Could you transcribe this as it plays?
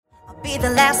Be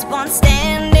the last one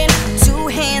standing, 2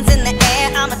 hands in the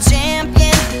air, I'm a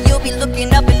champion. You'll be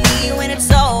looking up at me when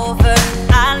it's over.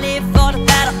 I live for the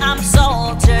battle, I'm a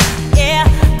soldier. Yeah,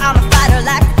 I'm a fighter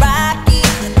like Rocky.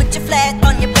 Put your flag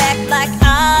on your back like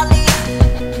Ali.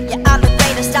 Yeah, I'm the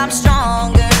greatest, I'm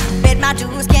stronger. Bet my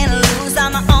dues, can't lose,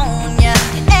 I'ma own ya.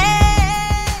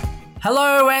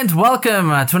 Hello and welcome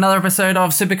to another episode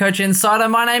of Supercoach Insider.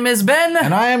 My name is Ben.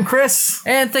 And I am Chris.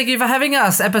 And thank you for having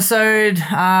us. Episode,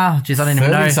 I don't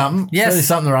even know. 30-something. Yes.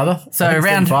 30-something or other. So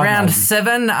round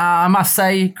 7. I must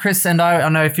say, Chris and I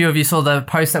know a few of you saw the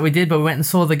post that we did, but we went and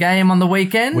saw the game on the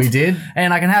weekend. We did.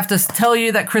 And I can have to tell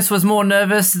you that Chris was more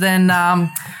nervous than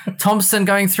Thompson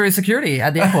going through security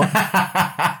at the airport.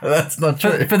 That's not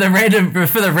true. For the random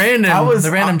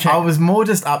check. I was more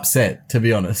just upset, to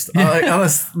be honest.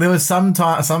 There was some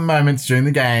moments during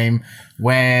the game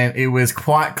when it was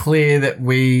quite clear that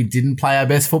we didn't play our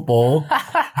best football,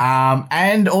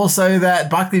 and also that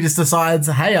Buckley just decides,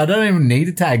 hey, I don't even need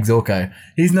to tag Zorko.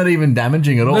 He's not even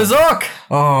damaging at all. The Zork!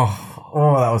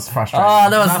 Oh, that was frustrating.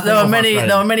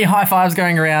 There were many high fives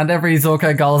going around. Every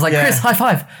Zorko goal was like, yeah. Chris, high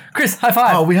five. Chris, high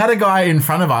five. Oh, we had a guy in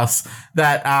front of us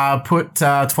that put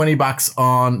 $20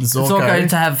 on Zorko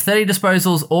to have 30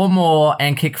 disposals or more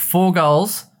and kick 4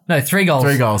 goals. No, 3 goals.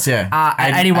 3 goals, yeah.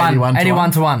 At 81 to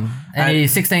 1. And he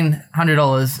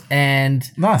 $1,600 and...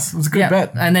 Nice. It was a good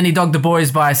bet. And then he dogged the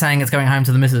boys by saying it's going home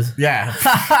to the missus. Yeah.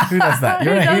 Who does that?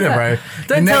 You're a heater, bro.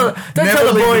 Don't tell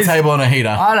the boys... the table on a heater.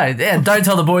 I know. Yeah, don't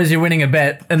tell the boys you're winning a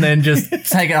bet and then just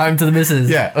take it home to the missus.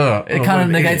 Yeah. It kind of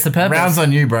negates the purpose. Rounds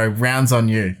on you, bro. Rounds on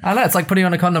you. I know. It's like putting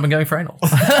on a condom and going for anal.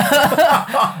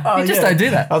 You just don't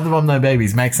do that. Other mom, no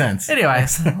babies. Makes sense.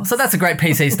 Anyways, so that's a great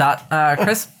PC start,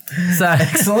 Chris. So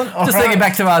excellent. Just thinking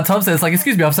back to Thompson, it's like,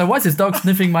 excuse me, officer, why is this dog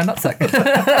sniffing my nutsack?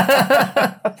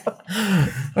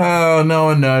 Oh, no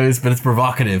one knows, but it's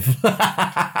provocative. All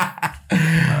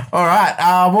right.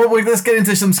 Let's get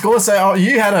into some scores. So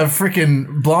you had a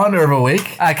freaking blinder of a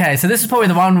week. Okay, so this is probably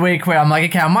the one week where I'm like,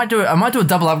 okay, I might do a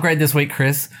double upgrade this week,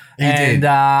 Chris.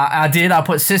 I did. I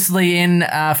put Sicily in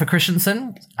for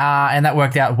Christensen, and that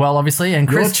worked out well, obviously. And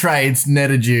Chris, your trades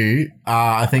netted you,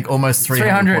 I think, almost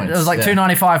 300 points. It was like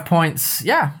 295 points.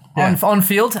 Yeah. On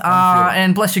field.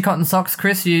 And bless your cotton socks,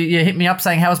 Chris. You hit me up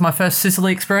saying, how was my first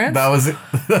Sicily experience? That was so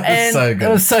good.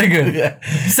 It was so good. Yeah.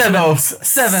 7.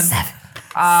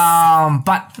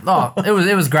 But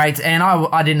it was great, and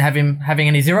I didn't have him having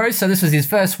any zeros, so this was his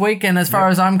first week, and as far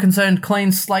as I'm concerned,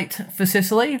 clean slate for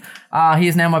Sicily. He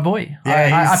is now my boy.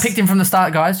 Yeah, I picked him from the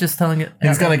start, guys. Just telling it.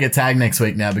 He's going to get tagged next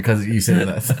week now because you said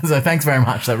that. So thanks very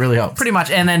much. That really helps. Pretty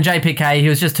much, and then JPK, he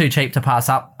was just too cheap to pass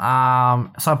up.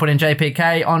 So I put in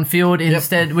JPK on field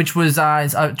instead, which was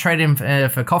I traded him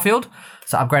for Caulfield.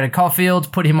 So upgraded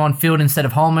Caulfield, put him on field instead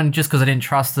of Holman, just because I didn't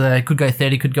trust could go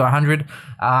 30, could go 100.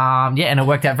 And it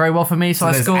worked out very well for me. So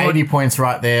I scored 80 points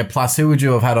right there. Plus, who would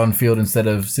you have had on field instead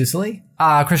of Sicily?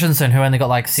 Christensen, who only got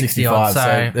like 60 odd.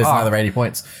 So there's another 80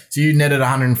 points. So you netted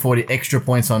 140 extra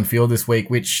points on field this week,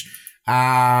 which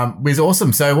was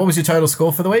awesome. So what was your total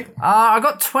score for the week? I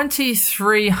got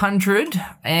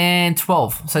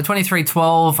 2,312. So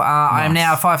 2,312. Nice. I am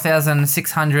now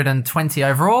 5,620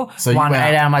 overall. So won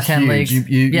 8 out of my 10 leagues.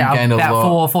 You gained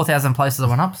about 4,000 places I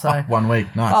went up. So 1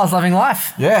 week. Nice. I was loving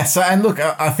life. Yeah. So, and look,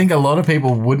 I think a lot of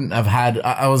people wouldn't have had,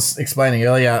 I was explaining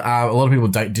earlier, a lot of people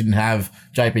didn't have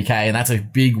JPK, and that's a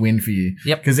big win for you.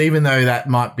 Yep. Because even though that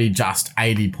might be just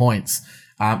 80 points,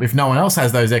 if no one else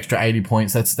has those extra 80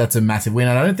 points, that's a massive win.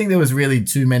 And I don't think there was really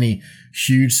too many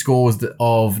huge scores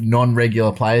of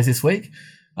non-regular players this week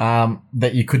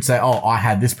that you could say, oh, I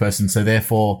had this person, so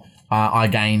therefore I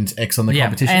gained X on the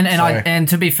competition. And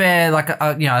to be fair,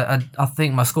 I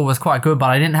think my score was quite good, but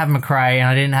I didn't have McRae and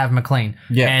I didn't have McLean.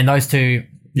 Yeah. And those two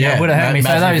would have hurt me.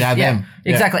 So those,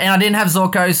 exactly. And I didn't have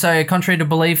Zorko, so contrary to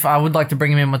belief, I would like to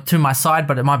bring him in to my side,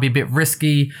 but it might be a bit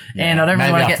risky. Yeah, and I don't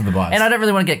really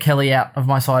want to get Kelly out of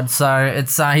my side. So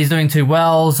it's he's doing too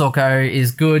well. Zorko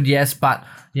is good, yes, but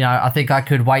I think I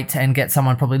could wait and get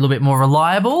someone probably a little bit more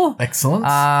reliable. Excellent.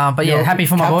 But happy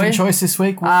for my boy. Captain choice this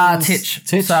week was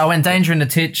Titch. So I went Danger into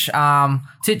Titch.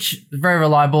 Titch, very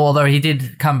reliable, although he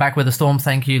did come back with a storm,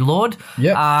 thank you, Lord.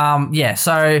 Yep.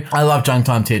 So I love Junk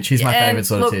Time Titch. He's my favourite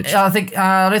sort of Titch.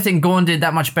 I don't think Gorn did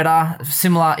that much better.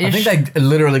 Similar-ish. I think they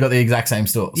literally got the exact same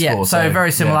score. Yeah, so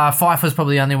very similar. Yeah. Fife was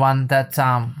probably the only one that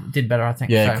did better, I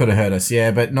think. Yeah, it could have hurt us. Yeah,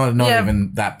 but not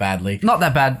even that badly. Not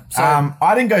that bad. So,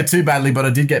 I didn't go too badly, but I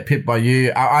did get pipped by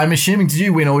you. I'm assuming, did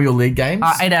you win all your league games?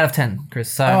 8 out of 10, Chris.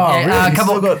 So really? a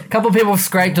couple people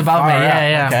scraped above me.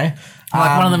 Right. Yeah. Okay.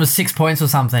 Like one of them was 6 points or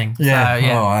something. Yeah. So,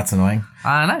 yeah. Oh, that's annoying.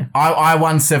 I don't know. I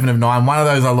won 7 of 9. One of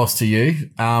those I lost to you,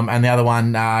 and the other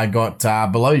one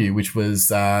got below you, which was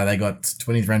they got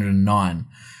 2,309.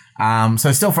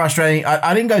 So still frustrating.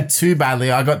 I didn't go too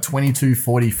badly. I got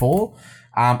 2244.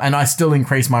 And I still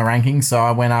increased my ranking, so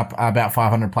I went up about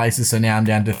 500 places. So now I'm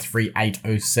down to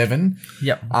 3807.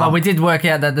 Yep. But we did work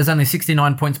out that there's only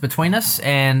 69 points between us,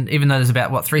 and even though there's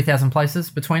about 3,000 places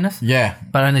between us. Yeah.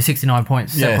 But only 69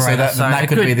 points separate us. So that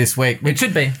could be this week. It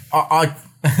could be. I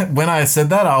when I said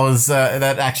that, I was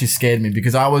that actually scared me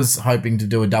because I was hoping to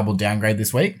do a double downgrade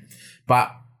this week,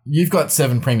 but you've got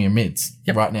 7 premium mids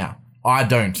right now. I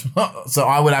don't, so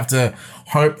I would have to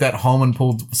hope that Holman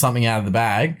pulled something out of the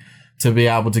bag to be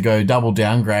able to go double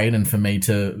downgrade and for me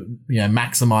to,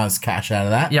 maximize cash out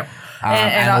of that. Yep.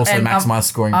 And also maximize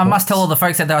scoring I points. must tell all the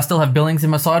folks out there I still have Billings in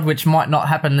my side, which might not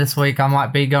happen this week. I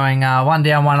might be going 1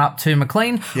 down, 1 up to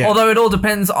McLean. Yeah. Although it all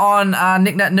depends on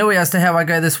Nick Nat Nui as to how I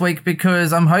go this week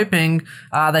because I'm hoping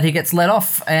that he gets let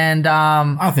off. And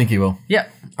I think he will.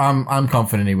 Yep. I'm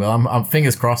confident he will. I'm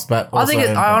fingers crossed, but also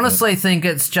I honestly think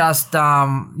it's just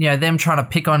them trying to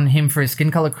pick on him for his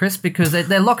skin color, Chris, because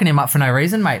they're locking him up for no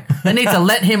reason, mate. They need to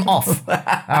let him off. All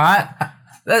right.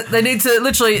 They need to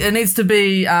literally. It needs to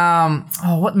be.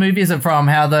 What movie is it from?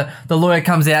 How the lawyer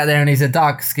comes out there and he's a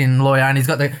dark skinned lawyer and he's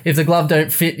got if the glove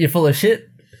don't fit, you're full of shit.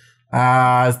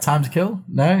 Time to Kill?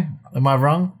 No, am I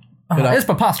wrong? It's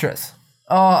preposterous.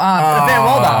 Van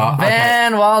Wilder. Okay.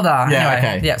 Van Wilder. Yeah, anyway,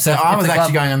 okay. Yeah. So I was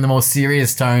actually going on the more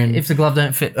serious tone. If the glove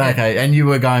don't fit. Okay, and you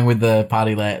were going with the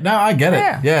party layer. No, I get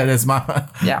it. Yeah, there's my.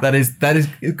 Yeah. That is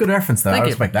a good reference though. I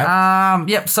respect that.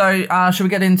 Yep. So should we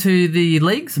get into the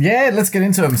leagues? Yeah, let's get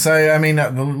into them. So I mean,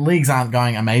 the leagues aren't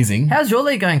going amazing. How's your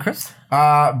league going, Chris?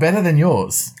 Better than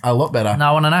yours. A lot better. No,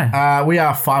 I want to know. We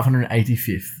are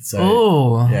 585th. So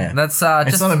ooh, yeah, that's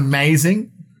it's not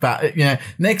amazing. But,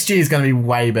 next year is going to be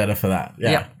way better for that.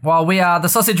 Yeah. Well, the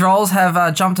sausage rolls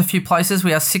have jumped a few places.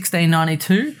 We are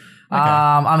 1692. Okay.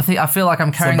 I feel like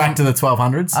I'm carrying back to the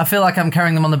 1200s. I feel like I'm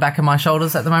carrying them on the back of my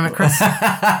shoulders at the moment, Chris.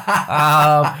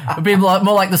 It'd be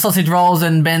more like the sausage rolls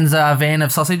and Ben's van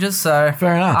of sausages. So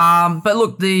fair enough. But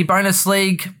look, the bonus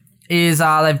league is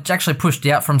they've actually pushed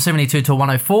out from 72 to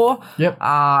 104. Yep.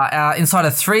 Our Insider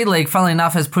 3 league, funnily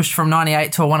enough, has pushed from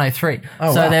 98 to 103.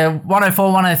 Oh, so wow. they're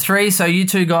 104, 103. So you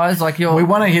two guys, we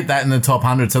want to hit that in the top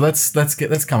 100. So let's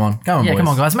come on, yeah, boys. come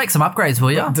on, guys, make some upgrades,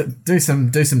 will you? Do some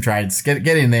trades. Get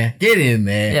in there. Get in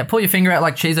there. Yeah, pull your finger out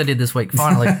like Cheezo did this week.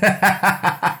 Finally.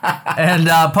 And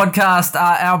our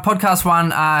podcast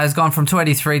one has gone from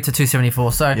 283 to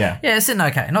 274. So yeah, it's sitting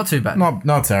okay, not too bad.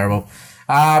 Not terrible.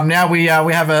 Now we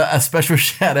have a special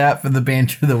shout out for the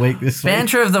banter of the week this week.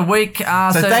 Banter of the week.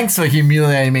 So thanks for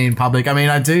humiliating me in public. I mean,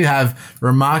 I do have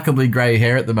remarkably grey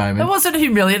hair at the moment. It wasn't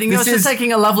humiliating. It was just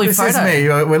taking a lovely photo. This is me.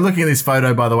 We're looking at this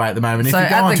photo, by the way, at the moment. If you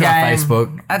go onto our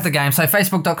Facebook. At the game. So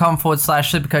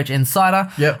facebook.com/Supercoach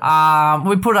Yep.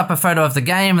 We put up a photo of the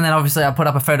game, and then obviously I put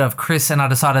up a photo of Chris, and I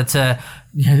decided to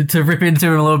rip into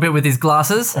him a little bit with his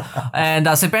glasses. And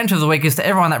so banter of the week is to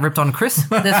everyone that ripped on Chris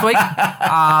this week.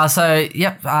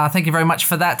 Thank you very much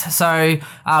for that. So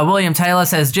William Taylor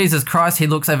says, Jesus Christ, he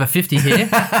looks over 50 here.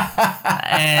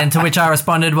 And to which I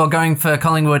responded, well, going for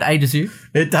Collingwood ages you.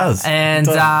 It does. And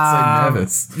so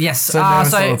nervous. Yes. So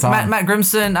nervous all the time. Matt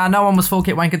Grimson, no one was full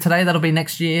kit wanker today. That'll be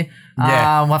next year.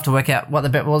 Yeah. We'll have to work out what the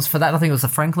bet was for that. I think it was the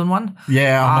Franklin one.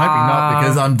 Yeah, I'm hoping not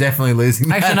because I'm definitely losing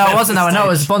that. Actually, no, it wasn't. No, it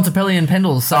was Bontempelli and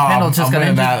Pendles. So Pendles just got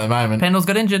injured. At the moment. Pendles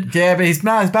got injured. Yeah, but he's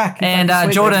back.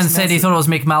 And Jordan said he thought it was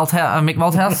Mick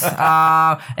Malthouse.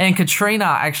 And Katrina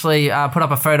actually put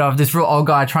up a photo of this real old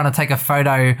guy trying to take a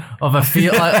photo of a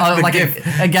field, like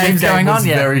a game's going on.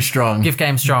 Yeah, very strong. GIF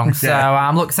game strong.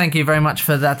 So look, thank you very much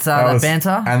for that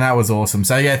banter. And that was awesome.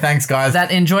 So yeah, thanks guys. That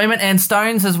enjoyment and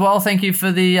Stones as well. Thank you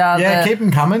for the keep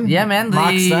them coming. Yeah, man.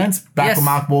 Mark Stones. Back when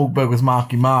Mark Wahlberg was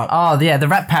Marky Mark. Oh, yeah, the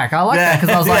Rat Pack. I like that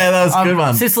because I was that was a good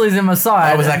one. Sicily's in my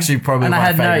side. That was actually probably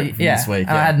my favourite this week.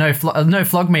 I had no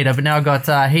flog meter, but now I've got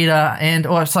Heater and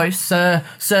Sir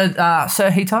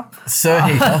Heater. Sir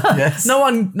Heater, yes. No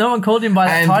one called him by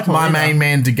that title. And my main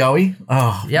man, DeGoey.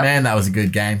 Oh, yep. Man, that was a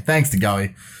good game. Thanks,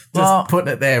 DeGoey. Just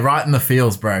putting it there, right in the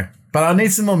feels, bro. But I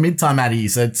need some more mid-time out of you,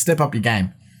 so step up your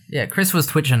game. Yeah, Chris was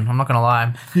twitching. I'm not going to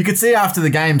lie. You could see after the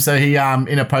game, so he,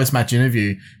 in a post-match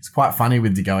interview, it's quite funny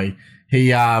with DeGoey.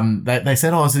 He, they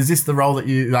said, is this the role that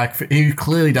you, like, he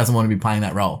clearly doesn't want to be playing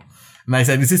that role. And they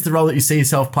said, is this the role that you see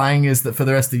yourself playing for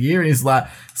the rest of the year? And he's like,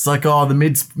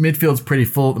 the midfield's pretty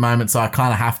full at the moment, so I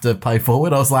kind of have to play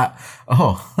forward. I was like,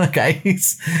 oh, okay.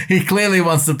 He clearly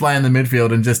wants to play in the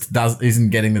midfield and just isn't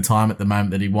getting the time at the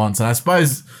moment that he wants. And I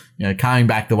suppose, coming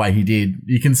back the way he did,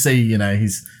 you can see,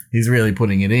 he's he's really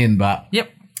putting it in. But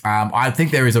yep. I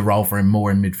think there is a role for him more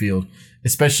in midfield,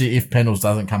 especially if Pendles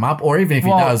doesn't come up, or even if he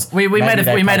does. We made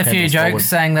a few jokes forward.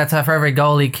 Saying that for every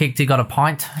goal he kicked, he got a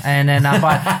pint, and then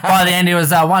by the end he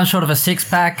was one short of a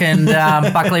 6-pack, and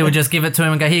Buckley would just give it to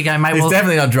him and go, "Here you go, mate." He's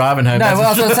definitely not driving home. No, well, I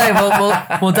was going to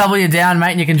say we'll double you down,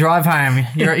 mate, and you can drive home.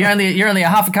 You're only a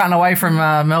half a carton away from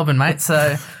Melbourne, mate.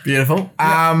 So beautiful.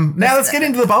 Now let's get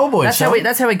into the Bubble Boys.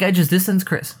 That's how he gauges distance,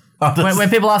 Chris. When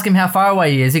people ask him how far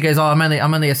away he is, he goes, "Oh, I'm only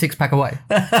a 6-pack away."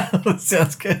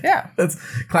 Sounds good. Yeah, that's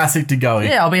classic to go.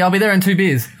 Yeah, I'll be there in 2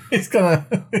 beers. It's gonna.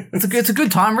 It's a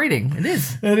good time reading. It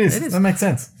is. It is. That makes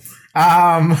sense.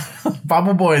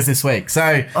 Bubble Boys this week.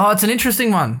 So it's an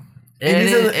interesting one. It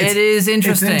is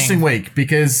interesting. It's an interesting week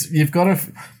because you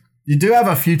do have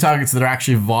a few targets that are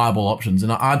actually viable options,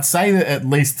 and I'd say that at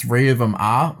least 3 of them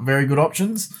are very good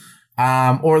options.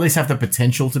 Or at least have the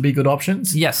potential to be good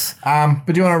options. Yes. But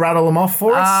do you want to rattle them off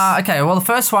for us? Okay. Well, the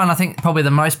first one, I think probably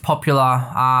the most popular,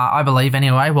 I believe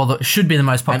anyway, well, should be the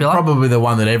most popular. And probably the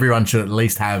one that everyone should at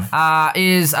least have.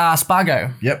 Is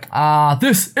Spargo. Yep.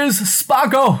 This is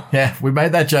Spargo. Yeah, we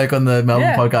made that joke on the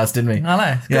Melbourne podcast, didn't we? I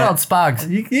know. Good old Spargs.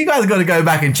 You guys got to go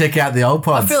back and check out the old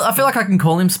pods. I feel like I can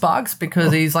call him Spargs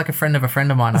because he's like a friend of a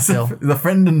friend of mine, I feel. The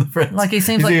friend and the Fritz. Like he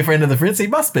seems is like... he a friend of the Fritz? He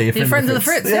must be a friend of the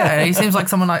Fritz. Yeah. He seems like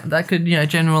someone that could,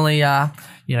 generally,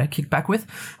 kick back with.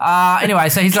 Anyway,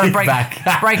 so he's got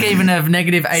a break even of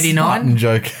negative 89. Smarten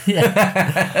joke.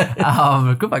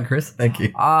 Yeah. Good one, Chris. Thank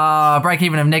you. Break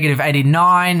even of negative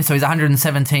 89. So he's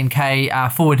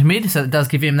 117k forward mid. So it does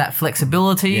give him that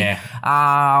flexibility.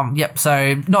 Yeah. Yep.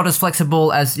 So not as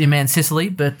flexible as your man Sicily,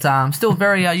 but still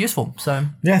very useful. So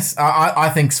yes, I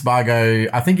think Spargo.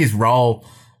 I think his role.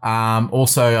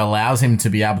 Also allows him to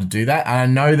be able to do that. And I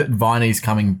know that Viney's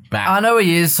coming back. I know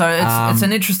he is, so it's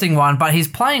an interesting one, but he's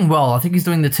playing well. I think he's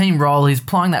doing the team role. He's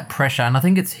applying that pressure, and I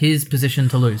think it's his position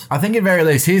to lose. I think at very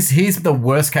least, here's the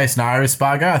worst case scenario is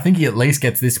Spargo. I think he at least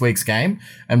gets this week's game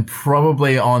and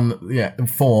probably on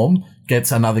form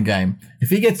gets another game. If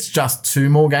he gets just 2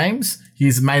 more games,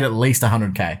 he's made at least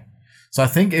 100k. So I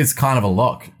think it's kind of a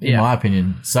lock, in my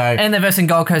opinion. So and they're versing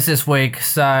Gold Coast this week,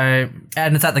 and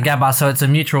it's at the Gabba, so it's a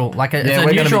neutral,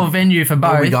 neutral venue for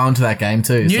both. We'll be going to that game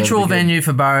too. Neutral venue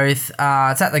for both. It's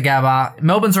at the Gabba.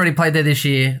 Melbourne's already played there this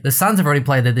year. The Suns have already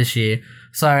played there this year.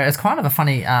 So it's kind of a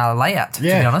funny layout, to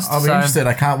be honest. I'll be interested.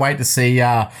 I can't wait to see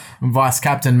Vice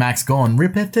Captain Max Gawn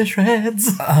rip it to shreds.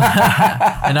 And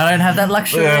I don't have that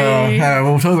luxury.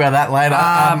 We'll talk about that later.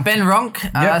 Ben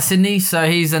Ronk, Sydney. So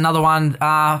he's another one.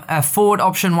 A forward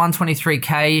option,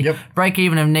 123k. Yep. Break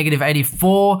even of negative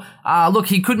 84. Look,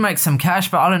 he could make some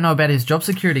cash, but I don't know about his job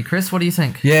security. Chris, what do you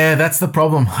think? Yeah, that's the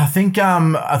problem. I think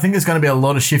there's going to be a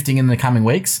lot of shifting in the coming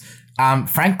weeks.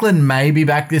 Franklin may be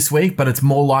back this week, but it's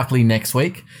more likely next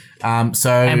week. And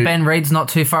Ben Reed's not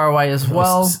too far away as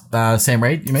well. Sam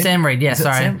Reed, you mean? Sam Reed, yeah,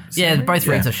 sorry. Sam Reed? Both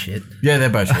Reeds are shit. Yeah,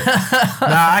 they're both shit. No,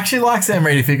 I actually like Sam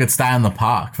Reed if he could stay in the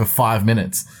park for 5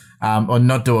 minutes. Or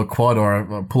not do a quad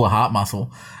or pull a heart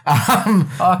muscle.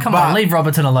 Come on, leave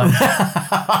Robertson alone.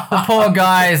 The poor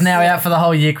guy is now out for the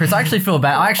whole year, Chris. I actually feel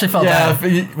bad. I actually felt bad.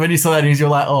 Yeah, when you saw that news, you're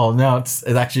like, oh, no, it's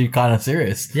actually kind of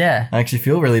serious. Yeah. I actually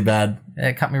feel really bad. Yeah,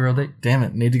 it cut me real deep. Damn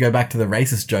it, need to go back to the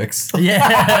racist jokes.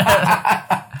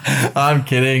 Yeah. I'm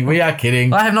kidding. We are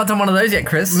kidding. I have not done one of those yet,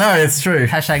 Chris. No, it's true.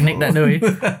 Hashtag Nick That Nui.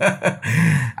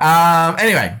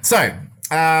 Anyway, so...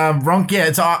 Ronk,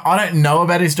 I don't know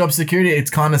about his job security.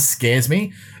 It kind of scares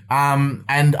me.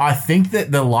 And I think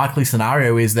that the likely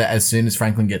scenario is that as soon as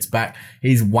Franklin gets back,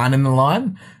 he's one in the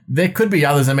line. There could be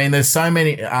others. I mean, there's so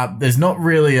many, there's not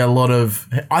really a lot of,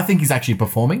 I think he's actually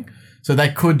performing. So they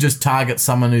could just target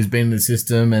someone who's been in the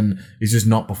system and is just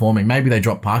not performing. Maybe they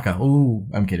drop Parker. Ooh,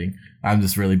 I'm kidding. I'm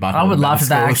just really butthurt. I would laugh if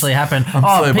that actually happened.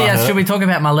 P.S. Should we talk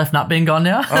about my left nut being gone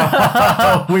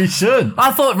now? We should.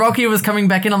 I thought Rocky was coming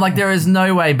back in. I'm like, there is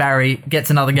no way Barry gets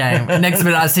another game. Next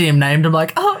minute I see him named. I'm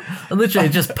like, I literally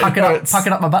just puck it up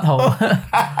my butthole.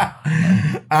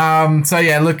 So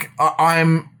yeah, look,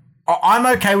 I'm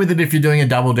okay with it if you're doing a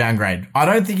double downgrade. I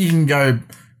don't think you can go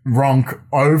Ronk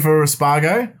over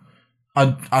Spargo.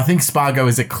 I think Spargo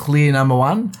is a clear number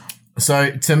one.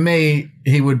 So to me,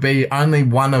 he would be only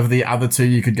one of the other 2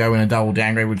 you could go in a double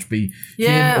downgrade, which would be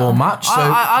him or Much. So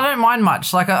I don't mind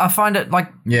Much. Like I find it like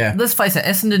let's face it,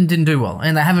 Essendon didn't do well,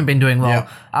 and they haven't been doing well.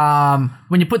 Yep.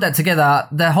 When you put that together,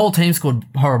 the whole team scored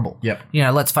horrible. Yep.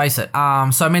 Let's face it.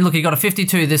 So I mean, look, he got a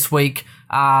 52 this week.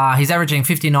 He's averaging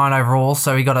 59 overall,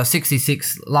 so he got a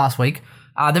 66 last week.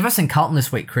 They're versing Carlton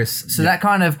this week, Chris. So that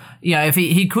kind of, if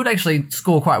he could actually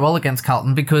score quite well against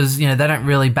Carlton because, they don't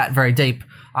really bat very deep.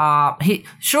 he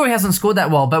hasn't scored that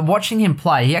well, but watching him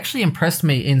play, he actually impressed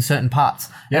me in certain parts.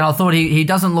 Yep. And I thought he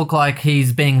doesn't look like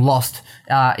he's being lost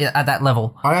at that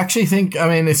level. I actually think,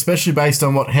 especially based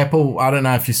on what Heppel, I don't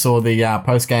know if you saw the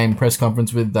post-game press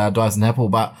conference with Dyson Heppel,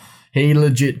 but he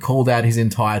legit called out his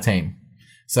entire team.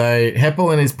 So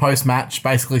Heppel in his post-match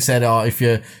basically said, if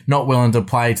you're not willing to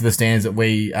play to the standards that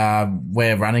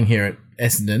we're running here at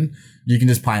Essendon, you can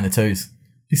just play in the twos.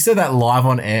 He said that live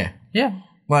on air. Yeah.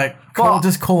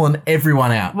 Just calling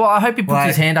everyone out. Well, I hope he puts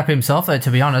his hand up himself, though, to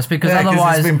be honest, because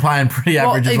otherwise... he's been playing pretty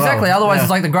average as well. Exactly. Otherwise, it's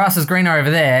like the grass is greener over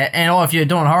there, and if you're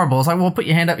doing horrible, it's like, well, put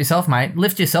your hand up yourself, mate.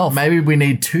 Lift yourself. Maybe we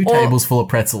need 2 tables full of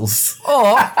pretzels.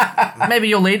 Or maybe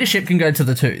your leadership can go to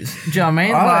the twos. Do you know what I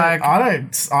mean?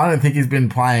 I don't think he's been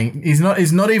playing. He's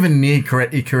not even near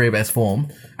career best form,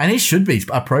 and he should be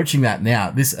approaching that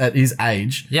now. At his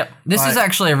age. Yep. This is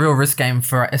actually a real risk game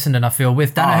for Essendon. I feel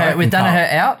with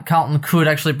Danaher out, Carlton could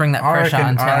actually bring that pressure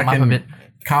and tear them up a bit.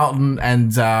 Carlton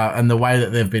and the way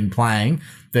that they've been playing,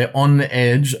 they're on the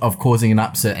edge of causing an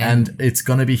upset, and it's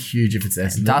going to be huge if it's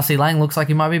Essendon. Darcy Lang looks like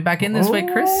he might be back in this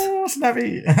week, Chris.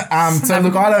 Snappy. So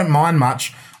look, I don't mind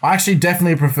much. I actually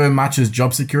definitely prefer Much's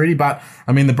job security, but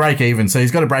the break even. So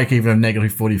he's got a break even of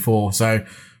negative 44. So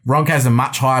Ronk has a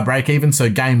much higher break even. So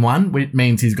game 1, which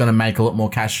means he's going to make a lot more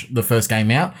cash the first game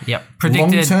out. Yep.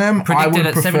 Predicted I would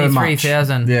at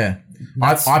 73,000. Yeah.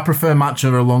 I prefer Much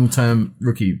over a long-term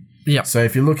rookie. Yep. So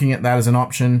if you're looking at that as an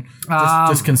option,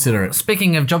 just consider it.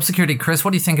 Speaking of job security, Chris, what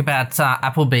do you think about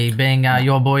Appleby being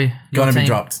your boy? Going to be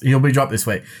dropped. He'll be dropped this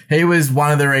week. He was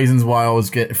one of the reasons why I was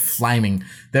flaming.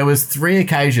 There was 3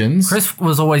 occasions. Chris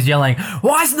was always yelling,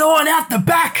 "Why is no one out the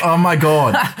back?" Oh my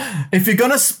God. If you're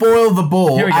going to spoil the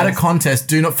ball at a contest,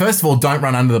 first of all, don't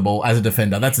run under the ball as a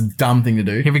defender. That's a dumb thing to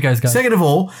do. Here we go, guys. Second of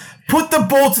all, put the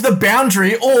ball to the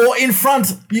boundary or in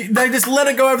front. They just let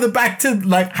it go over the back to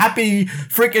happy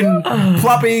freaking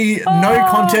ploppy, no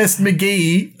contest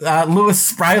McGee, Lewis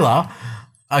Spraylor.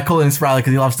 I call him Spraylor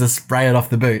because he loves to spray it off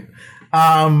the boot.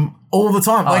 All the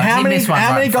time. How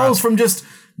many goals from just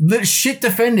the shit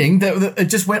defending that it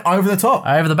just went over the top,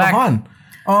 over the back? Behind.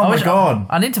 Oh my God!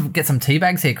 I need to get some tea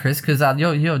bags here, Chris, because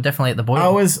you're definitely at the boil. I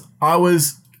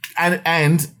was,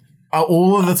 and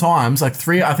all of the times, I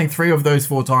think 3 of those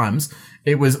 4 times,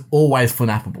 it was always Flynn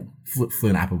Appleby.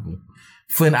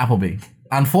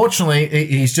 Unfortunately,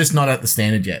 he's just not at the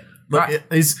standard yet. Look, right.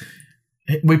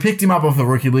 We picked him up off the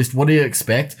rookie list. What do you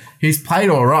expect? He's played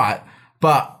all right,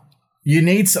 but you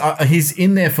need. He's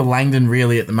in there for Langdon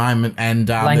really at the moment, and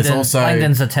there's also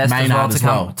Langdon's a test Maynard as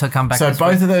well to come back. So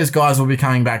both of those guys will be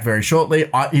coming back very shortly.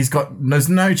 There's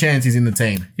no chance he's in the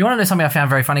team. You want to know something I found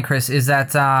very funny, Chris? Is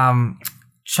that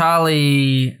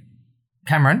Charlie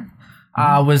Cameron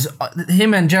was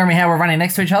him and Jeremy Howe were running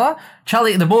next to each other.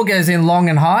 The ball goes in long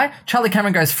and high. Charlie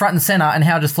Cameron goes front and center, and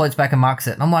Howe just floats back and marks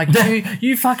it. And I'm like,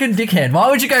 you fucking dickhead! Why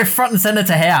would you go front and center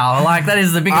to Howe? That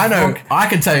is the biggest. I know. Book. I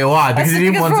can tell you why, because he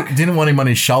didn't want him on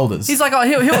his shoulders. He's like,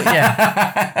 he'll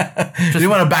yeah. He didn't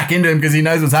want to back into him because he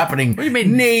knows what's happening. What do you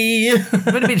mean knee?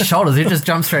 What do you mean shoulders? He just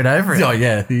jumps straight over it. Oh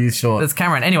yeah, he's short. That's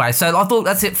Cameron. Anyway, so I thought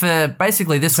that's it for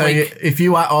basically this week. If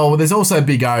you are, there's also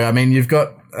Big O. You've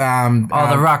got.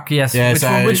 The ruck, yes,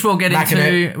 yeah, which we'll get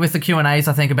into with the Q&As.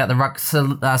 I think about the ruck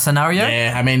scenario.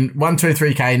 Yeah,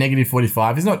 123k negative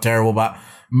 45 is not terrible, but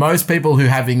most people who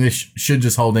have English should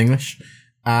just hold English,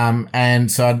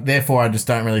 and so therefore I just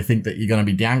don't really think that you're going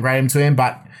to be downgrading to him,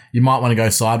 but you might want to go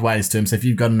sideways to him. So if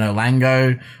you've got an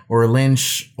Olango or a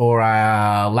Lynch or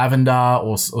a Lavender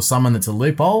or someone that's a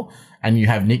loophole, and you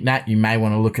have Nick Nat, you may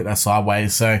want to look at that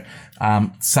sideways. So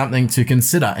something to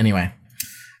consider anyway.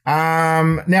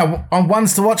 Now on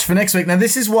ones to watch for next week. Now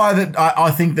this is why that I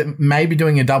think that maybe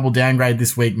doing a double downgrade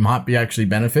this week might be actually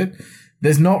benefit.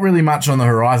 There's not really much on the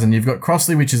horizon. You've got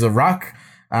Crossley, which is a ruck,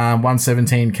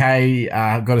 117k,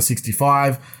 got a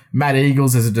 65. Matt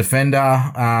Eagles as a defender.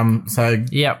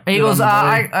 Eagles.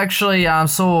 I actually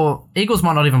saw Eagles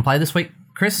might not even play this week,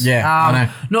 Chris. Yeah,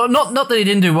 I know. Not that he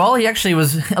didn't do well. He actually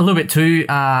was a little bit too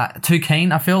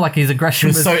keen. I feel like his aggression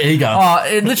was so eager. Oh,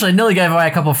 it literally nearly gave away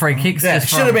a couple of free kicks. Yeah,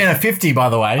 should have been a 50, by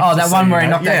the way. Oh, that one where he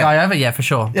knocked that guy over. Yeah, for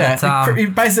sure. Yeah, but, he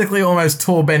basically almost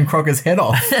tore Ben Crocker's head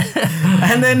off.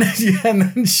 and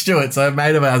then Stuart, so a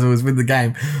mate of ours who was with the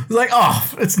game, was like, "Oh,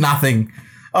 it's nothing."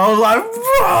 I was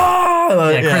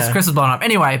like, Chris is blown up.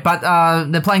 Anyway, but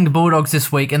they're playing the Bulldogs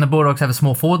this week, and the Bulldogs have a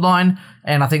small forward line,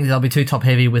 and I think they'll be too top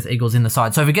heavy with Eagles in the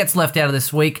side. So if it gets left out of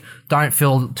this week, don't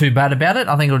feel too bad about it.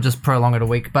 I think it'll just prolong it a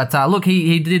week. But look,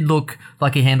 he did look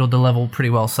like he handled the level pretty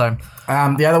well. So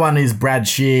the other one is Brad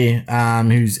Shear,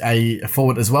 who's a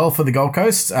forward as well for the Gold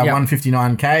Coast,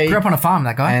 159k. Grew up on a farm,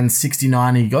 that guy. And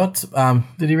 69 he got.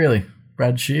 Did he really?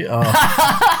 Brad Shear. Oh.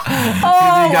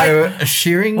 Did he go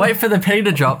shearing? Wait for the P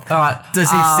to drop. All right.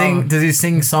 Does he sing? Does he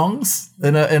sing songs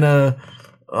in a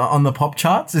on the pop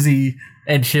charts? Is he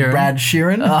Ed Sheeran? Brad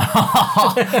Sheeran?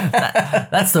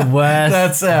 That's the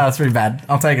worst. That's pretty bad.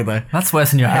 I'll take it though. That's worse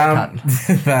than your haircut.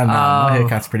 No, my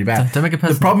haircut's pretty bad. Don't make it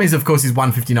personal. The problem is, of course, he's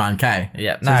 159k.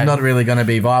 Yeah, so it's not really going to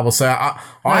be viable. So I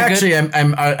actually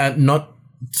am not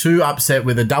too upset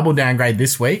with a double downgrade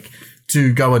this week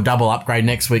to go a double upgrade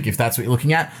next week if that's what you're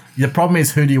looking at. The problem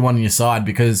is, who do you want on your side?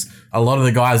 Because a lot of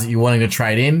the guys that you're wanting to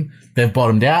trade in, they've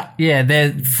bottomed out. Yeah,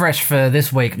 they're fresh for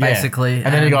this week, basically.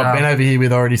 And then you got Ben over here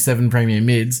with already 7 premium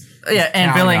mids. Yeah,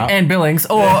 and Billings.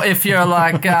 Or if you're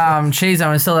like Chizo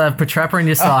and still have Petrappa on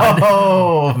your side,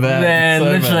 man, then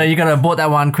literally you got to abort that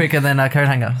one quicker than a coat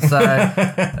hanger. So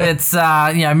it's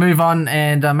move on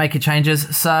and make your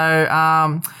changes.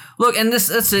 So look, and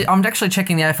I'm actually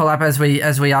checking the AFL app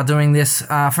as we are doing this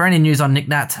for any news on Nick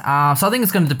Nat. So I think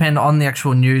it's going to depend on the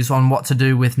actual news on what to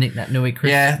do with Nick Nat Nui, Chris.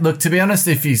 Yeah, look, to be honest,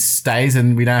 if he stays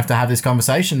and we don't have to have this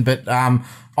conversation, but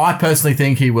I personally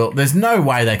think he will. There's no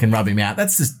way they can rub him out.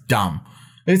 That's just dumb.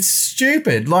 It's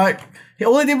stupid. Like,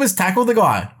 all he did was tackle the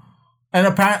guy.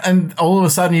 And all of a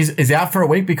sudden he's out for a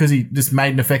week because he just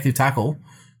made an effective tackle.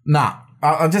 Nah,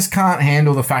 I just can't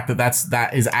handle the fact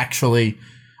that is actually...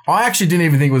 I actually didn't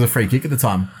even think it was a free kick at the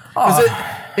time.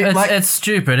 It's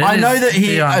stupid. I know that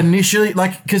he initially...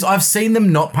 because I've seen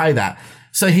them not pay that.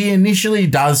 So he initially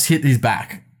does hit his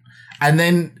back.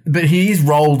 But he's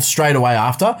rolled straight away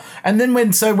after. And then when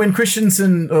Michael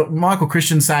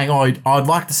Christian's saying, I'd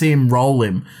like to see him roll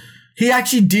him, he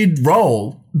actually did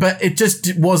roll, but it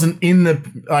just wasn't in the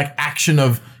action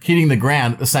of hitting the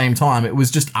ground at the same time. It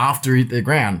was just after he hit the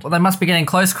ground. Well, they must be getting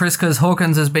close, Chris, because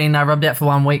Hawkins has been rubbed out for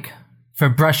 1 week for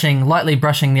lightly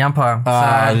brushing the umpire.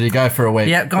 Did he go for a week?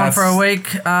 Yeah, gone for a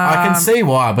week. I can see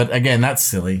why, but again, that's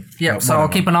silly. Yeah, so I'll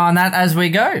keep an eye on that as we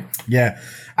go. Yeah.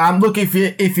 Look, if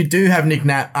you do have Nick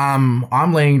Nat,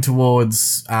 I'm leaning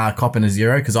towards copping a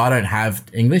 0 because I don't have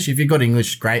English. If you've got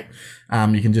English, great.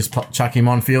 You can just chuck him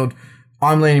on field.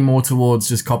 I'm leaning more towards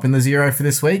just copping the 0 for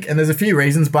this week, and there's a few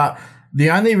reasons, but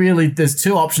there's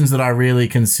 2 options that I really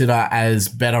consider as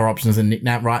better options than Nick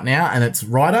Nat right now, and it's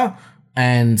Ryder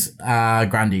and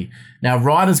Grundy. Now,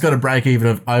 Ryder's got a break even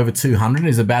of over 200.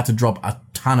 He's about to drop a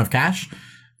ton of cash.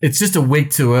 It's just a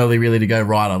week too early, really, to go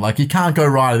Ryder. You can't go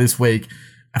Ryder this week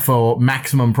for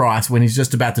maximum price when he's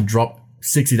just about to drop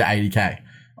 60 to 80k.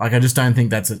 I just don't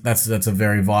think that's a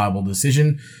very viable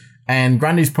decision. And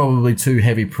Grundy's probably too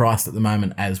heavy priced at the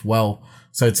moment as well.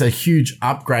 So it's a huge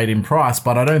upgrade in price,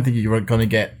 but I don't think you're going to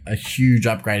get a huge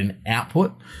upgrade in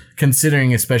output,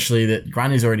 considering especially that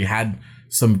Grundy's already had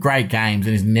some great games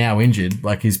and is now injured.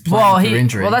 He's playing through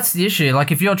injury. Well, that's the issue.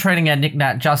 If you're trading out Nick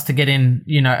Nat just to get in,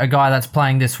 a guy that's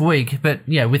playing this week, but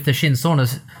with the shin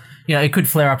soreness, it could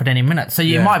flare up at any minute. So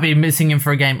you might be missing him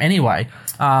for a game anyway.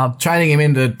 Trading him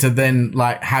in to then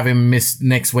have him miss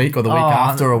next week or the week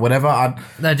after or whatever.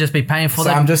 That'd just be painful.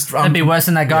 So that'd be worse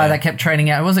than that guy that kept trading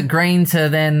out. Was it Green to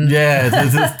then... Yeah,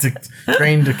 to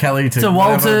Green to Kelly to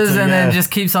Walters then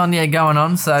just keeps on going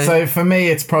on. So for me,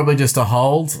 it's probably just a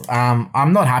hold.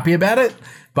 I'm not happy about it,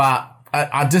 but...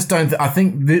 I just don't... I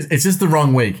think it's just the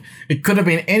wrong week. It could have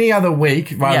been any other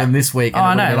week rather than this week.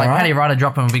 I know. Paddy Ryder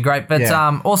dropping would be great. But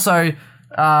also,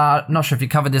 not sure if you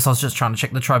covered this. I was just trying to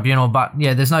check the tribunal. But,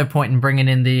 there's no point in bringing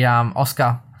in the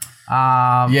Oscar.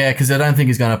 Because I don't think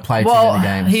he's going to play too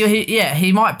many games.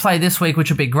 He might play this week, which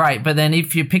would be great. But then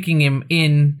if you're picking him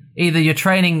in, either you're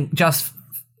trading just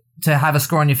to have a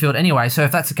score on your field anyway. So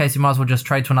if that's the case, you might as well just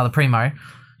trade to another primo.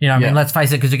 I mean, let's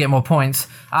face it, because you get more points.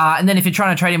 And then if you're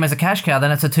trying to trade him as a cash cow, then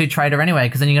it's a 2-trader anyway,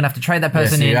 because then you're going to have to trade that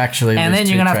person in. And then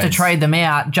you're going to have to trade them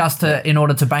out just in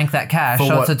order to bank that cash.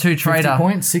 So it's a 2-trader. 50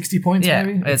 points, 60 points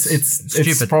maybe? It's stupid.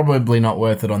 It's probably not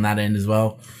worth it on that end as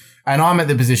well. And I'm at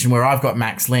the position where I've got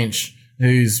Max Lynch,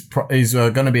 who's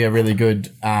going to be a really good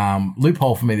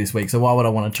loophole for me this week. So why would I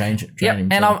want to change it?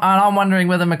 And I'm wondering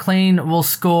whether McLean will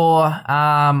score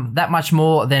that much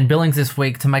more than Billings this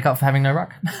week to make up for having no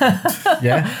ruck.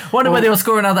 Wonder whether he'll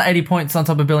score another 80 points on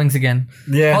top of Billings again.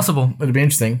 Yeah, possible. It'll be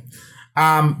interesting.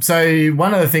 So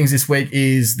one of the things this week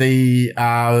is the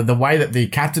way that the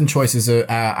captain choices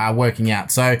are working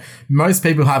out. So most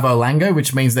people have Olango,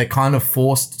 which means they're kind of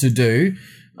forced to do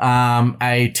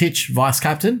a Titch vice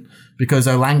captain. Because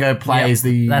Olango plays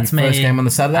the first game on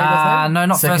the Saturday, no,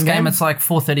 not second first game. It's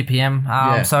 4:30 p.m.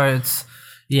 So it's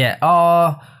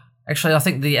actually I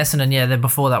think the Essendon they're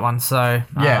before that one. So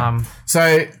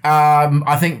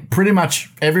I think pretty much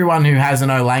everyone who has an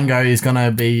Olango is going to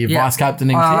be vice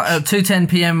captaining Titch. 2:10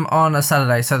 p.m. on a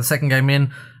Saturday. So the second game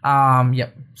in.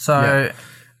 So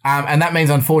And that means,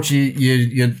 unfortunately,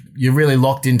 you're really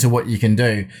locked into what you can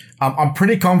do. I'm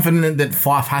pretty confident that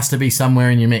Fife has to be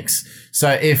somewhere in your mix. So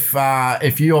if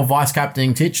you're vice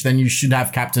captaining Titch, then you should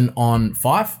have captain on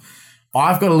Fife.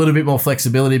 I've got a little bit more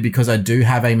flexibility because I do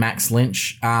have a Max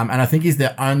Lynch, and I think he's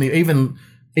the only even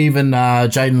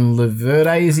Jaden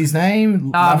Laverde is his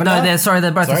name. No,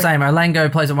 they're both the same.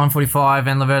 Olango plays at 145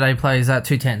 and Laverde plays at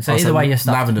 210. So either way you're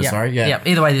stuffed. Lavender, sorry, yeah. Yep,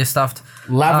 either way you're stuffed.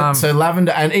 So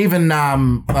Lavender and even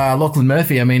Lachlan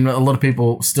Murphy. I mean, a lot of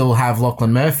people still have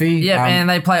Lachlan Murphy. Yeah, and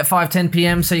they play at 5:10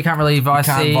 p.m. So you can't really vice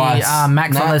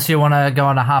Max unless you want to go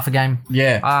on a half a game.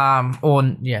 Yeah.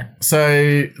 So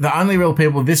the only real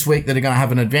people this week that are going to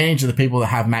have an advantage are the people that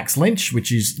have Max Lynch,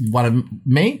 which is one of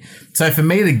me. So for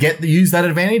me to use that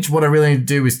advantage, what I really need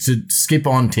to do is to skip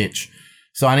on Titch.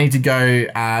 So I need to go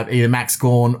either Max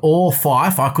Gawn or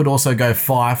Fife. I could also go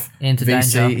Fife into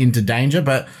danger,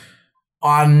 but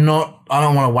I don't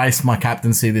want to waste my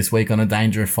captaincy this week on a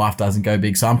danger if Fife doesn't go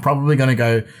big. So I'm probably going to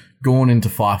go Gawn into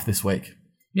Fife this week.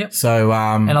 Yep. So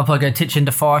and I'll probably go Titch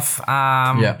into Fife.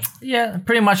 Yeah,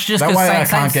 pretty much just that way I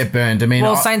can't get burned. I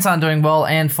mean, Saints aren't doing well,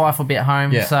 and Fife will be at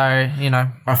home. Yeah.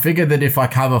 So I figured that if I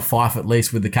cover Fife at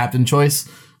least with the captain choice,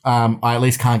 I at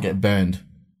least can't get burned.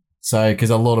 So, because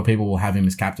a lot of people will have him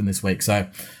as captain this week. So,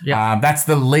 that's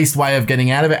the least way of getting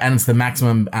out of it, and it's the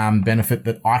maximum benefit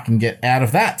that I can get out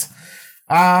of that.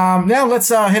 Now, let's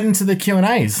head into the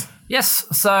Q&As. Yes.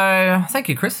 So, thank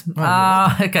you, Chris.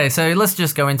 Okay, so let's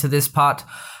just go into this part.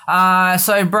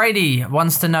 So Brady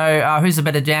wants to know who's a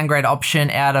better downgrade option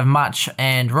out of Much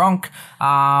and Ronk.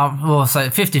 So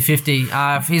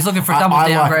 50-50. If he's looking for a double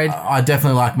downgrade. I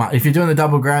definitely like Much. If you're doing the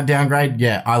double downgrade,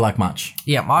 yeah, I like Much.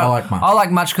 Yeah, I like Much. I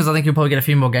like Much because I think he'll probably get a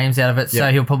few more games out of it,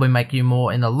 so he'll probably make you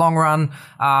more in the long run.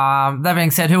 That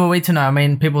being said, who are we to know? I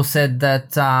mean, people said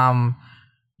that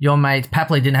your mate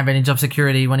Papley didn't have any job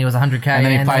security when he was 100K. And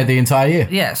then he played the entire year.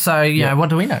 Yeah, so, you know,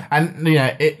 what do we know? And,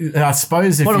 I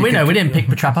suppose if what do we know? We didn't pick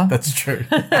Petrappa. That's true.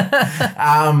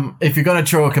 If you're going to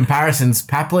draw comparisons,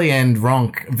 Papley and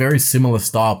Ronk, very similar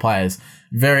style players.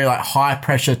 Very, high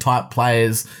pressure type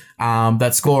players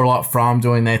that score a lot from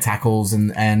doing their tackles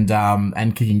and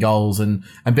kicking goals and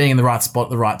being in the right spot at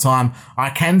the right time. I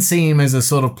can see him as a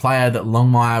sort of player that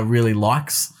Longmire really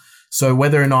likes. So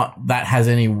whether or not that has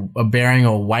any bearing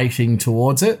or weighting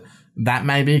towards it, that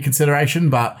may be a consideration.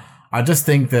 But I just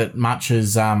think that Much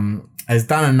has done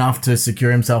enough to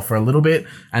secure himself for a little bit,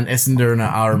 and Essendon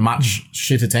are a much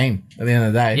shitter team at the end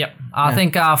of the day. Yep. I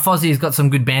think Fozzie's got some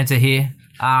good banter here.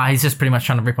 He's just pretty much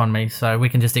trying to rip on me, so we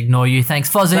can just ignore you. Thanks,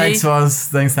 Fozzie. Thanks,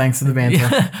 Foz. Thanks for the banter.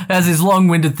 That's his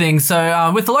long-winded thing.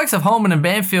 So with the likes of Holman and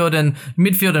Banfield and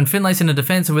midfield and Finlayson in the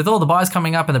defence, and with all the buys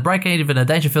coming up and the break-even and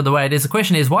Dangerfield the way it is, the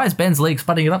question is, why is Ben's league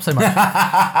spudding it up so much?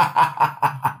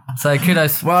 So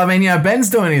kudos. Well, I mean, Ben's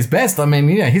doing his best. I mean,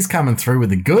 he's coming through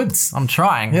with the goods. I'm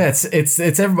trying. Yeah,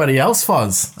 it's everybody else,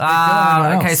 Foz.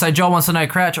 Okay, so Joel wants to know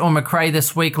Crouch or McRae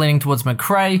this week, leaning towards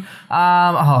McRae.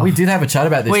 We did have a chat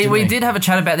about this, we did have a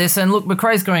chat about this, and look,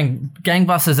 McRae's going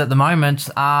gangbusters at the moment.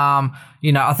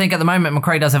 I think at the moment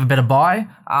McRae does have a better buy,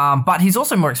 but he's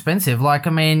also more expensive.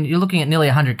 You're looking at nearly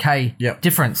 100K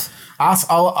difference.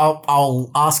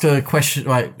 I'll ask a question,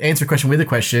 answer a question with a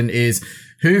question is,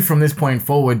 who from this point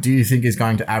forward do you think is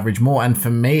going to average more? And for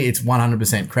me, it's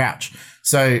 100% Crouch.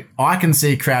 So I can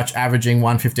see Crouch averaging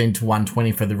 115 to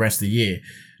 120 for the rest of the year.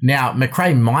 Now,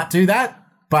 McRae might do that,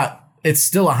 but it's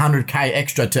still 100K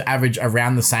extra to average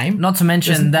around the same. Not to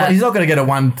mention that he's not going to get a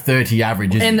 130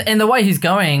 average, is he? And the way he's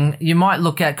going, you might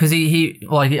look at, because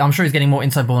I'm sure he's getting more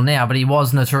inside ball now, but he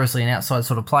was notoriously an outside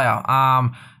sort of player.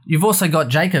 You've also got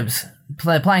Jacobs.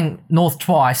 They're playing North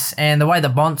twice, and the way the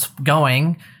Bont's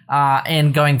going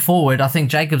and going forward, I think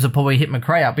Jacobs will probably hit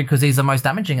McRae up because he's the most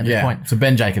damaging at this point. So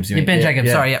Ben Jacobs, you mean? Ben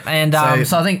Jacobs, sorry. Yeah. And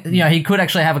so I think he could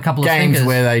actually have a couple of games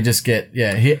where they just get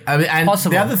and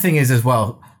possible. The other thing is as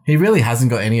well, he really hasn't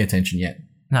got any attention yet.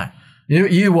 No.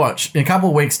 You watch, in a couple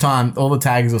of weeks' time, all the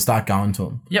tags will start going to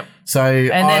him. Yep. So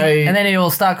and then he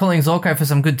will start calling Zorko for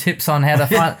some good tips on how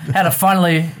to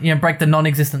finally break the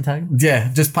non-existent tag.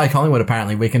 Yeah, just play Collingwood.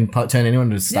 Apparently, we can turn anyone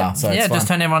into a star. Yep. So it's just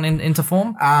turn everyone into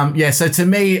form. So to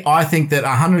me, I think that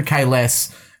 100K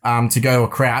less to go to a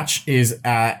Crouch is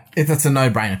that's a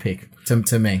no-brainer pick.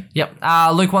 To me. Yep.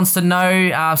 Luke wants to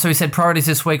know, so he said priorities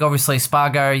this week, obviously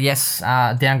Spargo, yes,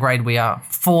 downgrade, we are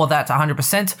for that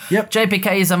 100%. Yep.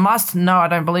 JPK is a must? No, I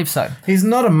don't believe so. He's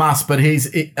not a must, but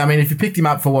if you picked him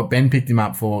up for what Ben picked him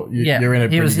up for, you're in a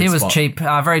pretty good spot. He was cheap,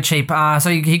 very cheap. So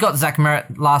he got Zach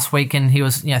Merritt last week and he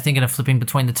was thinking of flipping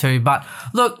between the two. But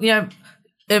look,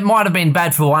 it might have been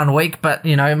bad for 1 week, but,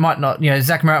 it might not.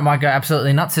 Zach Merrett might go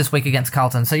absolutely nuts this week against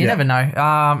Carlton, so you never know.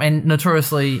 And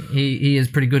notoriously, he is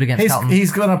pretty good against Carlton.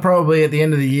 He's going to probably, at the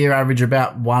end of the year, average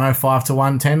about 105 to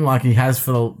 110 like he has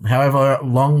for however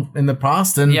long in the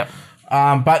past. And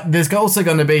but there's also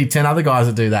going to be 10 other guys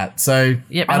that do that. So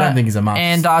I don't think he's a must.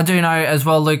 And I do know as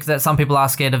well, Luke, that some people are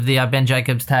scared of the Ben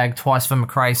Jacobs tag twice for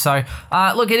Macrae. So,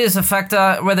 look, it is a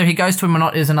factor. Whether he goes to him or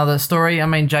not is another story. I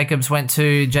mean, Jacobs went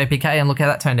to JPK and look how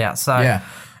that turned out. So yeah.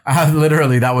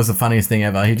 Literally, that was the funniest thing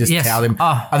ever. He just towed him.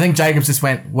 Oh. I think Jacobs just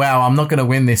went, wow, I'm not going to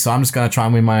win this, so I'm just going to try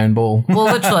and win my own ball. Well,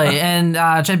 literally. And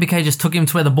JPK just took him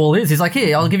to where the ball is. He's like,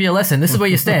 here, I'll give you a lesson. This is where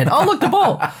you stand. Oh, look, the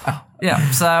ball.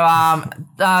 Yeah. So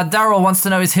Daryl wants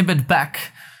to know, is Hibberd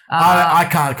back? I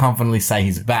can't confidently say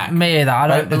he's back. Me either. I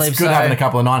don't believe so. It's good having a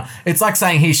couple of 9. It's like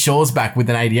saying he's Shaw's back with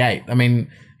an 88. I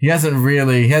mean, he hasn't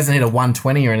hit a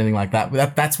 120 or anything like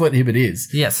that. That's what Hibberd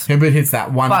is. Yes. Hibberd hits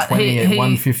that 120 at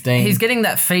 115. He's getting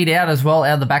that feed out as well,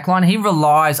 out of the back line. He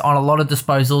relies on a lot of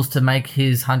disposals to make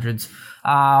his hundreds.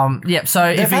 So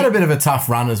they've had a bit of a tough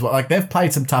run as well. Like, they've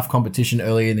played some tough competition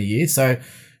early in the year. So,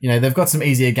 they've got some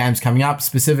easier games coming up,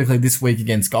 specifically this week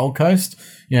against Gold Coast.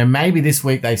 Maybe this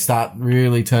week they start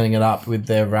really turning it up with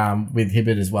their with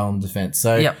Hibberd as well in defence.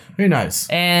 So who knows?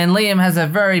 And Liam has a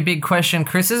very big question,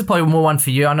 Chris. This is probably more one for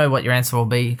you. I know what your answer will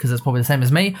be because it's probably the same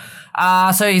as me.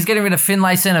 So he's getting rid of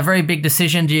Finlayson, a very big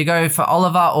decision. Do you go for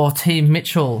Oliver or Team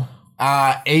Mitchell?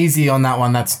 Easy on that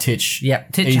one. That's Titch.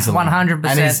 Yep, Titch, easily. 100%.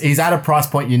 And he's at a price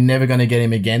point you're never going to get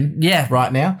him again. Yeah,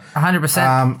 right now.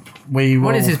 100%.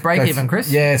 What is his break even,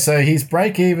 Chris? Yeah, so his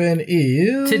break even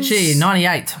is Titchy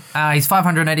 98. He's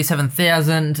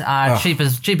 587,000.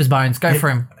 Cheap as bones. Go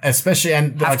for him. Especially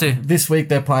this week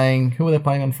they're playing. Who are they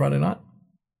playing on Friday night?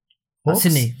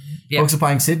 Sydney. Yep. Hawks are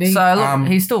playing Sydney. So look,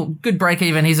 he's still good break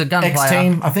even. He's a gun player.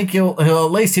 Team. I think he'll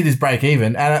at least hit his break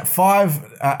even, and at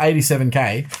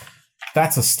 587k.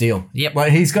 That's a steal. Yep.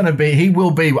 Like, he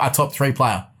will be a top 3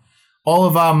 player.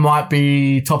 Oliver might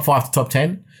be top 5 to top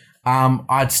 10.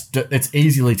 It's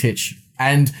easily Titch.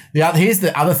 And here's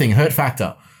the other thing, hurt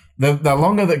factor. The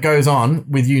longer that goes on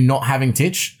with you not having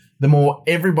Titch, the more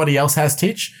everybody else has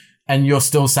Titch, and you're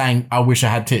still saying, I wish I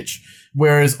had Titch.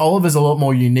 Whereas Oliver's a lot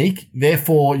more unique.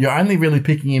 Therefore, you're only really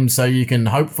picking him so you can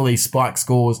hopefully spike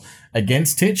scores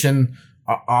against Titch, and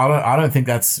I don't think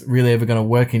that's really ever going to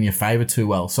work in your favour too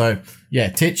well. So, yeah,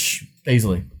 Titch,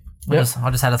 easily. I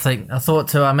just had a thought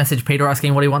to message Peter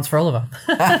asking what he wants for Oliver.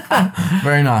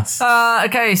 Very nice.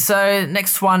 Okay, so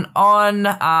next one on.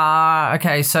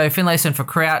 So Finlayson for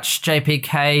Crouch,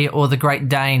 JPK, or the Great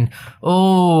Dane.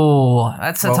 Oh,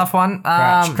 that's a tough one.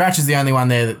 Crouch is the only one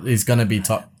there that is going to be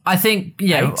top. I think,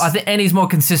 and he's more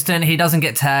consistent. He doesn't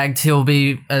get tagged. He'll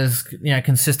be as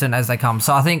consistent as they come.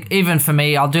 So I think even for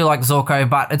me, I'll do like Zorko,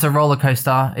 but it's a roller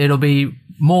coaster. It'll be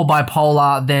more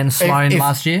bipolar than Sloan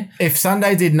last year. If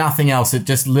Sunday did nothing else, it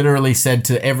just literally said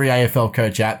to every AFL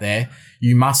coach out there,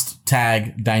 you must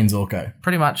tag Dane Zorko.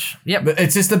 Pretty much. Yep. But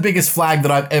it's just the biggest flag that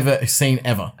I've ever seen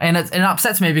ever. And it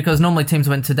upsets me because normally teams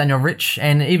went to Daniel Rich,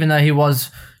 and even though he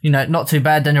was, not too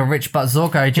bad, Daniel Rich, but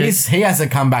Zorko he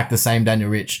hasn't come back the same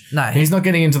Daniel Rich. No. He's not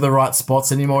getting into the right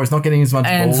spots anymore. He's not getting as much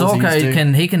balls. And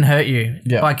Zorko he can hurt you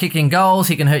by kicking goals.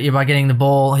 He can hurt you by getting the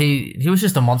ball. He was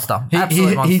just a monster.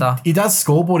 Absolute monster. He does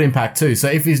scoreboard impact too. So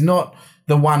if he's not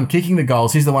the one kicking the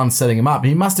goals, he's the one setting him up.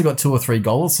 He must have got 2 or 3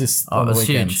 goal assists on the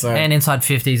weekend. Huge. So. And inside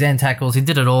 50s and tackles. He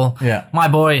did it all. Yeah. My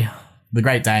boy. The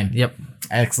Great Dane. Yep.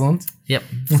 Excellent. Yep.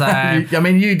 So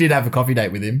you did have a coffee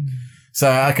date with him, so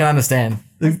I can understand.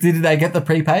 Did they get the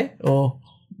prepay or?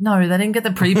 No, they didn't get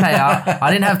the prepay.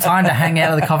 I didn't have time to hang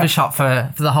out at the coffee shop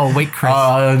for the whole week, Chris. Oh,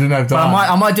 I didn't have time. But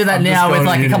I might do that now with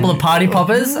like a couple of party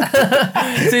poppers.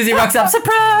 Susie rocks up,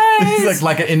 surprise! It's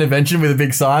like an intervention with a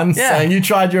big sign saying you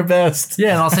tried your best.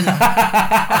 Yeah, and I'll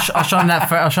show him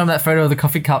that photo of the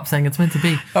coffee cup saying it's meant to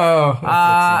be. Oh.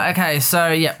 Okay,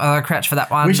 so Crouch for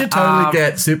that one. We should totally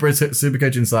get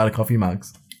Supercoach Insider coffee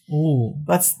mugs. Ooh,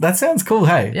 that sounds cool.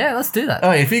 Hey, yeah, let's do that.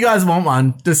 Oh, if you guys want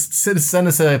one, just send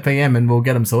us a PM and we'll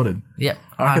get them sorted. Yep,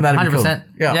 I reckon that'd be cool. 100%.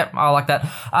 Yeah, yep, I like that.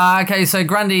 Okay, so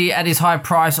Grundy at his high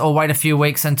price, or wait a few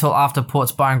weeks until after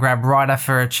Port's buy and grab Ryder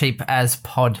for a cheap as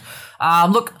pod.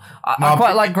 Look, I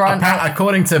quite like Grundy.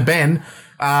 According to Ben,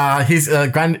 Ryder's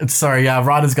going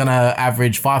to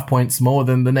average 5 points more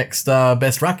than the next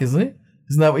best ruck, isn't he?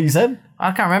 Isn't that what you said?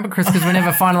 I can't remember, Chris, because we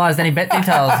never finalised any bet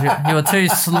details. You were too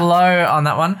slow on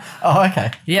that one. Oh,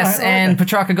 okay. Yes, and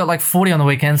Petrarca got like 40 on the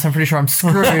weekend, so I'm pretty sure I'm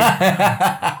screwed.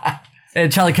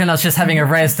 Charlie Kernell's just having a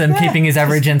rest and keeping his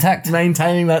average intact.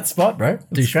 Maintaining that spot, bro.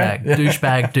 Douchebag.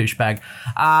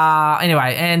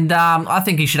 Anyway, and I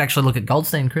think you should actually look at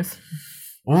Goldstein, Chris.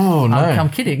 Oh no! I'm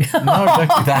kidding. No,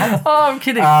 don't do that. I'm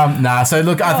kidding. Nah. So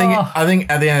look, I think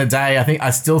at the end of the day,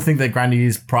 I still think that Grundy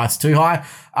is priced too high.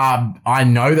 I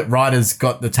know that Ryder's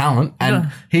got the talent,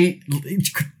 and he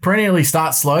perennially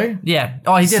starts slow. Yeah.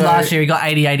 Oh, he did last year. He got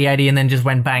 80, 80, 80, and then just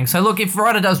went bang. So look, if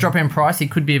Ryder does drop in price, he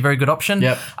could be a very good option.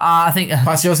 Yep. I think.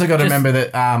 Plus, you also got to remember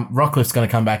that Rockcliffe's going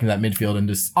to come back in that midfield and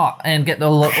just and get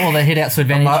all the hit outs to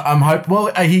advantage. I'm hope.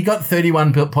 Well, he got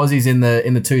 31 posies in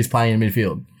the twos playing in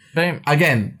midfield. Boom.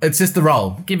 Again, it's just the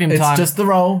role. Give him time. It's just the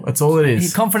role. That's all it is.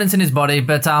 He's confidence in his body.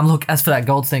 But look, as for that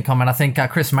Goldstein comment, I think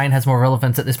Chris Mayne has more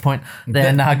relevance at this point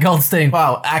than Goldstein.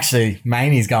 Well, actually,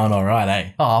 Maney's going all right,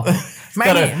 eh? Oh,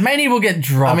 Maney will get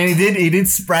dropped. I mean, he did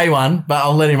spray one, but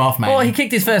I'll let him off, Maney. Well, he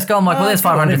kicked his first goal. I'm like, there's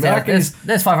 $500,000.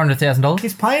 There's $500,000.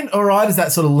 He's playing all right as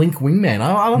that sort of link wingman.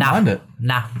 I don't mind it.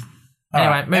 Nah.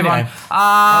 Anyway, move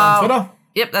on. Twitter.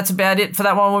 Yep, that's about it for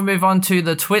that one. We'll move on to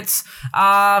the twits.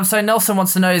 So Nelson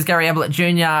wants to know, is Gary Ablett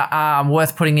Jr.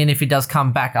 Worth putting in if he does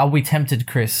come back? Are we tempted,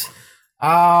 Chris?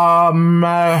 I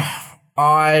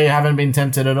haven't been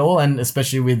tempted at all, and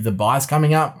especially with the buys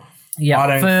coming up.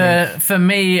 Yeah, for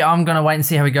me, I'm going to wait and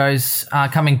see how he goes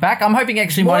coming back. I'm hoping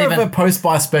actually more of a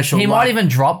post-buy special. He might even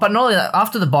drop, but not only that,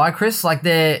 after the buy, Chris, like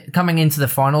they're coming into the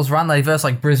finals run. They verse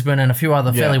like Brisbane and a few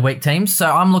other fairly weak teams.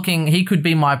 So I'm looking, he could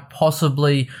be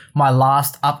possibly my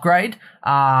last upgrade.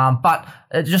 But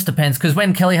it just depends, because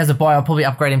when Kelly has a buy, I'll probably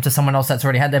upgrade him to someone else that's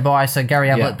already had their buy. So Gary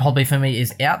Ablett probably for me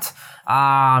is out.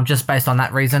 Just based on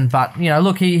that reason. But,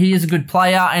 look, he is a good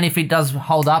player, and if he does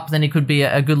hold up, then he could be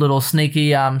a good little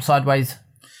sneaky sideways.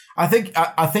 I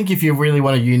think if you really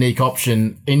want a unique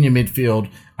option in your midfield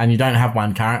and you don't have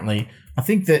one currently, I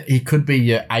think that he could be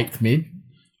your 8th mid.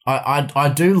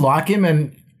 I do like him,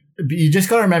 and you just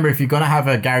got to remember, if you're going to have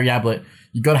a Gary Ablett,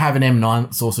 you got to have an M9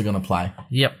 that's also going to play.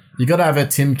 Yep. You got to have a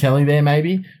Tim Kelly there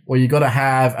maybe, or you got to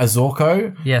have a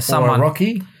Zorko or a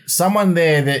Rocky. Someone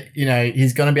there that,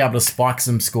 he's going to be able to spike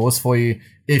some scores for you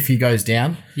if he goes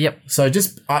down. Yep. So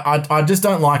I just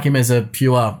don't like him as a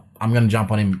pure, I'm going to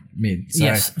jump on him mid. So.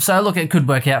 Yes. So look, it could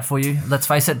work out for you, let's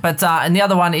face it. But and the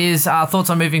other one is thoughts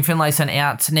on moving Finlayson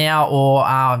out now or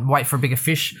wait for a bigger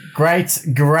fish. Great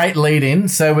lead in.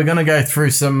 So we're going to go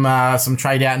through some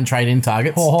trade out and trade in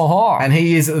targets. And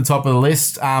he is at the top of the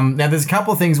list. Now there's a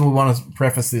couple of things we want to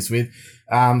preface this with.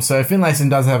 So Finlayson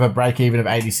does have a break even of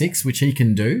 86, which he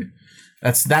can do.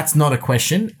 That's not a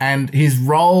question. And his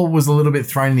role was a little bit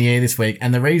thrown in the air this week.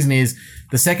 And the reason is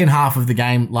the second half of the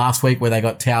game last week where they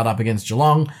got towed up against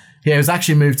Geelong, he was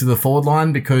actually moved to the forward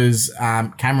line because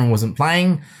Cameron wasn't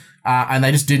playing, and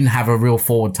they just didn't have a real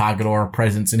forward target or a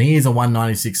presence. And he is a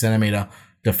 196 centimetre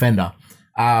defender.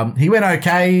 He went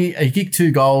okay. He kicked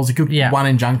 2 goals. He kicked 1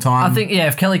 in junk time. I think,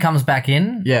 if Kelly comes back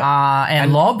in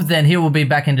and Lob, then he will be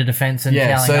back into defence and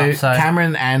tallying up. So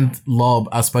Cameron and Lob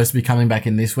are supposed to be coming back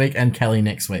in this week and Kelly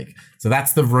next week. So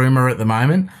that's the rumour at the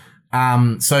moment.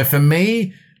 So for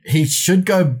me, he should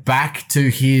go back to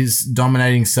his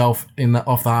dominating self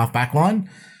off the half back line.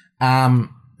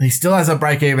 He still has a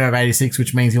break even of 86,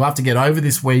 which means he'll have to get over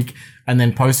this week and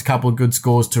then post a couple of good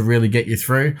scores to really get you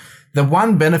through. The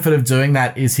one benefit of doing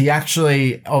that is he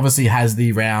actually obviously has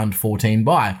the round 14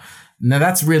 bye. Now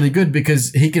that's really good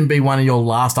because he can be one of your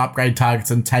last upgrade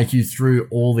targets and take you through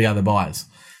all the other buys.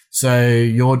 So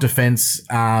your defense,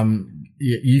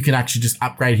 you can actually just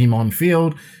upgrade him on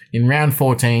field in round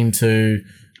 14 to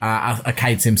a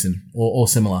Kade Simpson or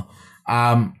similar.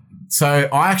 So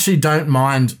I actually don't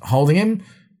mind holding him.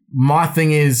 My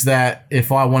thing is that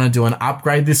if I want to do an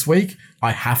upgrade this week,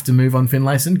 I have to move on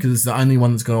Finlayson because it's the only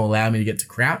one that's going to allow me to get to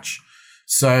crouch.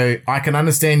 So I can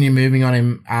understand you moving on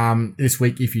him this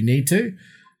week if you need to.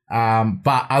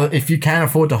 But if you can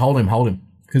afford to hold him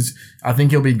because I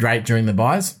think he'll be great during the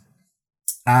buys.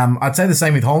 I'd say the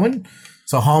same with Holman.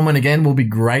 So Holman, again, will be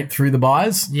great through the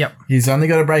buys. Yep. He's only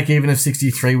got a break even of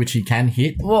 63, which he can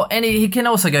hit. Well, and he can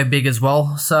also go big as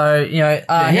well. So, he had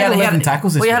 11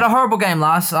 tackles this week. He had a horrible game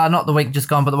last, not the week just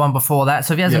gone, but the one before that.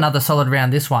 So if he has another solid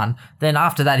round this one, then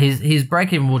after that, his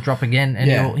break even will drop again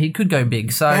and he could go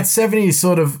big. So that 70 is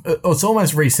it's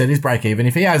almost reset his break even.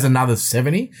 If he has another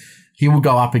 70, he will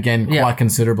go up again quite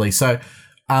considerably. So,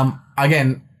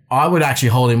 again, I would actually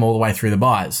hold him all the way through the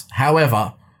buys.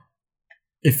 However,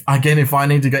 if I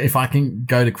can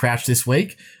go to crouch this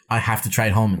week, I have to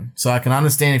trade Holman. So I can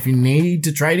understand if you need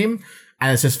to trade him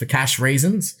and it's just for cash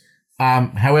reasons.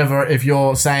 However, if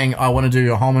you're saying I want to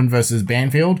do a Holman versus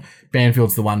Banfield,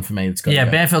 Banfield's the one for me. It's got to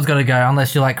go. Banfield's got to go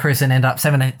unless you're like Chris and end up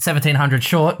 1,700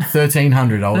 short.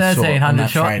 1,300 I was 1,300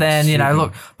 short. Trade. Then,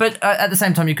 look. But at the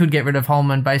same time, you could get rid of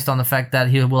Holman based on the fact that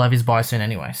he will have his buy soon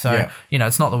anyway. So,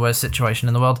 it's not the worst situation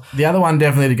in the world. The other one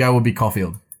definitely to go would be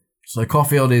Caulfield. So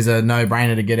Caulfield is a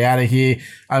no-brainer to get out of here.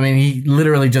 I mean, he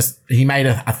literally he made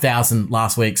 1,000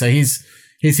 last week. So he's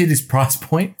hit his price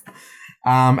point.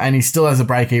 And he still has a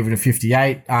break even of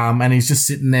 58. And he's just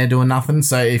sitting there doing nothing.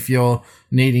 So if you're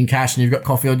needing cash and you've got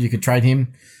Caulfield, you could trade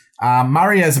him.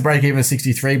 Murray has a break even of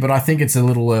 63, but I think it's a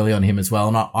little early on him as well.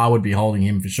 And I would be holding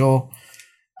him for sure.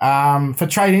 For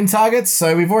trade-in targets,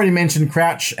 so we've already mentioned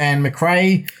Crouch and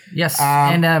McRae. Yes,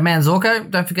 and Zorko.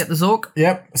 Don't forget the Zork.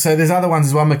 Yep. So there's other ones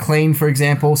as well. McLean, for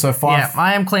example. So 5. Yeah,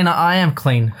 I am clean. I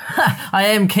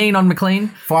am keen on McLean.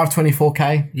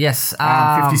 524k. Yes.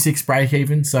 56 break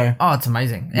even. So. Oh, it's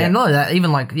amazing. Yeah. And not only that,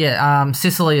 even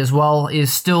Sicily as well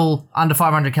is still under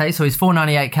 500k. So he's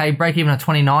 498k, break even at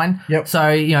 29. Yep.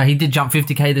 So he did jump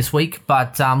 50k this week,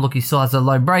 but look, he still has a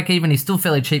low break even. He's still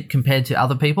fairly cheap compared to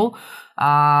other people. So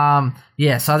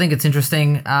I think it's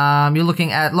interesting. You're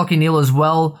looking at Lockie Neal as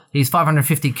well. He's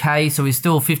 550k, so he's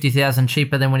still 50,000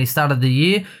 cheaper than when he started the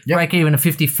year. Yep. Break even at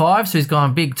 55, so he's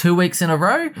gone big 2 weeks in a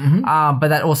row. Mm-hmm. But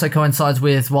that also coincides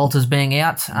with Walters being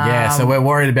out. So we're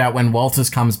worried about when Walters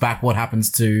comes back, what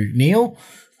happens to Neal.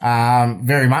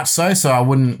 Very much so. So I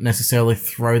wouldn't necessarily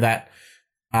throw that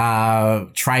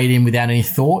trade in without any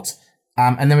thought.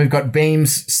 And then we've got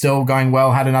Beams still going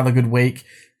well, had another good week.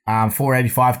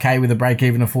 485k with a break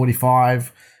even of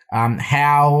 45.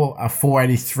 Howe,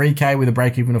 483k with a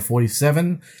break even of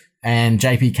 47. And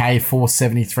JPK,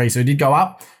 473. So he did go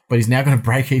up, but he's now got a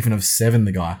break even of 7,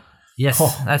 the guy. Yes,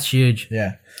 that's huge.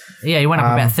 Yeah. Yeah, he went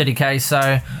up about 30k,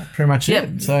 so... Pretty much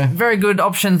it. So very good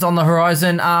options on the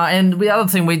horizon. And the other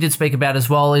thing we did speak about as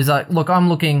well is, I'm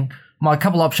looking... My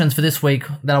couple options for this week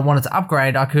that I wanted to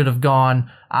upgrade, I could have gone,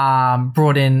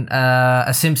 brought in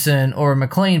a Simpson or a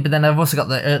McLean, but then I've also got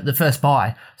the first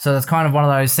buy. So that's kind of one of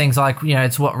those things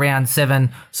it's round 7,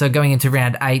 so going into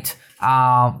round 8.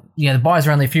 The buys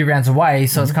are only a few rounds away,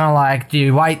 so it's kind of like, do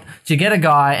you get a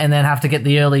guy and then have to get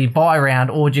the early buy round,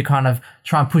 or do you kind of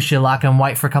try and push your luck and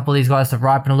wait for a couple of these guys to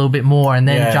ripen a little bit more and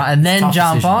then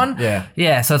jump on?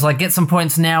 Yeah. So it's like get some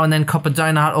points now and then cop a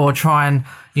donut, or try and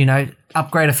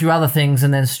upgrade a few other things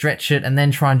and then stretch it and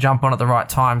then try and jump on at the right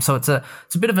time. So it's a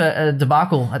bit of a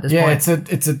debacle at this point. Yeah,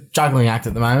 it's a juggling act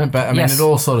at the moment, but I mean, it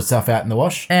all sort of stuff out in the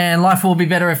wash. And life will be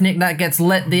better if Nick Nat gets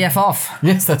let the F off.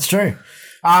 Yes, that's true.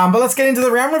 But let's get into the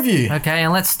round review. Okay,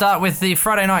 and let's start with the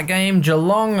Friday night game,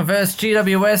 Geelong versus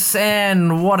GWS,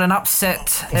 and what an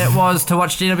upset it was to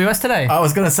watch GWS today. I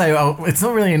was going to say, it's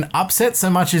not really an upset so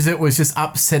much as it was just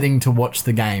upsetting to watch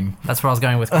the game. That's where I was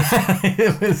going with.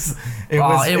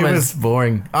 It was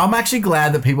boring. I'm actually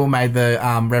glad that people made the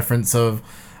reference of,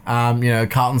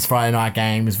 Carlton's Friday night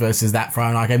games versus that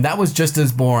Friday night game. That was just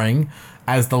as boring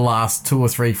as the last 2 or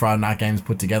 3 Friday night games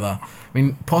put together. I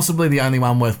mean, possibly the only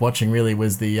one worth watching really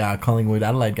was the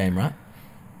Collingwood-Adelaide game, right?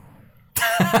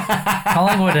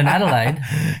 Collingwood and Adelaide?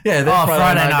 Yeah.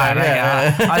 Friday night.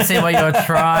 Yeah. I see what you're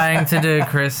trying to do,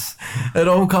 Chris. It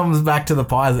all comes back to the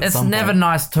Pies at some point. It's never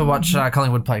nice to watch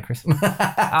Collingwood play, Chris.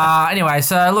 Anyway,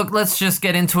 so look, let's just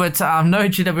get into it. No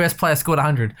GWS player scored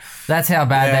 100. That's how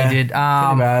bad they did. Pretty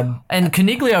bad. And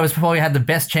Coniglio has probably had the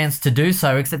best chance to do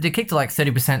so, except he kicked to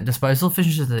 30% disposal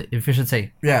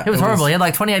efficiency. Yeah. It was horrible. He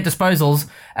had 28 disposals,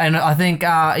 and I think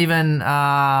even...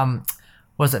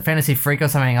 was it Fantasy Freak or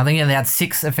something? I think they had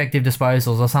 6 effective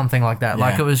disposals or something like that.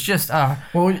 Yeah. It was just...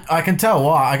 Well, I can tell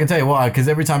why. I can tell you why. Because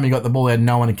every time he got the ball, they had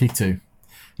no one to kick to.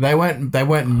 They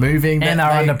weren't moving. And they were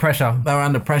under pressure. They were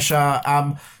under pressure.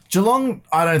 Geelong,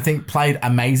 I don't think, played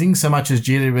amazing so much as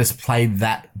GWS played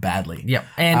that badly. Yep.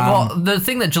 And the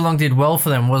thing that Geelong did well for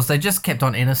them was they just kept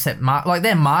on intercept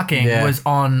their marking was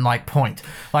on point.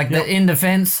 In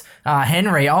defence,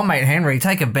 Henry, old mate Henry,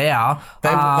 take a bow.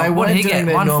 They what did he get?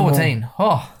 114.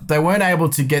 They weren't able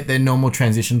to get their normal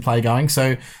transition play going,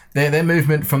 so their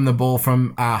movement from the ball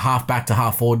from half back to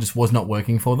half forward just was not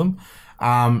working for them.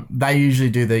 They usually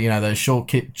do the short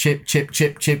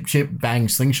chip, bang,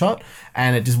 slingshot,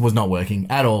 and it just was not working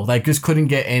at all. They just couldn't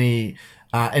get any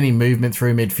movement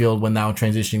through midfield when they were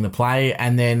transitioning the play,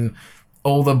 and then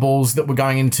all the balls that were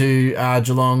going into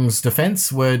Geelong's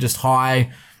defence were just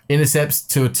high intercepts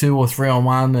to a 2 or 3 on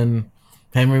 1, and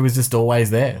Henry was just always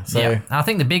there. So yeah. I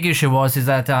think the big issue is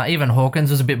that even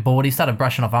Hawkins was a bit bored. He started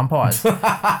brushing off umpires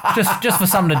just for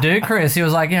something to do. Chris, he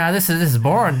was like, this is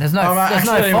boring. There's no fight.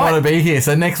 I didn't want to be here.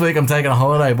 So next week I'm taking a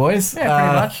holiday, boys. Yeah,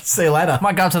 pretty much. See you later.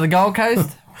 Might go up to the Gold Coast.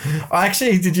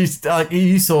 Actually, did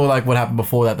you saw what happened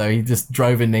before that though? He just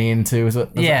drove a knee into was it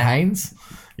Haynes?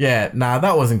 Yeah,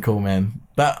 that wasn't cool, man.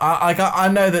 That I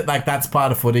know that that's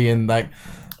part of footy and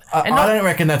I don't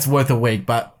reckon that's worth a week,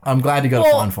 but I'm glad you got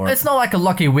a fine for it. It's not like a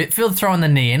Lockie Whitfield throwing the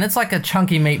knee in. It's like a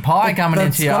chunky meat pie coming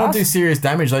into your ass. That's got to do serious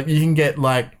damage. Like, you can get,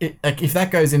 if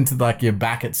that goes into, your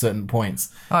back at certain points,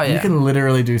 you can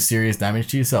literally do serious damage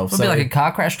to yourself. It'll be like a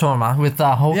car crash trauma with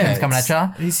Hawkins coming at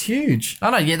you. He's huge. I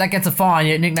know, that gets a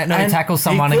fine. Nick tackles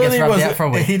someone and gets rubbed out for a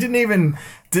week. He didn't even...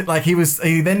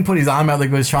 he then put his arm out like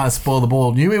he was trying to spoil the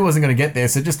ball. Knew he wasn't going to get there,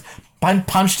 so just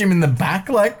punched him in the back.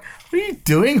 What are you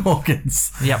doing,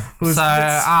 Hawkins? Yep.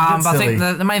 I think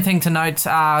the main thing to note,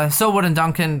 Selwood and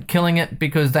Duncan killing it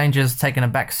because Danger's taken a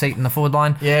back seat in the forward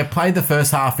line. Yeah, played the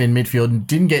first half in midfield,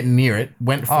 didn't get near it,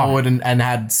 went forward and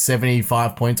had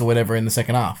 75 points or whatever in the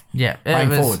second half. Yeah,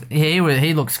 forward. He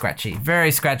looked scratchy,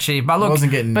 very scratchy. But look,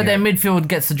 wasn't getting their midfield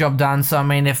gets the job done. So I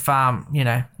mean, if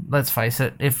let's face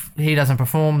it, if he doesn't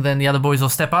perform, then the other boys will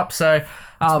step up. So it's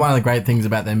one of the great things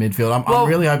about their midfield. I'm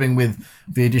really hoping with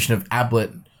the addition of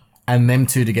Ablett and them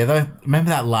two together.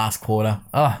 Remember that last quarter?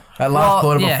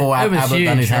 Before Ablett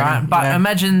done his hand. But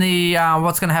imagine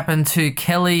what's going to happen to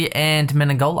Kelly and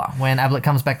Menegola when Ablett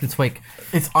comes back this week.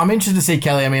 I'm interested to see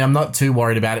Kelly. I mean, I'm not too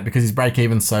worried about it because his break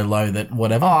even's so low that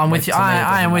whatever. Oh, I'm with you.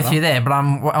 I am with you there, but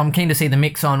I'm keen to see the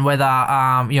mix on whether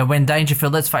when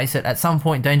Dangerfield. Let's face it, at some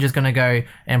point Danger's going to go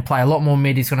and play a lot more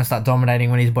mid. He's going to start dominating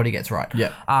when his body gets right.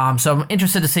 Yeah. So I'm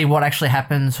interested to see what actually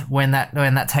happens when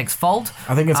that takes fold.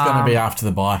 I think it's going to be after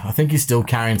the bye. I think he's still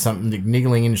carrying something. The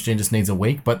niggling injury, just needs a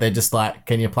week, but they're just like,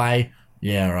 can you play?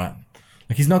 Yeah, right.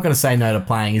 He's not going to say no to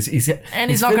playing. He's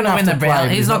not going to win the Brown.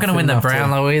 He's not going to win the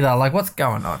Brownlow either. What's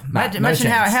going on?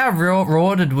 Imagine how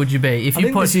rewarded would you be if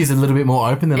you put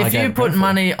if you put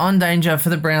money on Danger for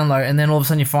the Brownlow and then all of a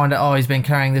sudden you find out he's been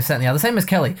carrying this, that, and the other. Same as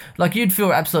Kelly. You'd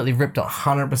feel absolutely ripped off.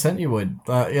 100% you would.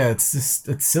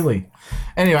 It's silly.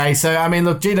 Anyway, so I mean,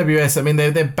 look, GWS. I mean,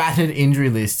 their battered injury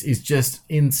list is just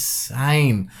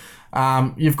insane.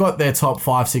 You've got their top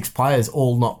 5-6 players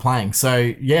all not playing.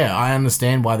 So, yeah, I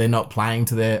understand why they're not playing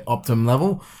to their optimum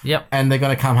level. Yep. And they're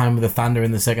going to come home with a thunder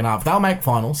in the second half. They'll make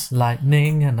finals.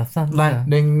 Lightning and the thunder.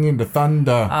 Lightning and the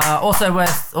thunder. Also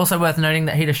worth noting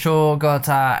that Heater Shaw got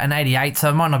an 88, so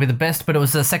it might not be the best, but it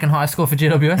was the second highest score for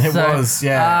GWS. It was,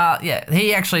 yeah.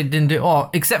 He actually didn't do...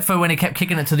 except for when he kept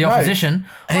kicking it to the opposition.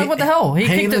 What the hell? He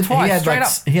kicked it twice, straight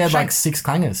up. He had 6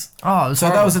 clangers. Oh, so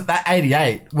that was that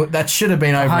 88. That should have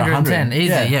been over 100. 110,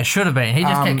 easy. Yeah, should have been. He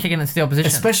just kept kicking it to the opposition.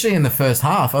 Especially in the first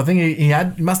half. I think he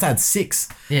must have had 6.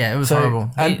 Yeah, it was horrible.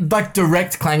 And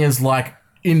direct clangers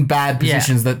in bad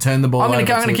positions that turn the ball over. I'm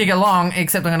going to kick it long,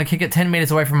 except I'm going to kick it 10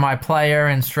 metres away from my player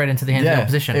and straight into the hands of the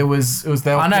opposition. It was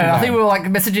their I know. I think we were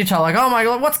messaging each other oh my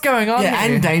God, what's going on? Yeah,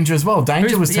 and Danger as well.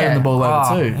 Danger was turning the ball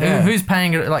over too. Yeah. Who's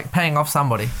paying off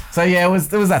somebody? So yeah, it was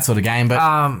that sort of game. But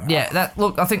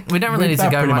I think we don't really need to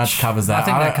go pretty much. Covers that. I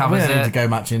think that covers it. We don't need to go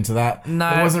much into that. No,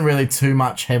 there wasn't really too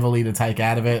much heavily to take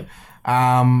out of it.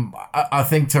 I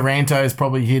think Taranto's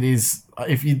probably hit his.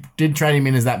 If you did trade him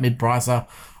in as that mid-pricer,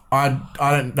 I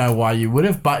don't know why you would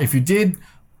have, but if you did,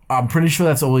 I'm pretty sure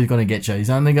that's all he's going to get you. He's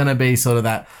only going to be sort of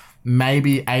that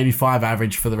maybe 85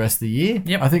 average for the rest of the year.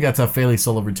 Yep. I think that's a fairly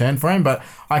solid return for him, but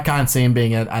I can't see him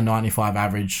being a 95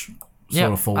 average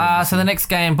sort of forward. So the next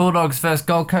game, Bulldogs versus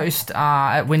Gold Coast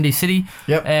at Windy City.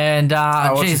 Yep. And,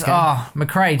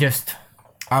 McRae just...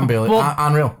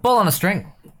 Unreal. Ball on a string.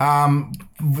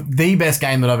 The best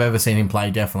game that I've ever seen him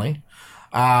play, definitely.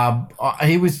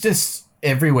 He was just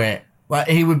everywhere.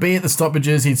 He would be at the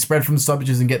stoppages, he'd spread from the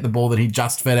stoppages and get the ball that he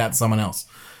just fed out to someone else.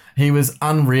 He was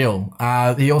unreal.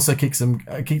 He also kicked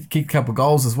a couple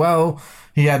goals as well.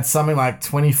 He had something like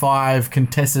 25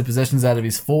 contested possessions out of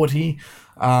his 40.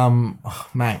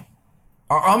 Mate,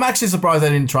 I'm actually surprised they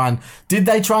didn't try and... Did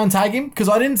they try and tag him? Because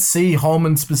I didn't see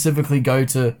Holman specifically go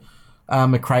to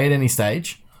McRae at any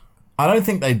stage. I don't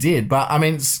think they did, but I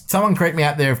mean, someone correct me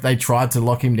out there if they tried to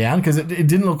lock him down, because it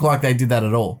didn't look like they did that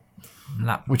at all.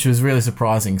 No. Which was really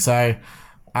surprising. So,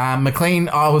 McLean,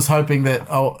 I was hoping that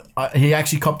he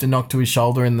actually copped a knock to his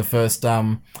shoulder in the first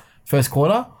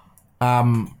quarter.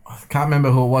 I can't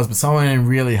remember who it was, but someone went in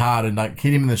really hard and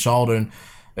hit him in the shoulder, and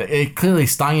it clearly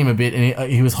stung him a bit,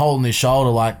 and he was holding his shoulder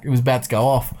like it was about to go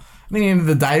off. I think at the end of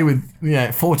the day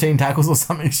with 14 tackles or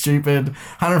something stupid,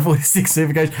 146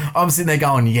 Supercoach, I'm sitting there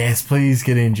going, yes, please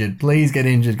get injured,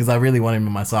 because I really want him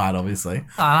on my side, obviously.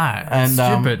 I know, it's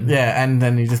stupid. And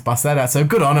then he just bust that out. So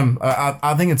good on him.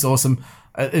 I think it's awesome.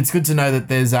 It's good to know that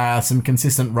there's some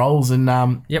consistent roles in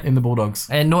the Bulldogs.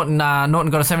 And Norton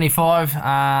got a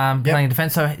 75 playing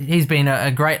defence, so he's been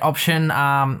a great option.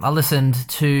 I listened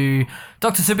to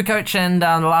Dr. Supercoach and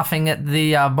laughing at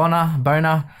the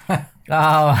Boner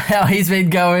Oh, how he's been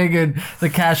going and the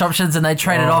cash options, and they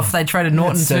traded off. They traded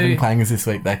Norton 7 clangers this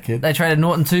week. That kid. They traded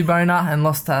Norton 2 boner and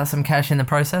lost some cash in the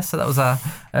process. So that was a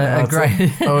great.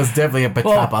 It was definitely a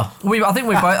backup. I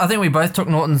think we both took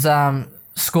Norton's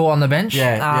score on the bench.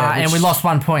 And we lost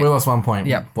 1 point. We lost 1 point.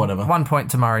 Yep, whatever. 1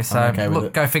 point to Murray. So okay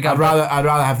look, go figure. I'd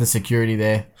rather have the security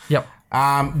there. Yep.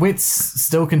 Witt's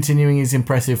still continuing his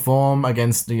impressive form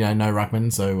against no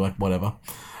ruckman, so like whatever.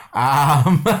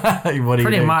 What do you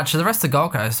pretty do? much the rest of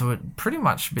Gold Coast were pretty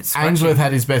much a bit sketchy. Ainsworth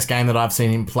had his best game that I've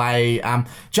seen him play.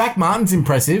 Jack Martin's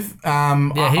impressive.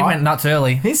 He went nuts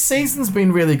early. His season's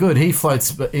been really good. He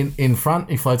floats in front.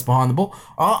 He floats behind the ball.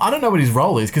 I don't know what his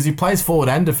role is because he plays forward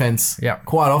and defence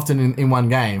quite often in one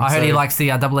game. I heard he likes the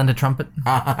double-ended trumpet.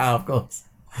 Of course.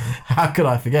 How could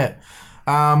I forget?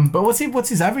 But what's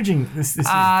his averaging this year?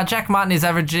 Jack Martin is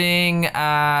averaging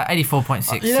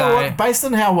 84.6. You know what? Based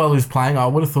on how well he's playing, I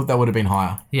would have thought that would have been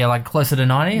higher. Yeah, like closer to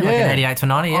 90, like an 88 to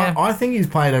 90, yeah. I think he's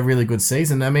played a really good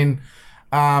season. I mean,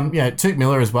 Tuke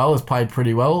Miller as well has played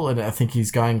pretty well, and I think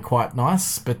he's going quite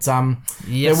nice. But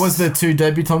there was the 2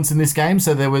 debutants in this game.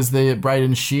 So there was the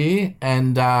Braden Shear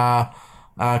and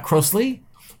Crossley.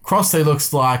 Crossley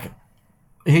looks like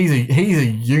he's a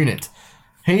unit.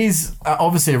 He's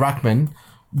obviously a ruckman,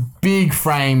 big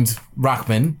framed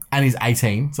ruckman, and he's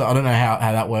 18. So I don't know how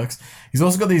that works. He's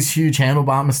also got these huge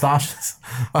handlebar moustaches.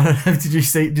 I don't know. Did you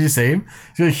see him?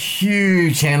 He's got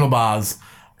huge handlebars,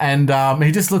 and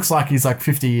he just looks like he's like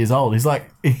 50 years old. He's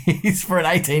for an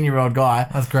 18-year-old guy.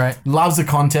 That's great. Loves a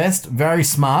contest. Very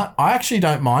smart. I actually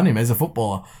don't mind him as a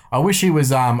footballer. I wish he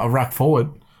was a ruck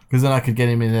forward because then I could get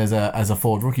him in as a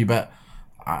forward rookie, but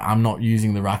I'm not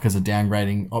using the ruck as a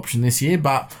downgrading option this year,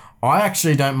 but I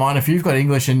actually don't mind if you've got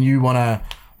English and you want to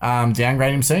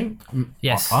downgrade him soon.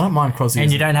 Yes. I don't mind Crosby.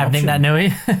 And you don't have Nick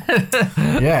Nui.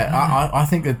 Yeah, I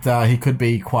think that he could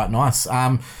be quite nice.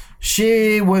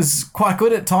 She was quite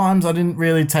good at times. I didn't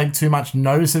really take too much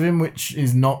notice of him, which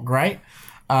is not great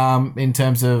in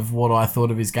terms of what I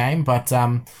thought of his game. But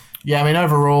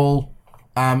overall,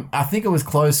 I think it was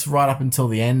close right up until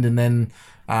the end, and then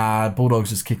Bulldogs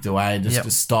just kicked away, just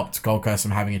stopped Gold Coast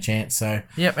from having a chance. So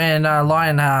and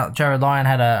Jared Lyon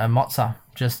had a Mozza,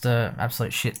 just an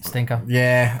absolute shit stinker.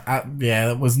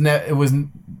 It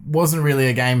wasn't really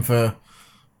a game for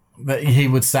that he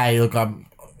would say, look, I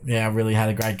really had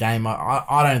a great game.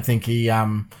 I don't think he's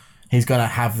going to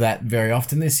have that very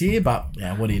often this year, but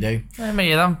what do you do?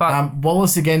 Me either. But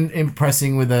Wallace again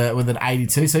impressing with an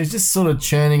 82, so he's just sort of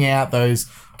churning out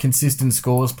those consistent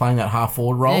scores, playing that half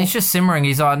forward role. Yeah, he's just simmering.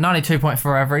 He's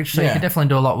 92.4 average, so you could definitely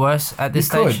do a lot worse at this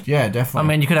stage. Definitely. I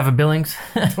mean, you could have a Billings.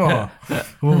 That's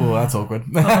awkward.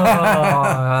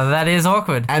 That is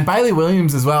awkward. And Bailey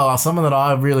Williams as well, someone that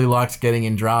I really liked getting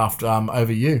in draft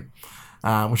over you.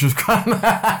 Which was great.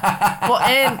 Well,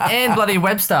 and bloody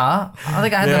Webster. I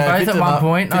think I had them both at one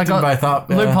point. I got both up,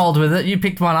 loopholed with it. You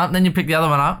picked one up, then you picked the other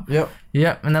one up.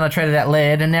 Yep. And then I traded out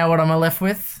Laird, and now what am I left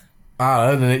with?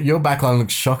 Your backline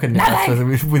looks shocking now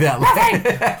without Laird.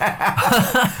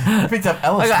 Picked up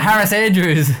Ellison. I got Harris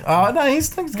Andrews. Oh, no, he's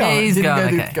going. He's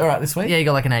going okay. All right this week? Yeah, he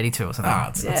got like an 82 or something.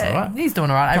 That's all right. He's doing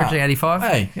all right, averaging 85.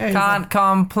 Hey, Can't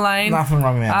complain. Nothing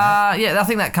wrong with that. I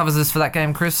think that covers us for that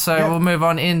game, Chris. So we'll move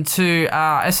on into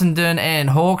Essendon and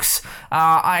Hawks.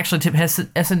 I actually tipped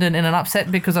Essendon in an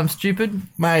upset because I'm stupid.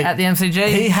 Mate, at the MCG.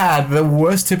 He had the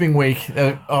worst tipping week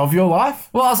of your life.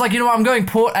 Well, I was like, you know what? I'm going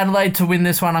Port Adelaide to win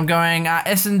this one. I'm going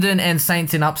Essendon and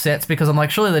Saints in upsets because I'm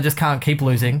like, surely they just can't keep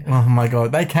losing. Oh my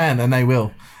God, they can and they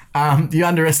will. You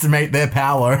underestimate their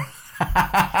power.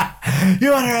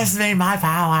 You underestimate my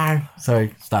power.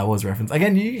 Sorry, Star Wars reference.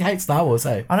 Again, you hate Star Wars,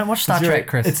 hey? I don't watch Star Trek,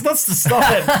 Chris. It's not to stop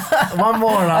it. One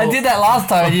more and I did that last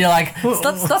time and you're like, it's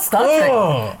not Star Trek.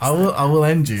 I will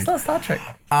end you. It's not Star Trek.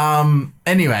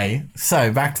 Anyway,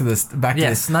 so back to this.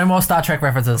 Yes, no more Star Trek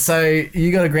references. So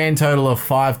you got a grand total of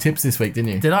 5 tips this week,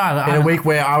 didn't you? Did I? In a week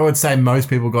where I would say most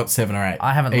people got 7 or 8.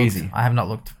 I haven't Easy. looked. I have not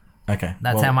looked. Okay.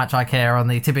 That's how much I care on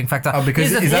the tipping factor.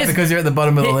 Is that because you're at the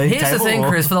bottom of the league Here's table? The thing,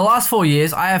 Chris. For the last 4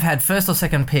 years, I have had first or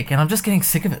second pick, and I'm just getting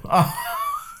sick of it.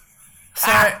 So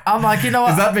I'm like, you know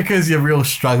what? Is that because you're real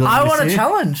struggling? I want to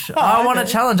challenge. I want to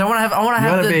challenge. I want to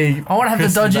have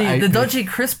the dodgy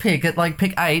Chris pick at like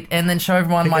pick 8, and then show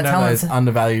everyone my talents.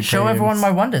 Undervalued. Show everyone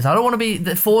my wonders. I don't want to be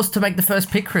forced to make the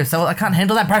first pick, Chris. I can't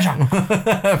handle that pressure.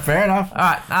 Fair enough. All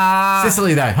right.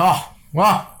 Sicily though. Oh,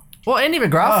 wow. Well, Andy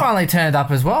McGrath finally turned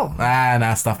up as well.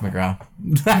 Stuff McGrath.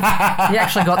 He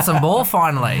actually got some ball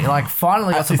finally.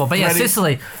 Finally got some ball. But yeah,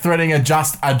 Sicily. Threading a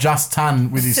just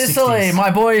ton with his Sicily, 60s. My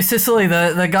boy Sicily,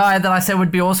 the guy that I said would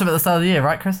be awesome at the start of the year,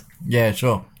 right, Chris? Yeah,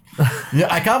 sure. Yeah,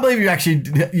 I can't believe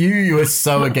you were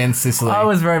so against Sicily. I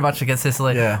was very much against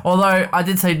Sicily. Yeah. Although I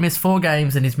did say he'd missed 4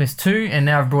 games and he's missed 2, and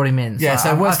now I've brought him in. Yeah,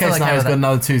 so worst case scenario, he's got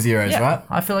another 2 zeros, right?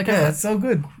 I feel like that's so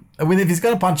good. If he's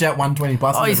going to punch out 120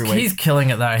 plus every week. He's killing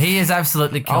it though. He is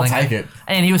absolutely killing it. I'll take it.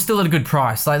 And he was still at a good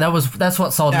price. Like that's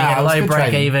what sold me. He had a low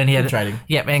break even. He had trading.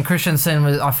 Yep, and Christensen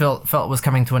I felt was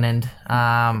coming to an end.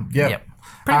 Yep.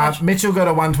 Pretty much. Mitchell got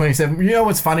a 127. You know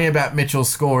what's funny about Mitchell's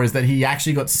score is that he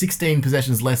actually got 16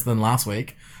 possessions less than last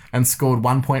week and scored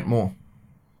 1 point more.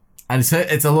 And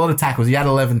it's a lot of tackles. He had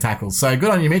 11 tackles. So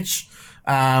good on you, Mitch.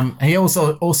 He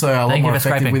also a lot more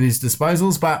effective with his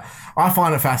disposals, but I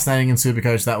find it fascinating in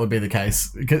Supercoach that would be the case.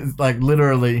 Because, like,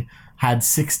 literally had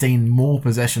 16 more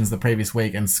possessions the previous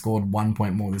week and scored 1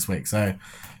 point more this week. So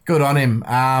good on him.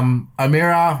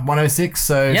 O'Meara 106.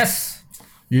 So yes,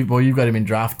 you've got him in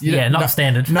draft. Not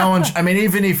standard. No one. I mean,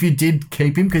 even if you did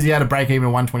keep him because he had a break even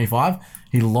of 125,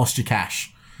 he lost your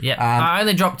cash. Yeah, I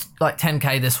only dropped like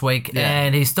 10k this week,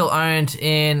 and he's still owned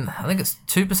in I think it's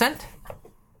 2%.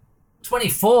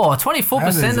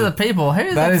 24% of the people.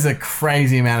 That is a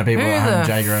crazy amount of people that have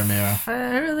Jaeger O'Meara. Who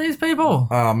are these people?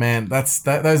 Oh man,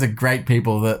 those are great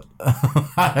people that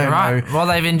I don't know. Well,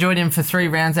 they've enjoyed him for 3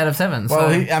 rounds out of 7. Well,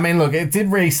 look, it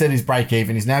did reset his break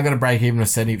even. He's now got a break even of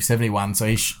 71. So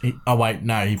he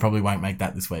probably won't make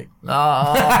that this week.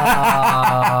 Oh,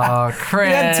 Chris!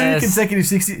 He had 2 consecutive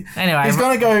 60. Anyway,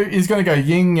 he's gonna go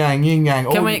yin yang, yin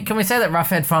yang. Can we say that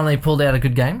Roughhead finally pulled out a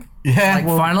good game? Yeah,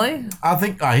 finally. I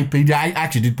think he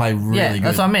actually did play really good. Yeah,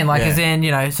 that's what I mean. As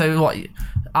in, so what?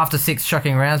 After 6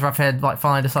 shocking rounds, Roughhead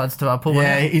finally decides to pull one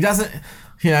out. Yeah, he doesn't.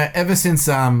 Ever since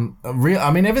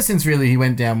really he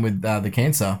went down with the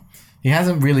cancer, he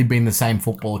hasn't really been the same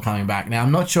footballer coming back. Now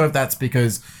I'm not sure if that's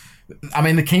because, the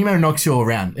chemo knocks you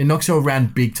around. It knocks you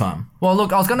around big time. Well,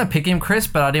 look, I was going to pick him, Chris,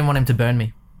 but I didn't want him to burn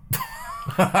me.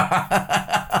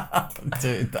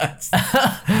 Dude, it's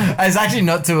actually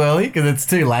not too early because it's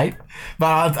too late,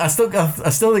 but I still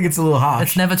think it's a little harsh.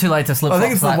 It's never too late to slip. I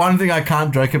think it's the one thing I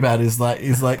can't joke about is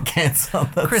cancer.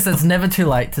 Chris, it's never too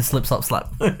late to slip, slop,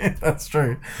 slap. That's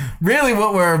true. Really,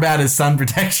 what we're about is sun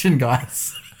protection,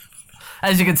 guys.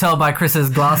 As you can tell by Chris's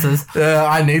glasses,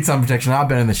 I need sun protection. I've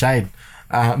been in the shade.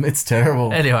 It's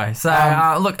terrible. Anyway, so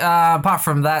look. Apart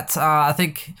from that, I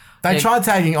think. They tried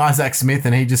tagging Isaac Smith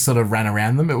and he just sort of ran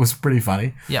around them. It was pretty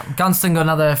funny. Yeah, Gunston got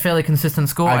another fairly consistent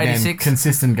score, 86.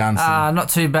 Consistent Gunston. Not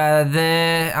too bad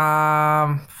there.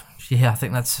 I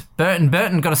think that's Burton.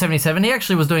 Burton got a 77. He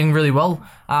actually was doing really well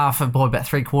for about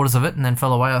 3/4 of it and then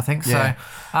fell away, I think. Yeah.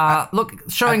 So, look,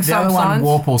 showing some signs.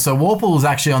 Warple. So Warple is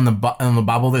actually on the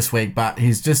bubble this week, but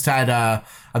he's just had, I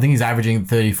think he's averaging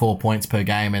 34 points per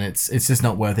game, and it's just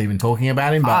not worth even talking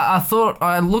about him. But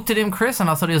I looked at him, Chris, and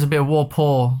I thought he was a bit of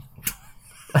Warple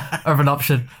of an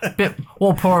option. Bit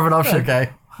Warple of an option. Okay.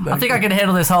 I think I can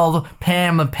handle this whole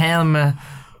Pam debacle.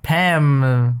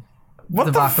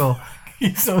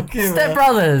 You're so cute. Step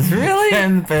Brothers, really?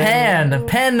 Pan.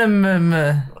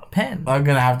 I'm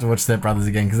gonna have to watch Step Brothers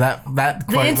again because that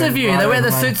the interview. They wear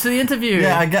the suits to the interview.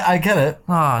 Yeah, I get it.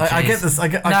 Oh, I get this.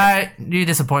 No, you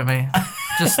disappoint me.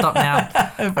 Just stop now.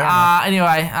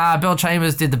 Anyway, Bill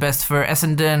Chambers did the best for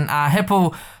Essendon.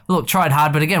 Heppel, look, tried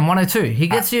hard, but again, 102. He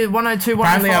gets you 102,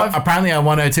 105. Apparently, a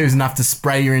 102 is enough to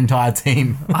spray your entire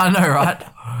team. I know, right?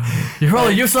 You're all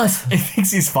useless. He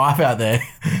thinks he's Fife out there.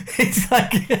 He's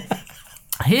like.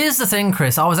 Here's the thing,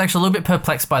 Chris. I was actually a little bit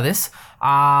perplexed by this.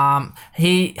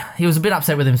 He was a bit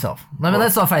upset with himself.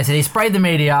 Let's not face it. He sprayed the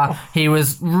media. He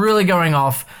was really going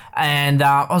off, and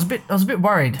I was a bit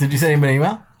worried. Did you send him an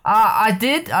email? I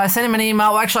did. I sent him an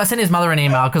email. Well, actually, I sent his mother an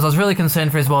email because I was really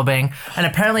concerned for his well-being. And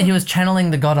apparently, he was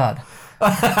channeling the Goddard.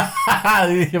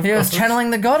 He was channeling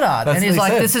the Goddard. And he's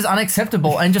like, this is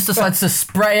unacceptable, and just decides to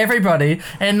spray everybody,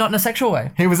 and not in a sexual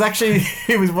way. He was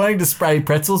wanting to spray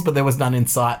pretzels, but there was none in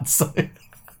sight. So.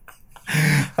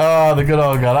 Oh, the good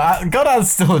old Goddard. Goddard's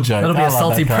still a joke. It'll be a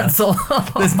salty pretzel.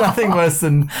 There's nothing worse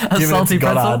than a salty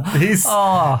Goddard.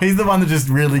 Pretzel. He's the one that just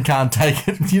really can't take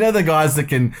it. You know the guys that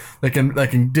can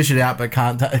dish it out but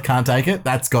can't take it?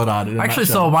 That's Goddard. I actually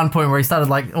saw one point where he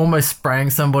started almost spraying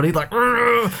somebody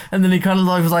and then he kind of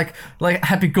was like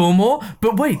Happy Gilmore,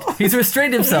 but wait, he's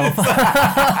restrained himself. No,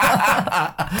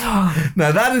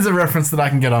 that is a reference that I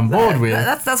can get on board with.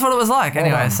 That's what it was like.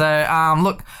 Anyway, so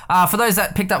look, for those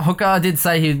that picked up Hooker, did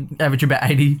say he'd average about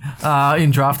 80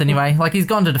 in draft anyway. Like, he's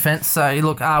gone to defence. So,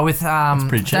 look, with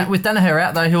Danaher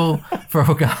out, though, he'll for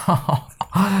a goal.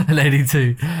 An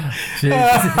 82. Is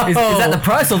that the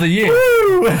price of the year?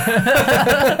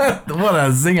 What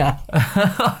a zinger.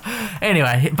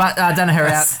 Anyway, but Danaher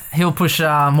out. He'll push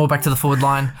more back to the forward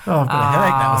line. Oh, I've got a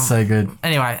headache. That was so good.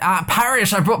 Anyway,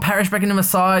 Parrish. I brought Parrish back into my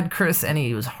side, Chris, and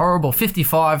he was horrible.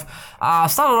 55.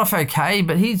 Started off okay,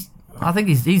 but I think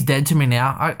he's dead to me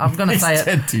now. I'm going to say it.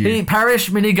 Dead to you. Parrish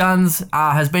Miniguns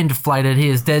has been deflated. He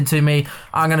is dead to me.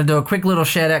 I'm going to do a quick little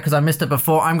shout out because I missed it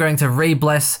before. I'm going to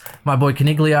re-bless my boy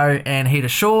Caniglio and Heater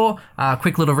Shaw.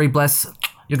 Quick little re-bless.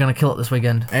 You're going to kill it this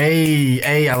weekend.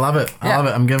 Hey, I love it. I love it.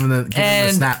 I'm giving the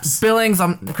snaps. Billings,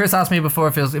 Chris asked me before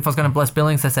if I was going to bless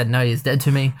Billings. I said, no, he's dead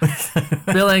to me.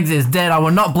 Billings is dead. I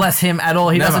will not bless him at all.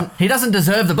 He doesn't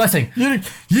deserve the blessing.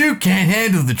 You can't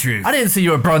handle the truth. I didn't see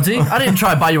you at Bronzy. I didn't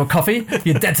try to buy you a coffee.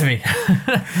 You're dead to me.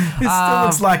 He still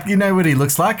looks like, you know what he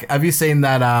looks like? Have you seen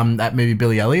that movie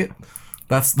Billy Elliot?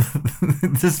 That's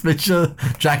this picture,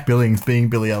 Jack Billings being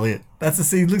Billy Elliot. That's the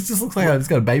scene. Looks like he's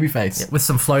got a baby face. Yeah, with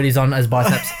some floaties on as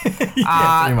biceps. Pretty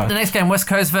much. The next game, West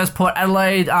Coast versus Port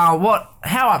Adelaide.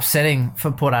 How upsetting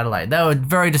for Port Adelaide. They were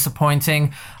very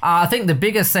disappointing. I think the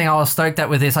biggest thing I was stoked at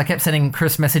with this, I kept sending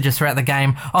Chris messages throughout the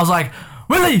game. I was like,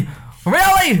 Willie,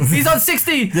 really? He's on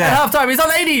 60 at halftime. He's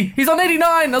on 80. He's on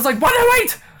 89. I was like, why do I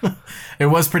wait? It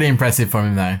was pretty impressive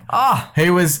from him though.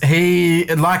 He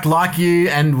like you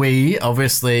and we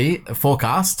obviously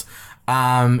forecast.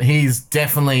 He's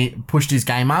definitely pushed his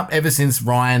game up ever since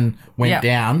Ryan went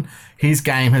down. His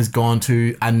game has gone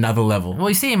to another level. Well,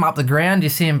 you see him up the ground, you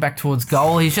see him back towards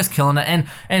goal. He's just killing it. And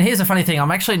here's the funny thing: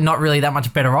 I'm actually not really that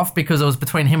much better off because it was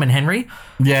between him and Henry.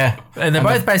 Yeah, and they're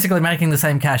both basically making the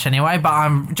same cash anyway. But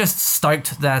I'm just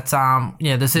stoked that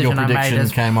the decision I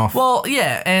made came off. Well,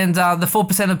 yeah, and the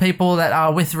 4% of people that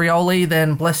are with Rioli,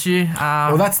 then bless you.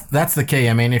 Well, that's the key.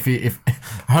 I mean, if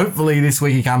hopefully this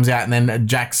week he comes out and then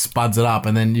Jack spuds it up,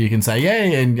 and then you can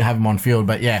say and have him on field.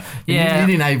 But you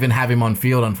didn't even have him on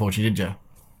field, unfortunately. Did you?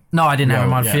 No, I didn't have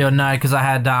him on field. No, because I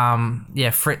had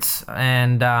Fritz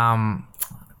and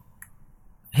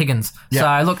Higgins. Yep.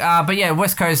 So look,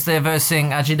 West Coast they're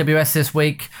versing GWS this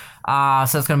week. So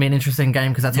it's going to be an interesting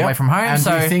game because that's away from home. And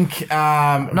do you think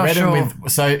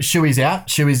Shuey's out?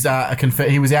 Shuey's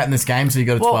he was out in this game, so you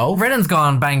got a 12. Redden's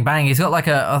gone bang bang. He's got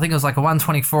I think it was like a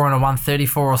 124 and a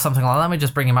 134 or something like that. Let me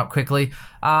just bring him up quickly.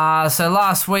 So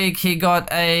last week he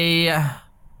got a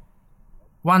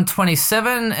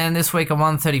 127 and this week a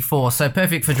 134. So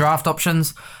perfect for draft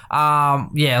options.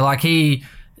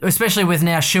 Especially with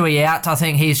now Shuey out, I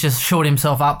think he's just shored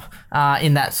himself up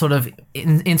in that sort of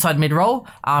inside mid role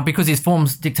because his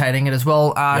form's dictating it as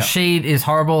well. Sheed is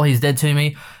horrible. He's dead to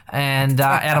me. And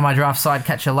out of my draft side,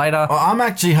 catch you later. Well, I'm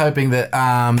actually hoping that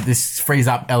this frees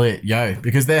up Elliot Yeo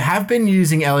because they have been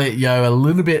using Elliot Yeo a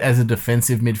little bit as a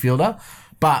defensive midfielder,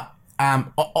 but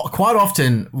quite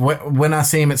often when I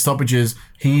see him at stoppages,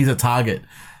 he's a target.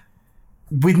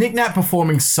 With Nick Nat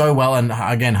performing so well, and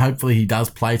again, hopefully he does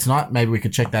play tonight. Maybe we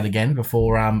could check that again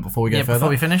before we go further. Before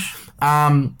we finish.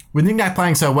 With Nick Nat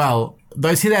playing so well,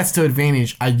 those hit-outs to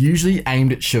advantage are usually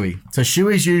aimed at Shuey. So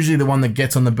Shuey's usually the one that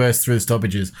gets on the burst through the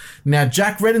stoppages. Now,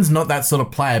 Jack Redden's not that sort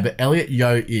of player, but Elliot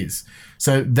Yeo is.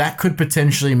 So that could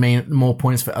potentially mean more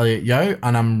points for Elliot Yeo,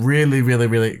 and I'm really, really,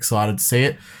 really excited to see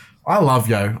it. I love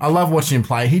Yeo. I love watching him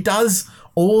play. He does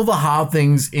all the hard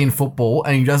things in football,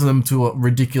 and he does them to a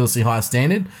ridiculously high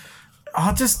standard.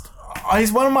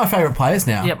 He's one of my favourite players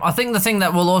now. Yep, I think the thing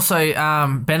that will also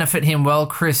benefit him well,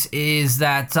 Chris, is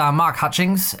that Mark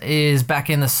Hutchings is back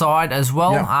in the side as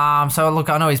well. Yep. So look,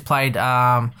 I know he's played.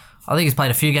 I think he's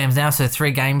played a few games now, so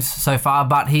 3 games so far,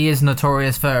 but he is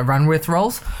notorious for run-width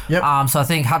roles. Yep. So I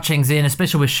think Hutchings in,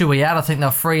 especially with Shuey out, I think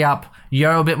they'll free up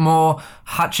Yeo a bit more,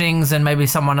 Hutchings, and maybe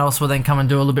someone else will then come and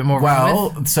do a little bit more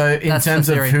run-width. So in terms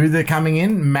of who they're coming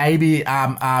in, maybe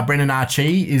Brendan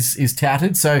Archie is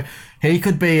touted, so he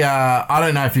could be, I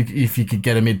don't know if you could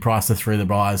get a mid-pricer through the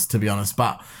buys, to be honest,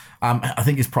 but I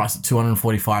think he's priced at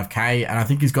 $245K, and I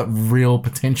think he's got real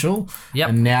potential. Yep.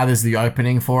 And now there's the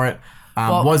opening for it.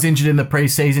 Was injured in the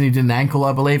preseason. He did an ankle,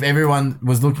 I believe. Everyone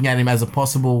was looking at him as a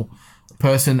possible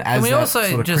person. Can we also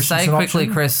sort of just say quickly,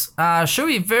 option? Chris,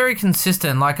 Shuey very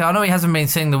consistent. Like, I know he hasn't been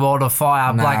seeing the world of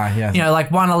fire. Like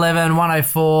 111,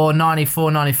 104,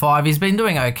 94, 95. He's been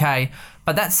doing okay.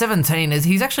 But that 17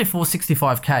 he's actually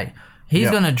 465K.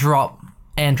 He's going to drop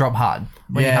and drop hard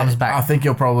when he comes back. I think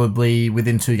he'll probably,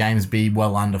 within 2 games, be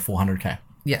well under 400K.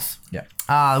 Yes. Yeah.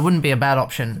 It wouldn't be a bad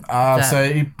option. So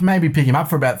you maybe pick him up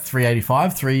for about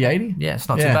 385, 380. Yeah, it's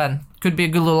not too bad. Could be a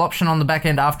good little option on the back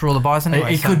end after all the buys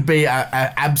anyway. It could be a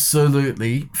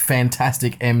absolutely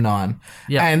fantastic M9.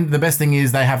 Yeah. And the best thing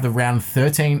is they have the round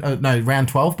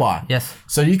 12 buy. Yes.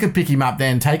 So you could pick him up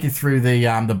then, take you through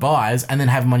the buys, and then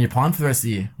have him on your plan for the rest of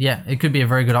the year. Yeah, it could be a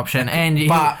very good option.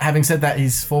 But having said that,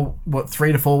 he's for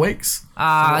 3 to 4 weeks? 3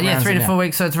 to 4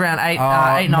 weeks. So it's around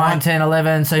 8, 9, 10,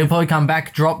 11. So he'll probably come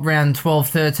back, drop round 12,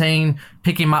 13,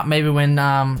 pick him up maybe when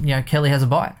Kelly has a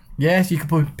buy. Yes, you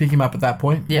could pick him up at that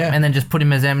point. Yeah, and then just put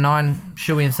him as M9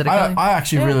 shoey instead of Kelly. I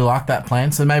actually really like that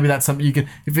plan. So maybe that's something you could,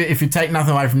 if you take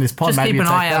nothing away from this pod, just maybe keep you an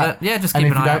take eye that. out. Yeah, just keep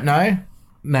an eye out. And if you don't know,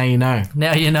 now you know.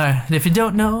 Now you know. And if you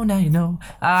don't know, now you know.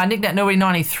 Nick Nat-Nui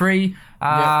 93.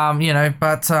 But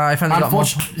if only got more.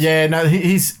 Yeah, no,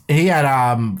 he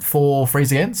had 4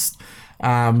 frees against.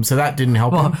 So that didn't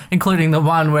help him. Including the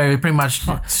one where he pretty much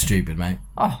stupid, mate.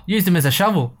 Used him as a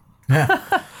shovel.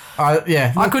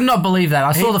 Yeah. I could not believe that.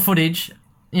 I saw the footage.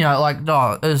 It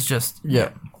was just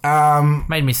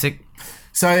made me sick.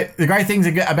 So the great things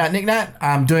about Nick Nat,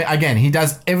 he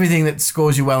does everything that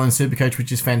scores you well in Supercoach,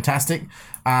 which is fantastic.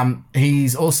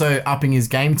 He's also upping his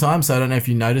game time. So I don't know if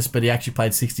you noticed, but he actually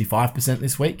played 65%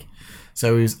 this week.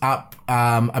 So he was up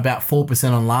about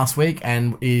 4% on last week,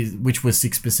 which was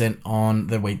 6% on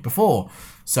the week before.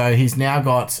 So he's now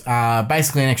got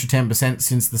basically an extra 10%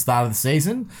 since the start of the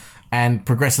season, and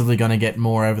progressively going to get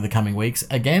more over the coming weeks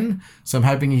again. So I'm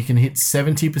hoping he can hit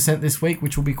 70% this week,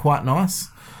 which will be quite nice.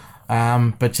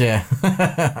 But yeah,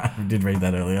 I did read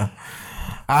that earlier.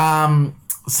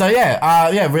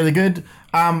 Really good.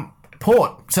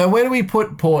 Port. So where do we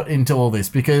put Port into all this?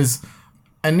 Because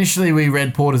initially we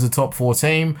read Port as a top 4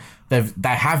 team. They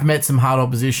have met some hard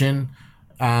opposition.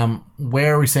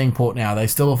 Where are we seeing Port now? They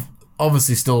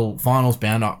obviously still finals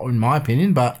bound, in my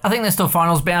opinion, but I think they're still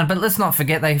finals bound. But let's not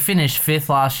forget they finished 5th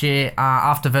last year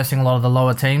after versing a lot of the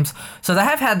lower teams. So they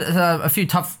have had a few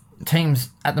tough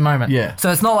teams at the moment. Yeah.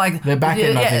 So it's not like their back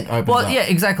end. I think opens up. Yeah,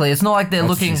 exactly. It's not like they're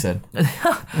looking. What she said.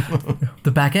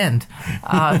 The back end.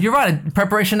 You're right.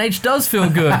 Preparation H does feel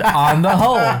good on the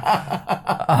whole.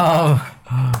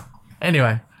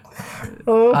 Anyway.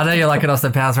 I know you like an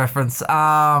Austin Powers reference.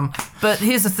 But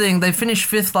here's the thing: they finished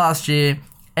 5th last year.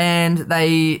 And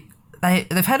they've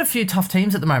had a few tough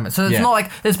teams at the moment. So it's not like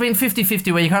there's been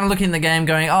 50-50 where you're kind of looking at the game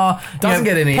going, doesn't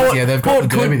get any easier. They've got the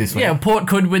Derby this week. Yeah, Port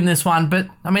could win this one. But,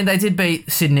 I mean, they did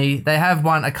beat Sydney. They have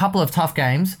won a couple of tough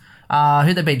games.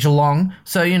 Who they beat? Geelong.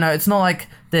 So, it's not like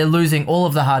they're losing all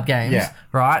of the hard games,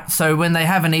 right? So when they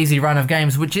have an easy run of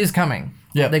games, which is coming,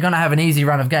 they're going to have an easy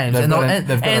run of games. And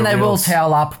they will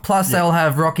towel up. Plus, they'll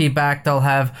have Rocky back. They'll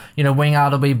have,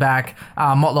 Wingard will be back.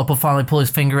 Motlop will finally pull his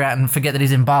finger out and forget that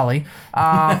he's in Bali.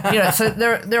 So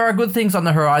there are good things on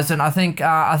the horizon. I think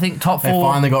top 4. They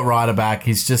finally got Ryder back.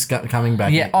 He's just coming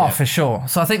back. Yeah, for sure.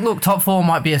 So I think, top 4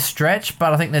 might be a stretch,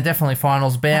 but I think they're definitely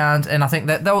finals bound, and I think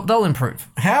that they'll improve.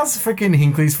 How's freaking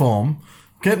Hinkley's form?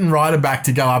 Getting Ryder back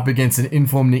to go up against an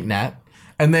informed Nick Nat.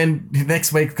 And then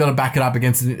next week, got to back it up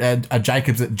against a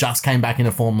Jacobs that just came back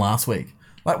into form last week.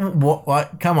 Like, what?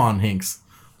 Like, come on, Hinks.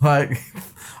 Like,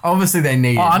 obviously they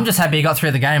need. I'm just happy he got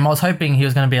through the game. I was hoping he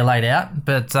was going to be a laid out,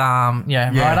 but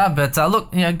Ryder. But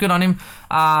look, good on him.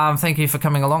 Thank you for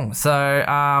coming along. So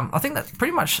I think that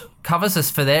pretty much covers us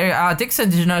for there.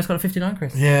 Dixon, did you know he's got a 59,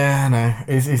 Chris? Yeah, I know.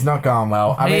 He's not going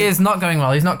well. He is not going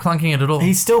well. He's not clunking it at all.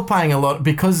 He's still playing a lot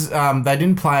because they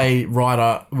didn't play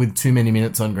Ryder with too many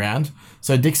minutes on ground.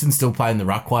 So Dixon's still playing the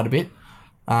ruck quite a bit.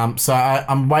 So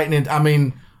I'm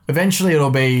waiting. Eventually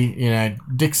it'll be, Ryder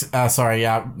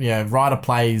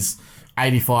plays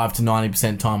 85 to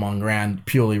 90% time on ground,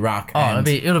 purely ruck.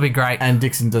 It'll be great. And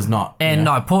Dixon does not. And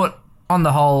no, Port on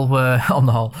the whole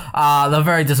they're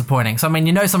very disappointing. So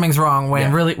something's wrong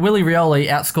when Willie Rioli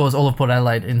outscores all of Port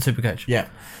Adelaide in Supercoach. Yeah.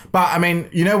 But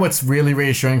what's really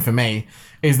reassuring for me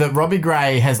is that Robbie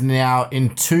Gray has now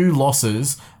in 2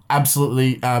 losses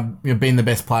absolutely been the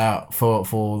best player for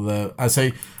the.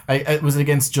 Was it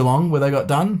against Geelong where they got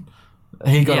done?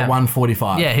 He got a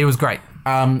 145. Yeah, he was great.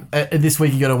 This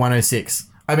week he got a 106.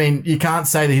 You can't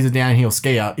say that he's a downhill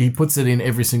skier. He puts it in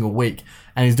every single week,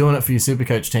 and he's doing it for your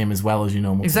Supercoach team as well as your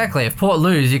normal. Exactly. Team. If Port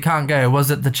lose, you can't go. Was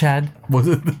it the Chad? Was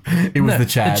it? It was the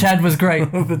Chad. The Chad was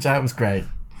great. The Chad was great.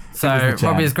 So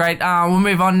Robbie is great. We'll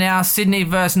move on now. Sydney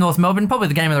versus North Melbourne. Probably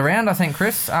the game of the round, I think,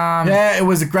 Chris. It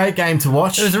was a great game to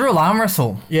watch. It was a real arm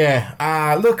wrestle.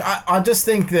 Yeah. Look, I just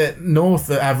think that North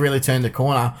have really turned the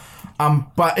corner.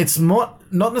 But it's not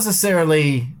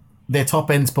necessarily their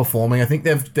top end's performing. I think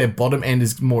their bottom end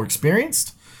is more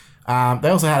experienced. They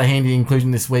also had a handy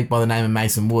inclusion this week by the name of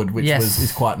Mason Wood, which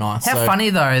is quite nice. How funny,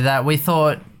 though, that we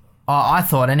thought I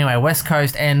thought anyway, West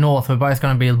Coast and North were both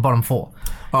going to be the bottom 4.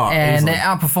 Oh, and easily. they're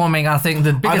outperforming. I think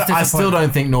the biggest. I still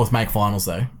don't think North make finals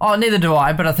though. Oh, neither do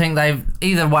I. But I think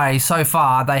either way so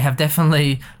far they have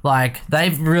definitely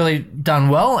they've really done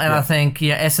well. And I think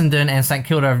Essendon and St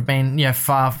Kilda have been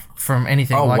far from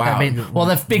anything. Oh, wow. They've been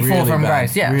they're big really fall from bad.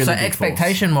 grace. Yeah. Really so big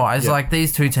expectation wise,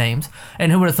 these two teams,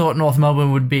 and who would have thought North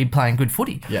Melbourne would be playing good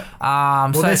footy? Yeah.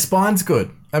 So their spine's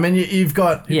good. I mean, you've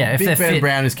got if Big they're Ben fit.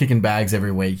 Brown is kicking bags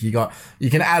every week. You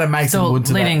can add a Mason Still Wood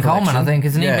to leading that Coleman, collection. I think,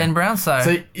 isn't he, Yeah. Ben Brown?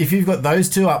 So if you've got those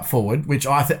two up forward, which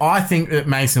I think that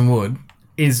Mason Wood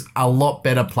is a lot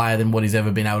better player than what he's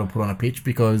ever been able to put on a pitch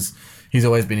because he's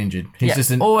always been injured. He's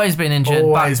just always been injured.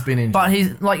 But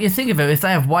he's you think of it, if they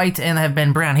have Waite and they have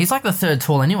Ben Brown, he's like the third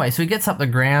tall anyway, so he gets up the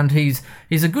ground. He's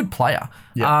a good player.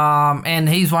 Yeah. And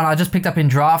he's one I just picked up in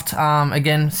draft.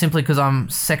 Again, simply because I'm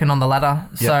second on the ladder.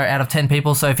 So out of 10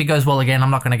 people, so if he goes well again, I'm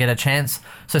not going to get a chance.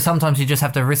 So sometimes you just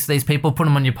have to risk these people, put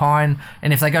them on your pine,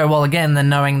 and if they go well again, then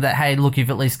knowing that hey, look, you've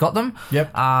at least got them.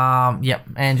 Yep.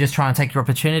 And just try and take your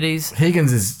opportunities.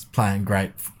 Higgins is playing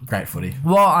great footy.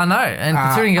 Well, I know, and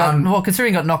considering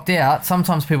he got knocked out,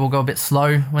 sometimes people go a bit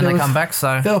slow when they come back.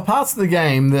 So there were parts of the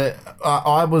game that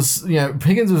I was,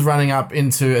 Higgins was running up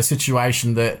into a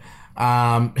situation that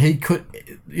he could,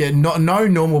 no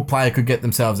normal player could get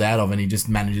themselves out of, and he just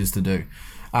manages to do.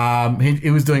 He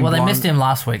was doing well. They missed him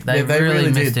last week. They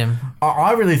really missed him.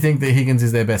 I really think that Higgins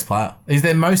is their best player. He's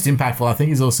their most impactful. I think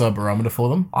he's also a barometer for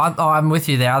them. I'm with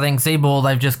you there. I think Z-Ball,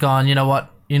 they've just gone, you know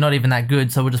what? You're not even that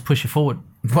good, so we'll just push you forward.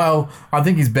 Well, I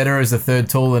think he's better as a third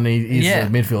tall than he is as a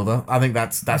midfielder. I think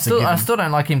that's a given. I still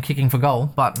don't like him kicking for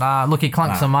goal, but look, he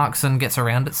clunks some marks and gets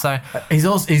around it. So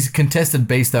he's contested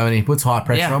beast though, and he puts high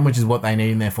pressure on, which is what they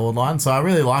need in their forward line. So I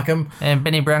really like him. And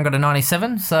Benny Brown got a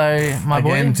 97. So my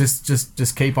boy,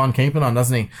 just keep on keeping on,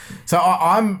 doesn't he? So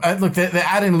I'm look, they're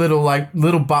adding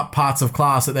little parts of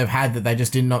class that they've had that they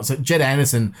just did not. So Jed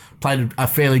Anderson played a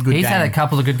fairly good game. He's had a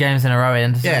couple of good games in a row,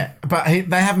 Anderson. Yeah, but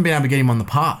they haven't been able to get him on the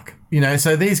park.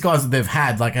 So these guys that they've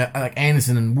had, like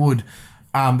Anderson and Wood,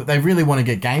 that they really want to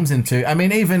get games into. I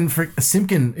mean, even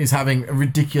Simpkin is having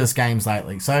ridiculous games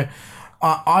lately. So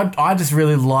I just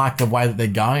really like the way that they're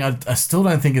going. I still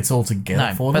don't think it's all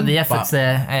together for them. But the effort's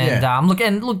there. And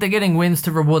look, they're getting wins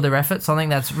to reward their efforts. I think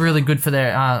that's really good for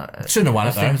their shouldn't have won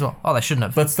it, though. As well. Oh, they shouldn't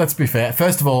have. Let's be fair.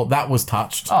 First of all, that was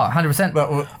touched. Oh,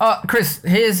 100%. Chris,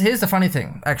 here's the funny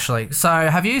thing, actually. So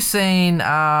have you seen...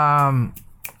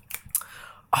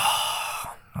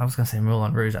 I was going to say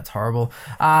Moulin Rouge. That's horrible.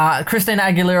 Christina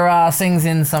Aguilera sings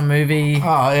in some movie.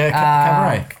 Oh, yeah,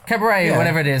 Cabaret. Cabaret,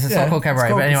 whatever it is. It's not called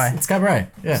Cabaret, but anyway. It's Cabaret.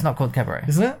 Yeah. It's not called Cabaret.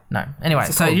 Isn't it? No. Anyway,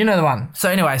 so you know the one. So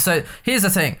anyway, so here's the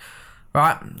thing,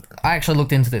 right? I actually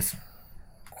looked into this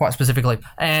quite specifically.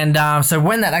 And so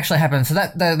when that actually happened, so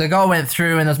that the goal went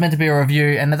through and there was meant to be a review.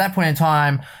 And at that point in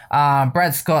time,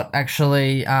 Brad Scott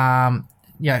actually...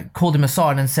 called him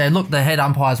aside and said, look, the head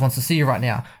umpires wants to see you right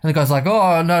now. And the guy's like,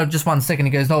 oh, no, just 1 second.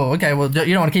 He goes, oh, okay, well,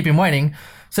 you don't want to keep him waiting.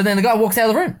 So then the guy walks out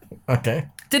of the room. Okay.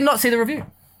 Did not see the review.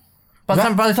 By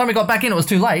the time he got back in, it was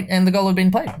too late and the goal had been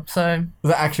played. So...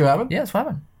 Was that actually happened? Yeah, that's what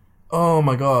happened. Oh,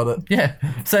 my God. Yeah.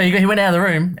 So he went out of the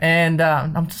room and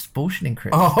I'm just bullshitting,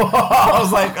 Chris. Oh, I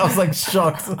was like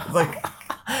shocked.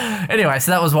 Anyway,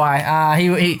 so that was why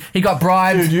he got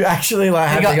bribed. Dude, you actually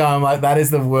had to go. I'm like, that is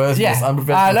the worst. Yeah, I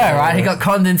know, right? He got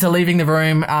conned into leaving the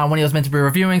room when he was meant to be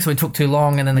reviewing, so he took too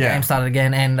long, and then the game started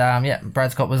again. And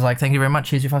Brad Scott was like, "Thank you very much.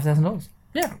 Here's your $5,000."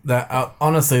 Yeah. That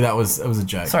honestly, it was a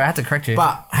joke. Sorry, I had to correct you.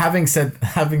 But having said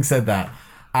that,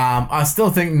 I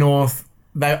still think North.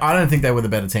 I don't think they were the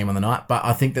better team on the night, but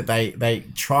I think that they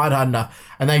tried hard enough,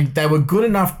 and they were good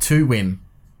enough to win.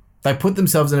 They put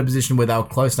themselves in a position where they were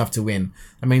close enough to win.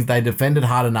 That means they defended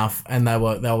hard enough, and they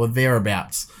were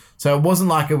thereabouts. So it wasn't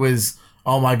like it was,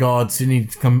 oh my God, Sydney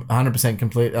 100%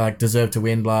 complete, deserved to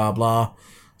win, blah blah.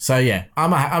 So yeah,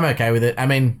 I'm okay with it. I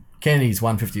mean, Kennedy's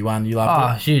 151. You loved it.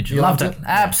 Oh, huge! You loved it.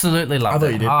 Absolutely loved it.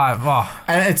 I thought you did.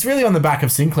 And it's really on the back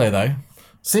of Sinclair though.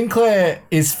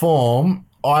 Sinclair's form,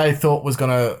 I thought was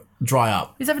gonna dry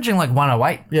up. He's averaging like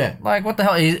 108. Yeah. Like, what the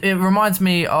hell? It reminds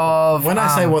me of... When I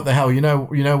say what the hell, you know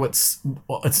it's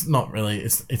not really,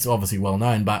 it's obviously well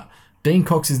known, but Dean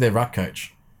Cox is their ruck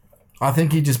coach. I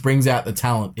think he just brings out the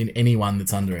talent in anyone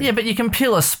that's under him. Yeah, but you can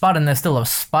peel a spud and they're still a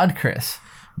spud, Chris.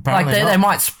 Apparently like they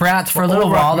might sprout for a little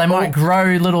while. They might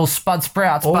grow little spud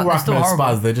sprouts, but they're still horrible.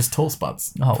 Spuds, they're just tall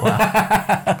spuds. Oh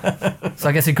wow! So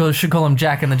I guess you should call them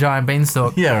Jack and the Giant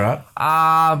Beanstalk. Yeah, right.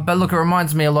 But look, it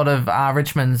reminds me a lot of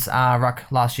Richmond's ruck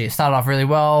last year. Started off really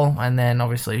well, and then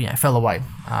obviously fell away.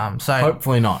 So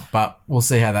hopefully not, but we'll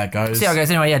see how that goes. See how it goes.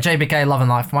 Anyway, JBK, love and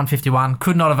life, 151.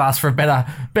 Could not have asked for a better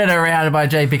round by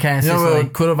JBK and Sicily.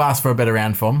 Could have asked for a better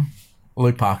round from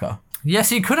Luke Parker.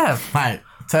 Yes, you could have. Mate,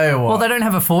 tell you what. Well, they don't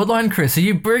have a forward line, Chris. So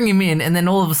you bring him in, and then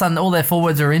all of a sudden, all their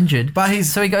forwards are injured. But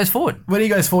so he goes forward. When he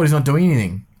goes forward, he's not doing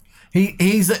anything.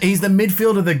 He's the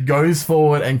midfielder that goes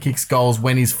forward and kicks goals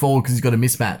when he's forward because he's got a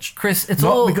mismatch. Chris, it's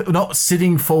not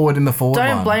sitting forward in the forward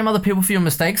line. Don't blame other people for your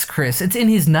mistakes, Chris. It's in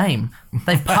his name.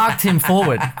 They've parked him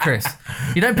forward, Chris.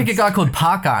 You don't pick a guy called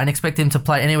Parker and expect him to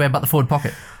play anywhere but the forward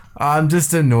pocket. I'm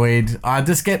just annoyed. I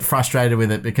just get frustrated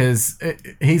with it because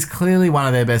he's clearly one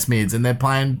of their best mids, and they're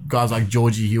playing guys like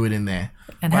Georgie Hewitt in there.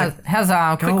 And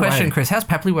how's quick question, Chris? How's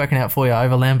Papley working out for you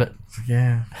over Lambert?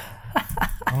 Yeah.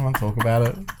 I don't want to talk about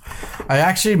it. I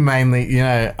actually mainly,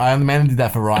 I mainly did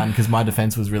that for Ryan because my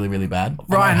defense was really, really bad.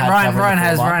 Ryan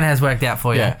has worked out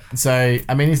for you. Yeah. So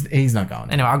I mean, he's not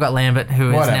going. Anyway, I've got Lambert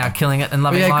who is now killing it and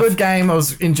loving life. Good game. I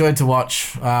was enjoyed to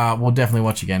watch. We'll definitely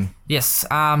watch again. Yes.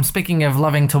 Speaking of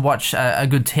loving to watch a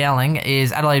good toweling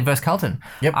is Adelaide versus Carlton.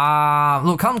 Yep.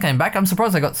 Look, Carlton came back. I'm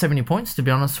surprised they got 70 points to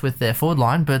be honest with their forward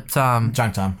line, but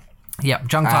junk time. Yep,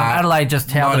 junk time. Adelaide just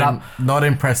towed it up. Not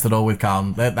impressed at all with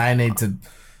Carlton. They need to.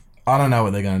 I don't know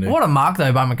what they're going to do. What a mark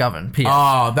though by McGovern. PS.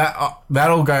 Oh,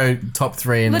 that'll go top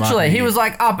 3 in literally. He was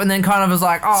like up and then kind of was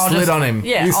like, slid on him.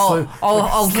 Yeah,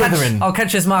 I'll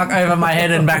catch this mark over my head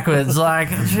and backwards. Like,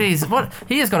 jeez, what?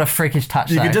 He has got a freakish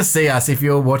touch. You could just see us if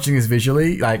you're watching this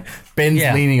visually. Like Ben's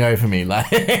leaning over me. Like,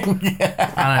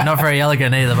 I know, not very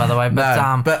elegant either, by the way.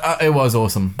 But but it was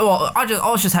awesome. Well, I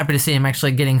was just happy to see him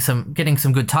actually getting some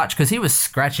good touch because he was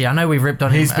scratchy. I know we've ripped on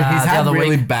him. He's had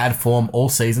really bad form all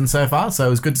season so far, so it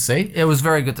was good to see. It was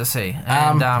very good to see.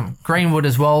 And Greenwood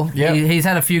as well. Yep. He's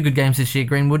had a few good games this year,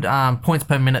 Greenwood. Points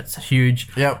per minute's huge.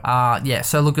 Yep.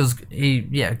 So look,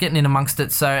 getting in amongst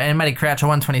it. So, and Matty Crouch at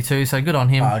 122, so good on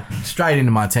him. Straight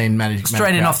into my team, Matty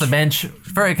Straight in Crouch. off the bench.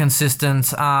 Very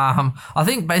consistent. I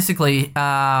think basically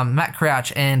Matt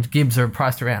Crouch and Gibbs are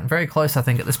priced around. Very close, I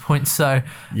think, at this point. So,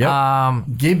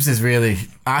 Gibbs is really...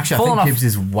 Actually, I think Gibbs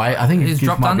is way... I think Gibbs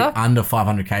might be under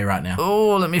 500k right now.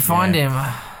 Oh, let me find him.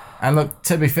 And look,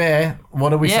 to be fair, what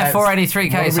did we say? Yeah, 483k, what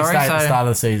did we say at the start of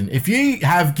the season? If you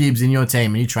have Gibbs in your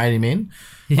team and you trade him in,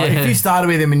 like if you started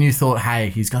with him and you thought, hey,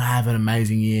 he's going to have an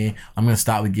amazing year, I'm going to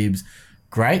start with Gibbs,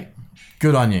 great,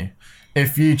 good on you.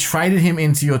 If you traded him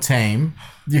into your team,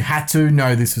 you had to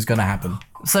know this was going to happen.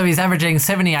 So he's averaging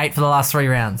 78 for the last 3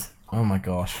 rounds. Oh my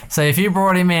gosh. So if you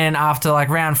brought him in after like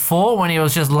round 4 when he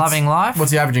was just loving life. What's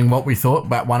he averaging? What we thought,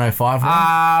 about 105?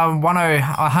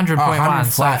 100.1.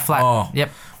 So flat. Oh.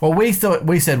 Yep. Well, we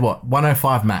said what?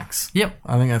 105 max. Yep.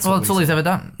 I think that's that's all he's ever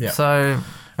done. Yep. So.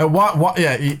 What?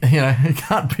 Yeah, you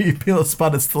can't peel a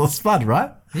spud, it's still a spud,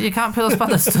 right? You can't peel a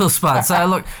spud, it's still a spud. So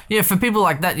look, for people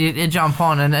like that, you jump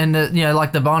on and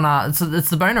like the Bonar, it's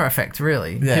the Bonar effect,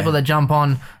 really. Yeah. People that jump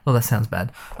on, well, that sounds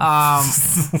bad.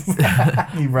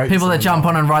 People that jump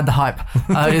on and ride the hype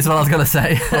is what I was going to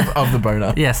say. of the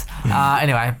Bonar. Yes.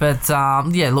 Anyway, but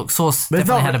look, Sauce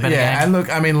definitely had a better game. And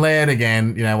look, I mean, Laird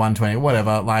again, 120,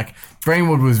 whatever. Like,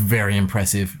 Greenwood was very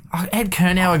impressive. Ed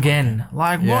Curnow again.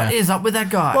 Like, what is up with that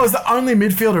guy? Well, he's the only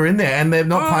midfielder in there, and they're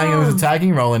not playing him as a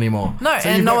tagging role anymore. No, so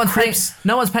and no one's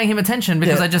paying him attention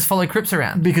because they just follow Cripps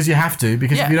around. Because you have to.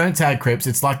 Because if you don't tag Cripps,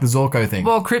 it's like the Zorko thing.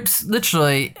 Well, Cripps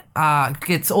literally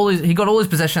got all his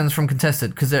possessions from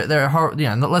contested because they're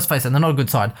let's face it, they're not a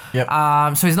good side.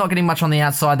 Yep. So he's not getting much on the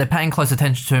outside. They're paying close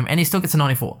attention to him, and he still gets a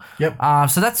 94. Yep.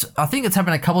 So I think it's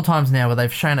happened a couple times now where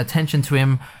they've shown attention to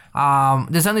him.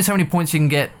 There's only so many points you can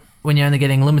get when you're only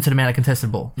getting a limited amount of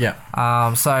contested ball. Yeah.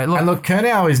 So look, and look,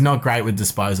 Curnow is not great with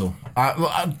disposal.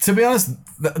 To be honest,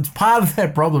 part of their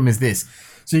problem is this.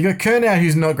 So you've got Curnow,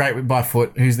 who's not great by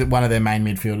foot, who's one of their main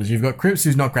midfielders. You've got Cripps,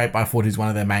 who's not great by foot, who's one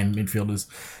of their main midfielders.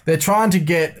 They're trying to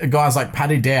get guys like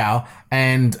Paddy Dow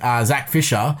and Zach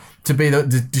Fisher to be the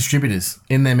distributors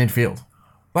in their midfield.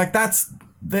 Like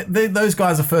those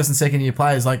guys are first and second year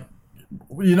players. Like,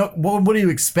 what do you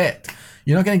expect?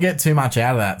 You're not going to get too much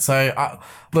out of that. So,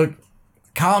 look,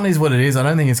 Carlton is what it is. I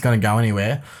don't think it's going to go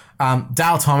anywhere.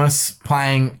 Dale Thomas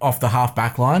playing off the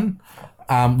half-back line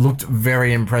looked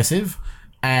very impressive.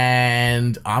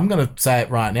 And I'm going to say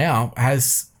it right now.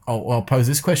 I'll pose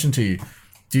this question to you.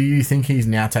 Do you think he's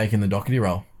now taking the Doherty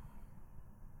role?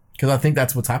 Because I think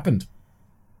that's what's happened.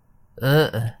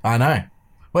 I know.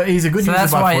 Well, he's a good user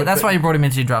that's by why foot, that's why you brought him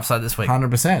into your draft side this week.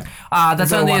 100%.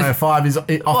 That's only 105 is off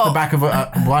the back of a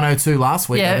 102 last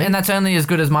week. Yeah, and that's only as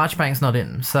good as Marchbank's not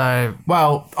in. So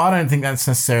well, I don't think that's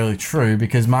necessarily true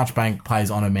because Marchbank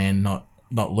plays on a man, not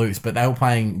loose. But they were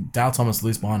playing Dale Thomas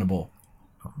loose behind the ball.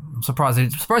 I'm surprised he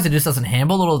just doesn't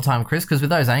handball all the time, Chris, because with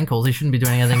those ankles, he shouldn't be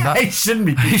doing anything but... He shouldn't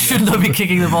be He should not be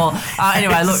kicking the ball.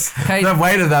 Anyway, look... Kate, the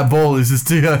weight of that ball is just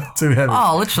too heavy.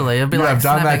 Oh, literally. It'd be you like have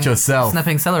done that yourself.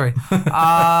 Snapping celery.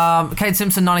 Kate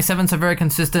Simpson, 97, so very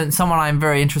consistent. Someone I'm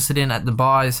very interested in at the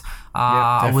buys.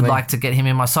 I would like to get him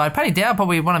in my side. Paddy Dow,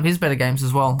 probably one of his better games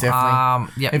as well.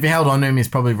 Definitely. If you held on to him, he's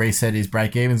probably reset his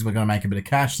break-evens. We're going to make a bit of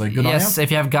cash, so good on you. Yes,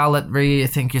 if you have Garlett,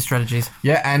 rethink your strategies.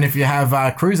 Yeah, and if you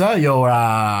have Cruiser,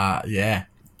 you're...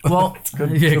 Well,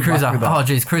 good Cruiser. Oh,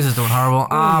 geez, Cruiser's doing horrible.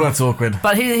 That's awkward.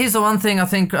 But here's the one thing I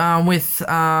think with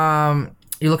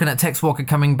you're looking at Tex Walker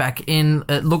coming back in.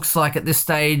 It looks like at this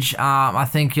stage, I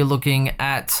think you're looking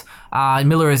at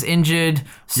Miller is injured.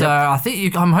 So I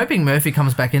think I'm hoping Murphy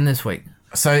comes back in this week.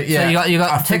 So you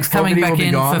got Tex coming back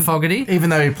in for Fogarty, even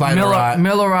though he played alright.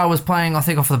 Miller was playing, I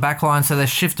think, off the back line, so they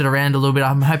shifted around a little bit.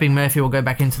 I'm hoping Murphy will go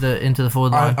back into the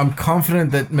forward line. I'm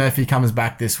confident that Murphy comes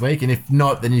back this week, and if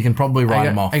not, then you can probably write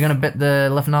him off. Are you going to bet the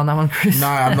left and on that one, Chris? No,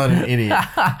 I'm not an idiot.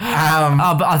 But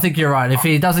I think you're right. If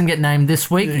he doesn't get named this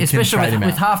week, especially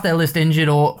with half their list injured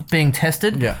or being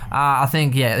tested, I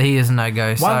think he is a no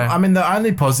go. So I mean, the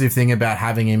only positive thing about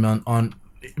having him on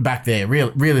back there,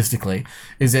 realistically,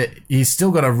 is that he's still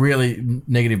got a really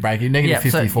negative break, negative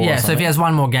 54. So if he has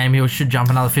one more game, he should jump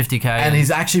another 50k. And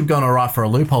he's actually gone all right for a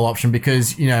loophole option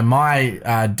because my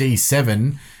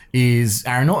D7 is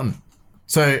Aaron Norton,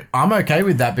 so I'm okay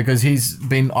with that because he's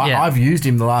been. I've used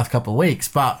him the last couple of weeks,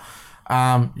 but.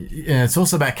 It's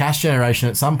also about cash generation.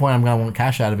 At some point, I'm going to want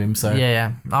cash out of him. So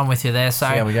I'm with you there. So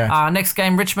there we go. Next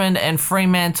game, Richmond and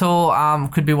Fremantle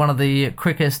could be one of the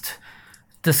quickest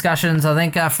discussions. I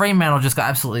think Fremantle just got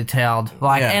absolutely towed.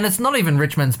 And it's not even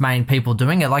Richmond's main people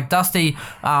doing it. Like Dusty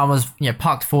was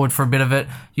parked forward for a bit of it.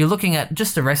 You're looking at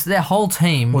just the rest of their whole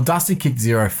team. Well, Dusty kicked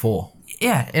 0-4.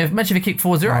 Yeah, imagine if he kicked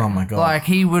 4-0. Oh my god!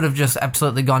 He would have just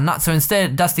absolutely gone nuts. So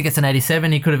instead, Dusty gets an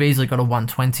 87. He could have easily got a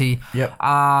 120. Yep.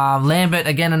 Lambert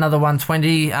again another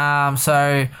 120.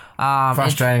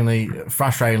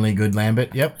 Frustratingly good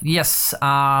Lambert. Yep. Yes. So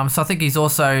I think he's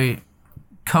also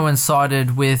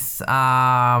coincided with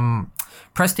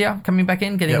Prestia coming back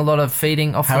in, getting a lot of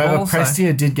feeding off the ball. However,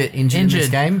 Prestia did get injured in this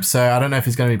game, so I don't know if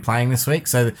he's going to be playing this week.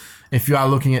 So if you are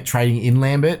looking at trading in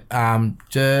Lambert, maybe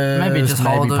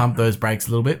pump those brakes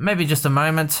a little bit. Maybe just a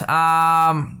moment.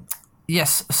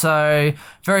 Yes, so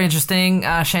very interesting.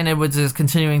 Shane Edwards is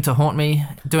continuing to haunt me,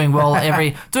 doing well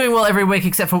every week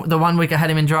except for the 1 week I had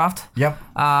him in draft. Yep.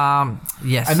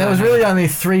 Yes. And there was really only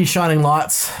 3 shining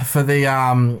lights for the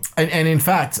and in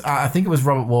fact, I think it was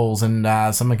Robert Walls, and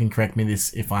someone can correct me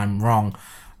this if I'm wrong.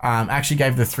 Actually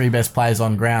gave the 3 best players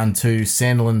on ground to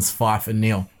Sandilands, Fife, and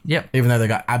Neil. Yep. Even though they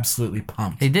got absolutely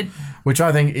pumped. He did. Which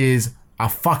I think is a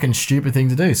fucking stupid thing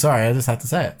to do. Sorry, I just had to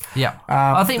say it. Yeah.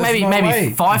 I think maybe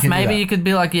Fife, you could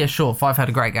be like, yeah, sure, Fife had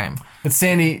a great game. But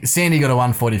Sandy got a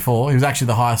 144. He was actually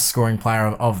the highest scoring player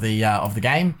of the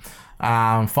game.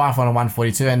 Fife on a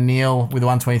 142 and Neil with a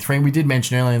 123. We did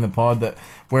mention earlier in the pod that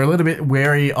we're a little bit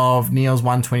wary of Neil's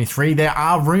 123. There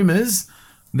are rumours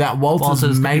that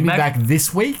Walters may be back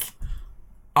this week.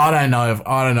 I don't know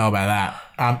about that.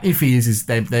 If he is he's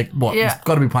got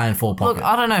to be playing full pocket. Look,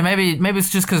 I don't know. Maybe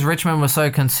it's just because Richmond was so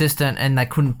consistent and they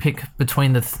couldn't pick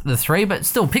between the 3, but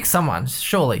still pick someone.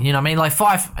 Surely, you know what I mean? Like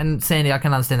Fife and Sandy, I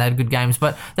can understand they had good games,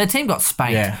 but their team got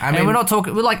spanked. Yeah, I mean, we're not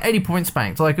talking. We're like 80 points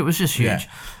spanked. Like it was just huge. Yeah.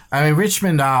 I mean,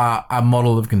 Richmond are a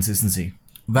model of consistency.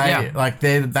 They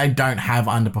don't have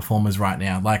underperformers right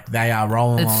now. Like they are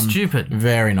rolling on. It's stupid.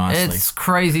 Very nicely. It's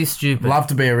crazy stupid. Love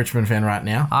to be a Richmond fan right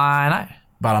now. I know.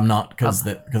 But I'm not because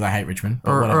I hate Richmond.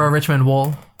 Or a Richmond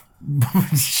wall.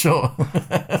 Sure.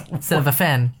 Instead of a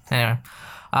fan. Anyway.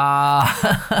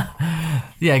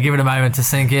 Yeah, give it a moment to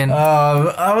sink in.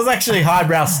 That was actually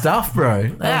highbrow stuff, bro.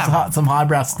 That was some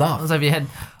highbrow stuff. That was over your head.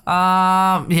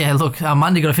 Yeah, look,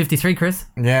 Mundy got a 53, Chris.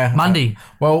 Yeah. Mundy.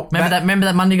 Remember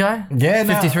that Mundy guy? Yeah,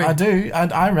 53. No, I do.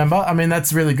 I remember. I mean,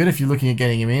 that's really good if you're looking at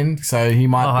getting him in. So he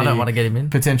might be I don't want to get him in.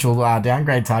 Potential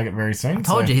downgrade target very soon. I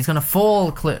told you, he's going to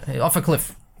fall off a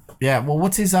cliff. Yeah, well,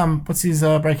 what's his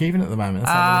break even at the moment?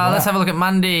 Let's have a look at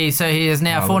Mundy. So he is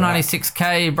now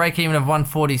 496k, break even of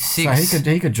 146. So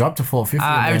he could drop to 450,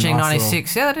 averaging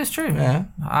 96. Yeah, that is true. Yeah,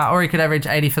 or he could average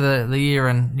 80 for the year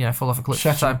and fall off a cliff.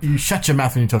 You shut your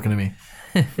mouth when you're talking to me.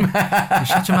 You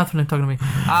shut your mouth when you're talking to me.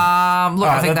 Look,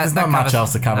 I think there's not much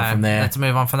else to cover from there. Let's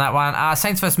move on from that one.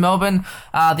 Saints vs Melbourne,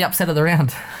 the upset of the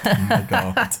round. Oh my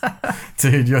god!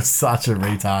 Dude, you're such a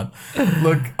retard.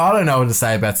 Look, I don't know what to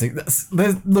say about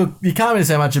look, you can't really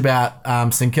say much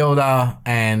about St Kilda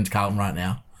and Carlton right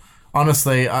now.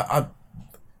 Honestly,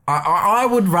 I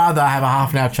would rather have a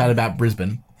half an hour chat about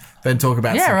Brisbane than talk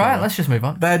about St right. Kilda. Let's just move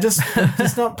on. They're just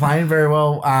not playing very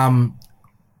well.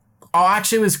 I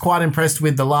actually was quite impressed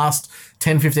with the last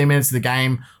 10, 15 minutes of the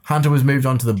game. Hunter was moved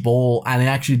onto the ball and he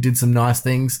actually did some nice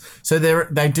things. So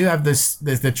they do have this.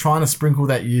 They're trying to sprinkle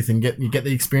that youth and get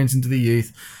the experience into the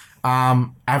youth.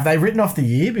 Have they written off the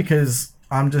year? Because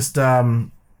I'm just I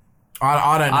don't know.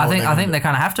 I think they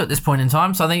kind of have to at this point in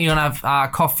time. So I think you're gonna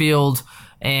have Caulfield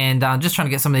and just trying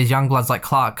to get some of these young bloods like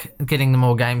Clark, getting them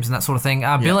more games and that sort of thing.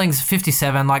 Billings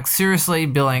 57. Like seriously,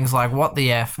 Billings. Like what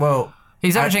the f? Well.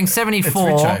 He's averaging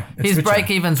 74. His break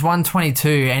even's 122,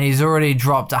 and he's already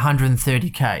dropped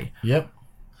 130k. Yep.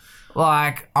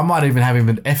 Like I might even have him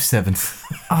at F7.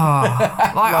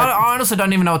 I honestly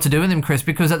don't even know what to do with him, Chris,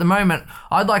 because at the moment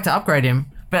I'd like to upgrade him,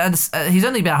 but he's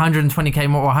only about 120k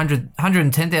more, or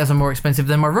 110,000 more expensive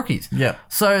than my rookies. Yeah.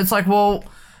 So it's like, well,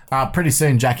 pretty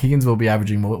soon Jack Higgins will be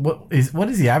averaging more. What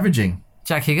is he averaging?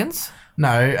 Jack Higgins?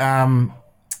 No.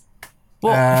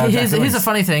 Well, here's a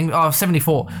funny thing.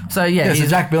 74. So, yeah. So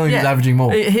Jack Billings is averaging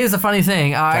more. Here's a funny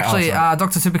thing.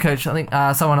 Dr. Supercoach, I think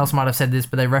someone else might have said this,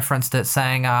 but they referenced it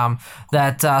saying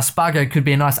that Spargo could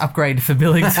be a nice upgrade for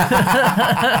Billings.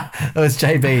 It was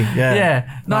JB, yeah.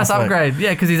 Yeah, nice upgrade.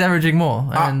 Yeah, because he's averaging more.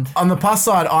 And on the plus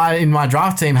side, I, in my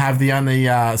draft team, have the only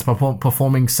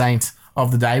performing Saint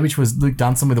of the day, which was Luke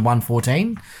Dunson with a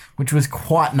 114, which was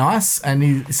quite nice. And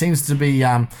he seems to be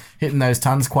hitting those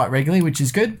tons quite regularly, which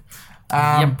is good.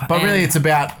 But really, it's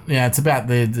about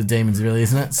the Demons, really,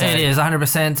 isn't it? So, it is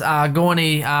 100%.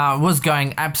 Gorney was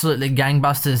going absolutely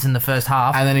gangbusters in the first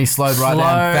half, and then he slowed right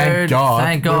down.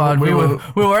 Thank God. We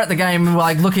were at the game, we were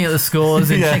like looking at the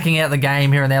scores and checking out the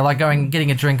game here and there, like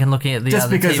getting a drink and looking at the just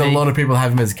because TV. A lot of people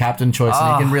have him as a captain choice,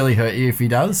 and he can really hurt you if he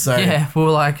does. So yeah, we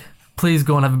were like, please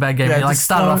go and have a bad game. Yeah, he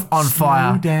started off on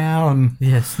fire. Slow down.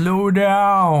 Yeah, slow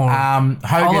down.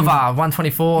 Hogan, Oliver,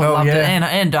 124. Loved it.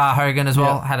 And Hogan as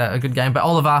well had a good game. But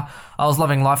Oliver, I was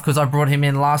loving life because I brought him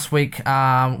in last week,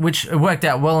 which worked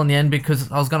out well in the end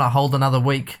because I was going to hold another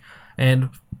week. And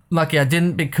lucky I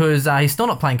didn't because he's still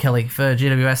not playing Kelly for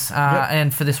GWS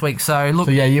and for this week. So look.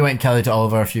 So yeah, you went Kelly to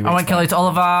Oliver a few weeks I went Kelly to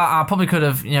Oliver. I probably could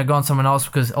have gone someone else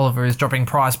because Oliver is dropping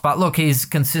price. But look, he's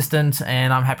consistent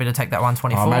and I'm happy to take that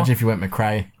 124. Imagine if you went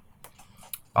McRae.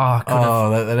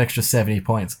 That extra 70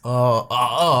 points. Jeez,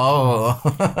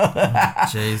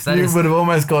 you would have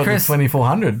almost got to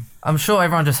 2,400. I'm sure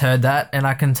everyone just heard that, and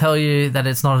I can tell you that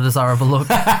it's not a desirable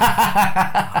look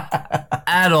at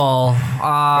all.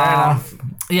 Fair enough.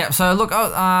 Yeah. So look, so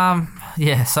I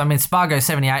mean, Spargo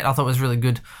 78, I thought was really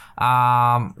good. So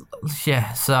I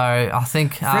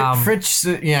think Fritz,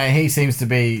 he seems to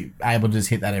be able to just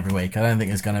hit that every week. I don't think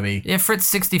there's going to be. Yeah, Fritz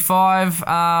 65,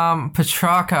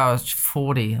 Petrarca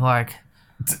 40. Like,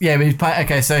 yeah, but he's playing.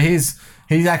 Okay, so he's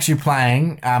actually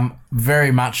playing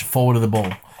very much forward of the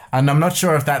ball, and I'm not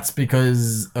sure if that's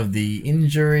because of the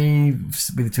injury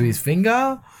to his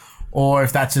finger. Or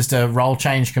if that's just a role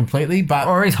change completely,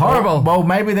 or he's horrible. Well,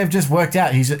 maybe they've just worked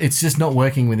out. It's just not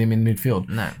working with him in midfield.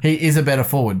 No, he is a better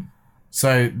forward,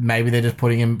 so maybe they're just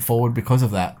putting him forward because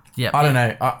of that. Yeah, I don't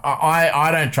know.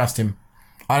 I don't trust him.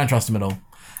 I don't trust him at all.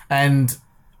 And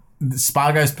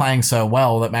Spargo's playing so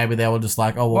well that maybe they were just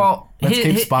like, let's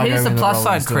keep Spargo. Here's the plus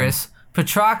side, Chris.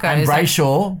 Petrarca and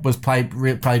Brayshaw was played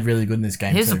really good in this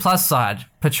game. Here's the plus side.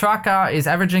 Petrarca is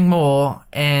averaging more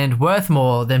and worth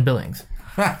more than Billings.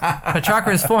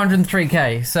 Petrarca is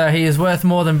 403k, so he is worth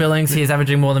more than Billings. He is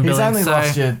averaging more than Billings. He's only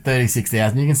lost you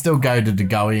 36,000. You can still go to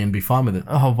Degoe and be fine with it.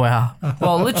 Oh wow!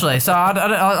 Well, literally. So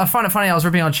I find it funny. I was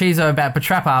ripping on Chizo about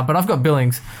Petrarca, but I've got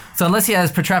Billings. So unless he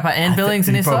has Petrarca and Billings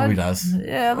in his side, he probably does.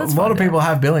 Yeah, a lot of people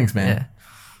have Billings, man. Yeah.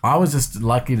 I was just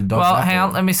lucky to dodge. Well, hang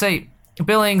on. Let me see.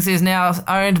 Billings is now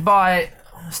owned by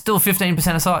still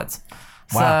 15% of sides.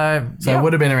 Wow. So it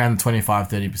would have been around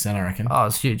 25-30%, I reckon. Oh,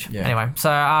 it's huge. Yeah. Anyway, so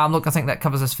look, I think that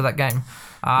covers us for that game.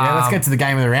 Let's get to the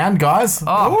game of the round, guys.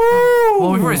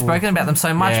 Well, we've already spoken about them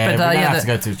so much, but we don't have to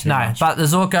go too much. But the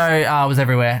Zorko was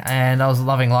everywhere, and I was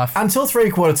loving life until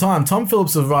 3/4 time. Tom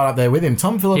Phillips was right up there with him.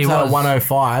 Tom Phillips had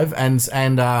 105, and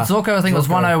Zorko I think was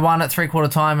 101 at 3/4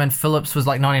 time, and Phillips was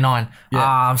like 99.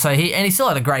 Yeah. So he still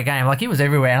had a great game. Like he was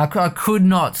everywhere, and I could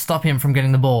not stop him from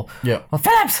getting the ball. Yeah. Well,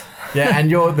 Phillips. Yeah, and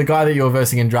you're the guy that you were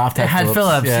versing in draft had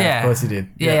Phillips. Yeah, of course he did.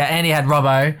 Yeah, and he had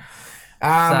Robbo.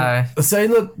 So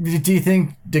look, do you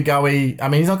think Degoe? I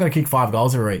mean, he's not going to kick 5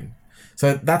 goals every week,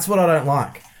 so that's what I don't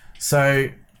like. So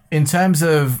in terms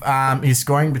of his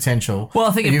scoring potential, well,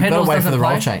 I think if you've got Pendles to wait for doesn't the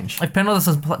play, role change. if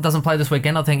Pendles doesn't play this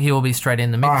weekend, I think he will be straight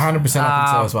in the mix. 100%, I think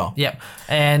so as well. Yep.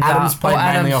 And Adams played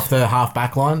mainly off the half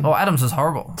back line. Oh, Adams was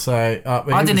horrible. So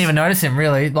I didn't even notice him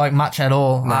really, like much at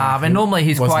all. And normally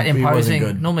he's quite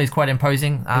imposing. Normally he's quite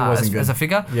imposing as a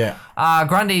figure. Yeah.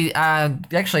 Grundy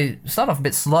actually started off a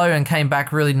bit slow and came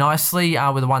back really nicely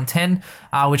with a 110,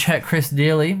 which hurt Chris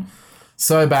dearly.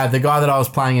 So bad. The guy that I was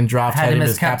playing in draft had him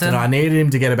as captain. I needed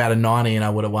him to get about a 90 and I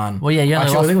would have won. Well, yeah, I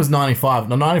think it was 95.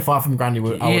 No, 95 from Grundy.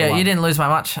 Yeah, you didn't lose by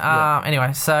much.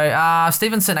 Anyway, so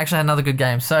Stevenson actually had another good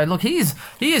game. So look, he is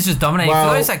just dominating.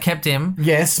 For those that kept him.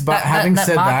 Yes, but having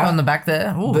said that, on the back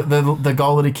there, the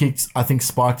goal that he kicked, I think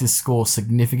spiked his score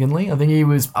significantly. I think he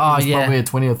was probably a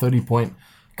 20 or 30 point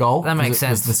goal. That makes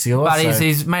sense. Was the sealer, but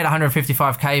he's made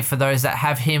 155k for those that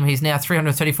have him. He's now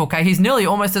 334k. He's nearly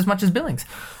almost as much as Billings.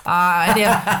 And he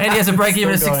has a break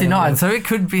even at 69. So it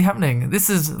could be happening. This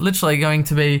is literally going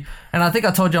to be. And I think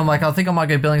I told you, I'm like, I think I might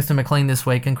go Billings to McLean this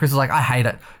week. And Chris was like, I hate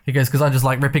it. He goes, because I just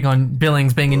like ripping on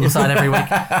Billings being in your side every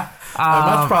week.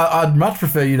 I'd much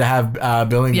prefer you to have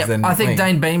Billings than I think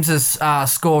McLean. Dane Beams'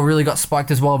 score really got spiked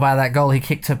as well by that goal he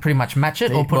kicked to pretty much match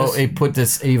it. He put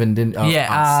this even, didn't he?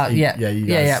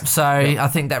 Yeah. So I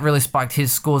think that really spiked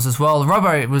his scores as well.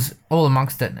 Robbo was all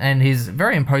amongst it, and he's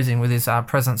very imposing with his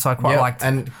presence. So I quite liked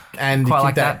and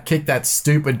kicked that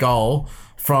stupid goal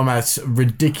from a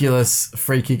ridiculous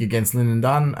free kick against Lyndon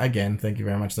Dunn. Again, thank you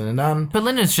very much, Lyndon Dunn. But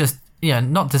Lyndon's just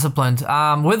not disciplined.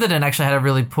 Witherden actually had a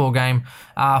really poor game.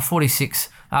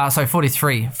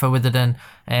 43 for Witherden.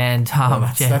 And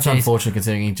that's unfortunate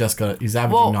considering he's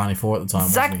averaging 94 at the time.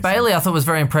 Zach Bailey I thought was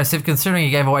very impressive considering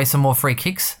he gave away some more free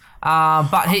kicks.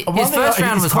 But his first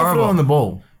round was horrible on the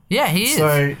ball. Yeah, he is.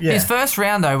 So, his first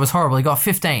round though was horrible. He got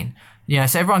 15.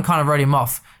 So everyone kind of wrote him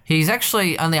off. He's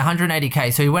actually only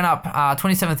 180k, so he went up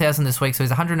 27,000 this week, so he's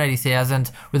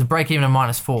 180,000 with a break even of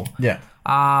 -4. Yeah.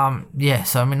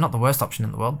 So I mean, not the worst option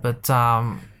in the world, but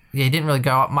he didn't really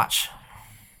go up much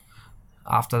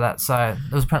after that. So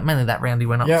it was mainly that round he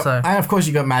went up. Yeah, so. And of course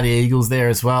you got Matty Eagles there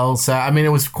as well. So I mean,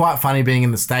 it was quite funny being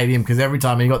in the stadium because every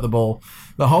time he got the ball,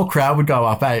 the whole crowd would go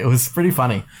up. It was pretty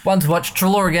funny. One to watch.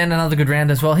 Treloar again, another good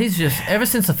round as well. He's just ever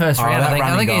since the first round.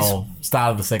 I think he's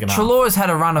started the second half. Treloar's had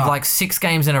a run of like 6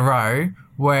 games in a row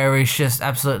where he's just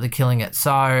absolutely killing it.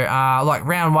 So like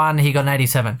round 1, he got an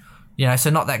 87. So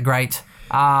not that great.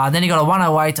 Then he got a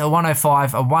 108, a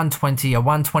 105, a 120, a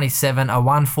 127, a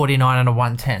 149, and a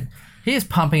 110. He is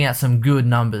pumping out some good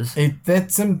numbers.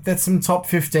 That's some top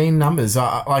 15 numbers.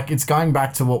 Like it's going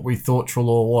back to what we thought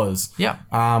Treloar was. Yeah.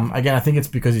 Again, I think it's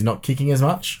because he's not kicking as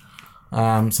much.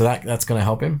 So that's going to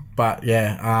help him. But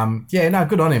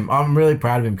good on him. I'm really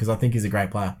proud of him because I think he's a great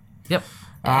player. Yep.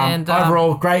 And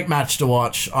overall, great match to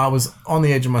watch. I was on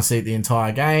the edge of my seat the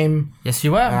entire game. Yes,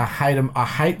 you were. I hate him. I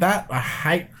hate that. I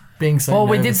hate being so. Well,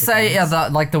 we did say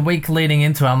the week leading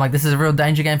into it, I'm like, this is a real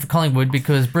danger game for Collingwood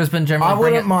because Brisbane generally. I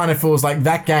wouldn't mind if it was like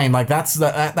that game, like that's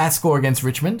that score against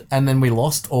Richmond, and then we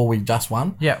lost or we just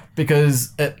won. Yeah.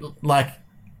 Because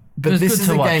But this is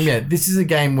a game. Yeah, this is a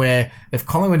game where if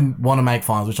Collingwood want to make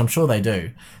finals, which I'm sure they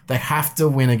do, they have to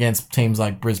win against teams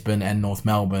like Brisbane and North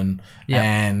Melbourne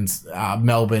and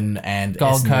Melbourne and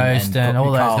Gold Coast and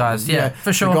all those guys. Yeah,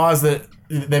 for sure. The guys that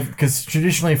because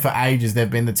traditionally for ages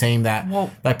they've been the team that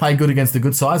they play good against the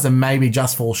good sides and maybe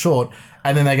just fall short,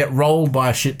 and then they get rolled by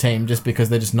a shit team just because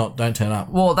they just don't turn up.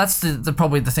 Well, that's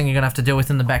probably the thing you're going to have to deal with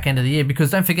in the back end of the year,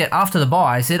 because don't forget, after the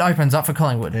buys, it opens up for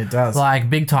Collingwood. It does. Like,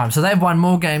 big time. So they've won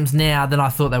more games now than I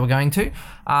thought they were going to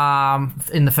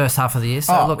in the first half of the year.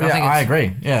 So, I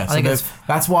agree. Yeah,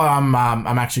 that's why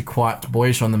I'm actually quite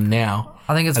boyish on them now.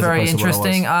 I think it's very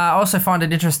interesting. I also find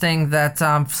it interesting that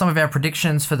some of our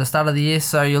predictions for the start of the year,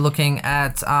 so you're looking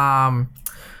at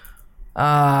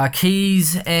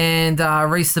Keys and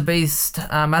Reece the Beast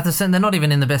Matheson, they're not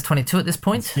even in the best 22 at this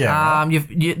point. Yeah,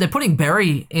 they're putting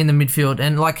Berry in the midfield,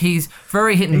 and like he's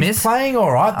very hit and miss. He's playing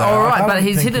all right though. All right, but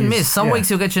he's hit and miss. Some weeks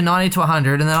he'll get you 90 to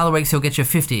 100, and then other weeks he'll get you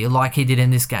 50, like he did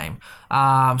in this game.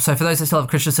 So for those that still have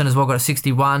Christensen as well, got a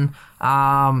 61. So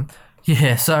I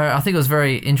think it was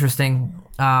very interesting.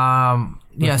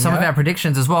 Some of our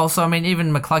predictions as well. So, I mean,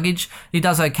 even McCluggage, he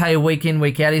does okay week in,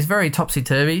 week out. He's very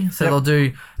topsy-turvy. So they'll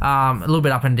do a little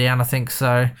bit up and down, I think.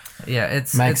 So, yeah,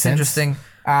 it's interesting.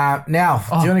 Now, do you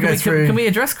want to go through... Can we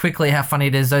address quickly how funny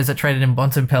it is, those that traded in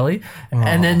Bontempelli?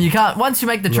 And then you can't... Once you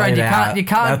make the trade, you can't...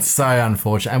 That's so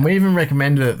unfortunate. And we even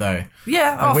recommended it, though.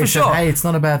 Yeah, for sure. Hey, it's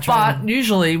not a bad trade. But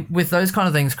usually, with those kind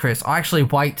of things, Chris, I actually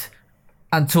wait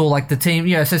until like the team,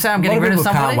 so say I'm getting rid of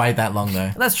somebody. Can't wait that long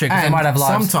though. That's true, because they might have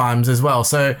lives. Sometimes as well.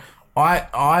 So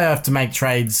I have to make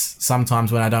trades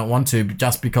sometimes when I don't want to,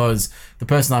 just because the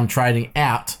person I'm trading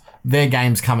out, their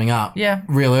game's coming up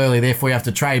real early. Therefore, you have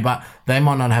to trade, but they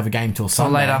might not have a game till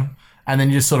Sunday. Later. And then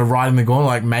you just sort of ride in the corner,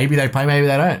 like maybe they play, maybe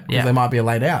they don't. Because they might be a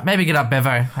late out. Maybe get up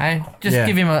Bevo, hey? Just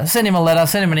send him a letter,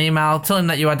 send him an email, tell him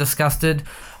that you are disgusted.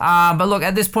 But look,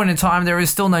 at this point in time, there is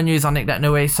still no news on Nick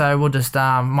Naitanui, so we'll just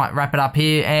might wrap it up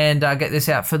here and get this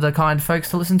out for the kind folks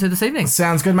to listen to this evening.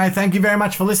 Sounds good, mate. Thank you very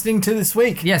much for listening to this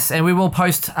week. Yes, and we will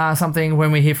post something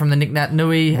when we hear from the Nick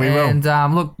Naitanui. We will.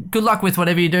 And look, good luck with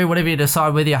whatever you do, whatever you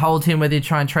decide, whether you hold him, whether you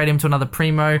try and trade him to another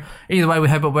primo. Either way, we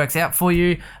hope it works out for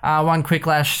you. One quick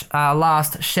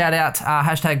last shout out,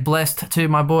 hashtag blessed to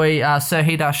my boy Sir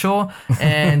Hida Shaw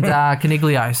and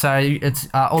Caniglio. So it's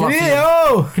all up to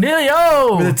you.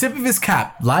 Caniglio! With the tip of his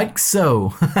cap, like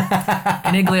so.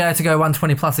 Caniglio to go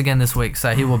 120 plus again this week,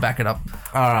 so he will back it up.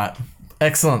 All right.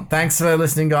 Excellent. Thanks for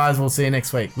listening, guys. We'll see you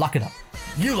next week. Lock it up.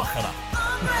 You lock it up.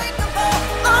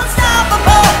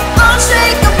 Unstoppable,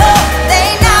 unshakable.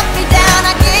 They knock me down,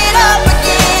 I get up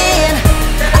again.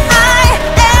 I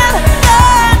am the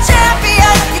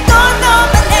champion. You don't know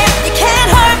my name. You can't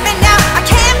hurt me now. I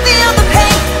can't feel the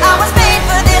pain. I was made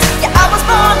for this. Yeah, I was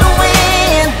born to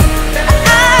win.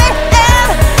 I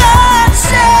am the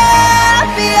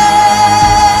champion.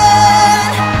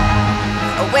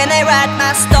 When they write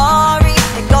my story,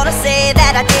 they're gonna say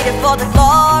that I did it for the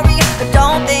glory, but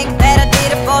don't think that I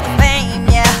did it for the fame.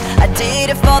 Yeah, I did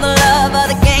it for the love of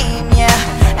the game. Yeah,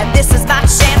 and this is my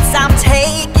chance I'm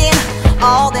taking.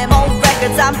 All them old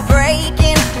records I'm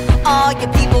breaking. All you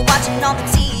people watching on the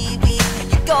TV,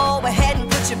 you go ahead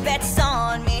and put your bets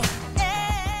on me.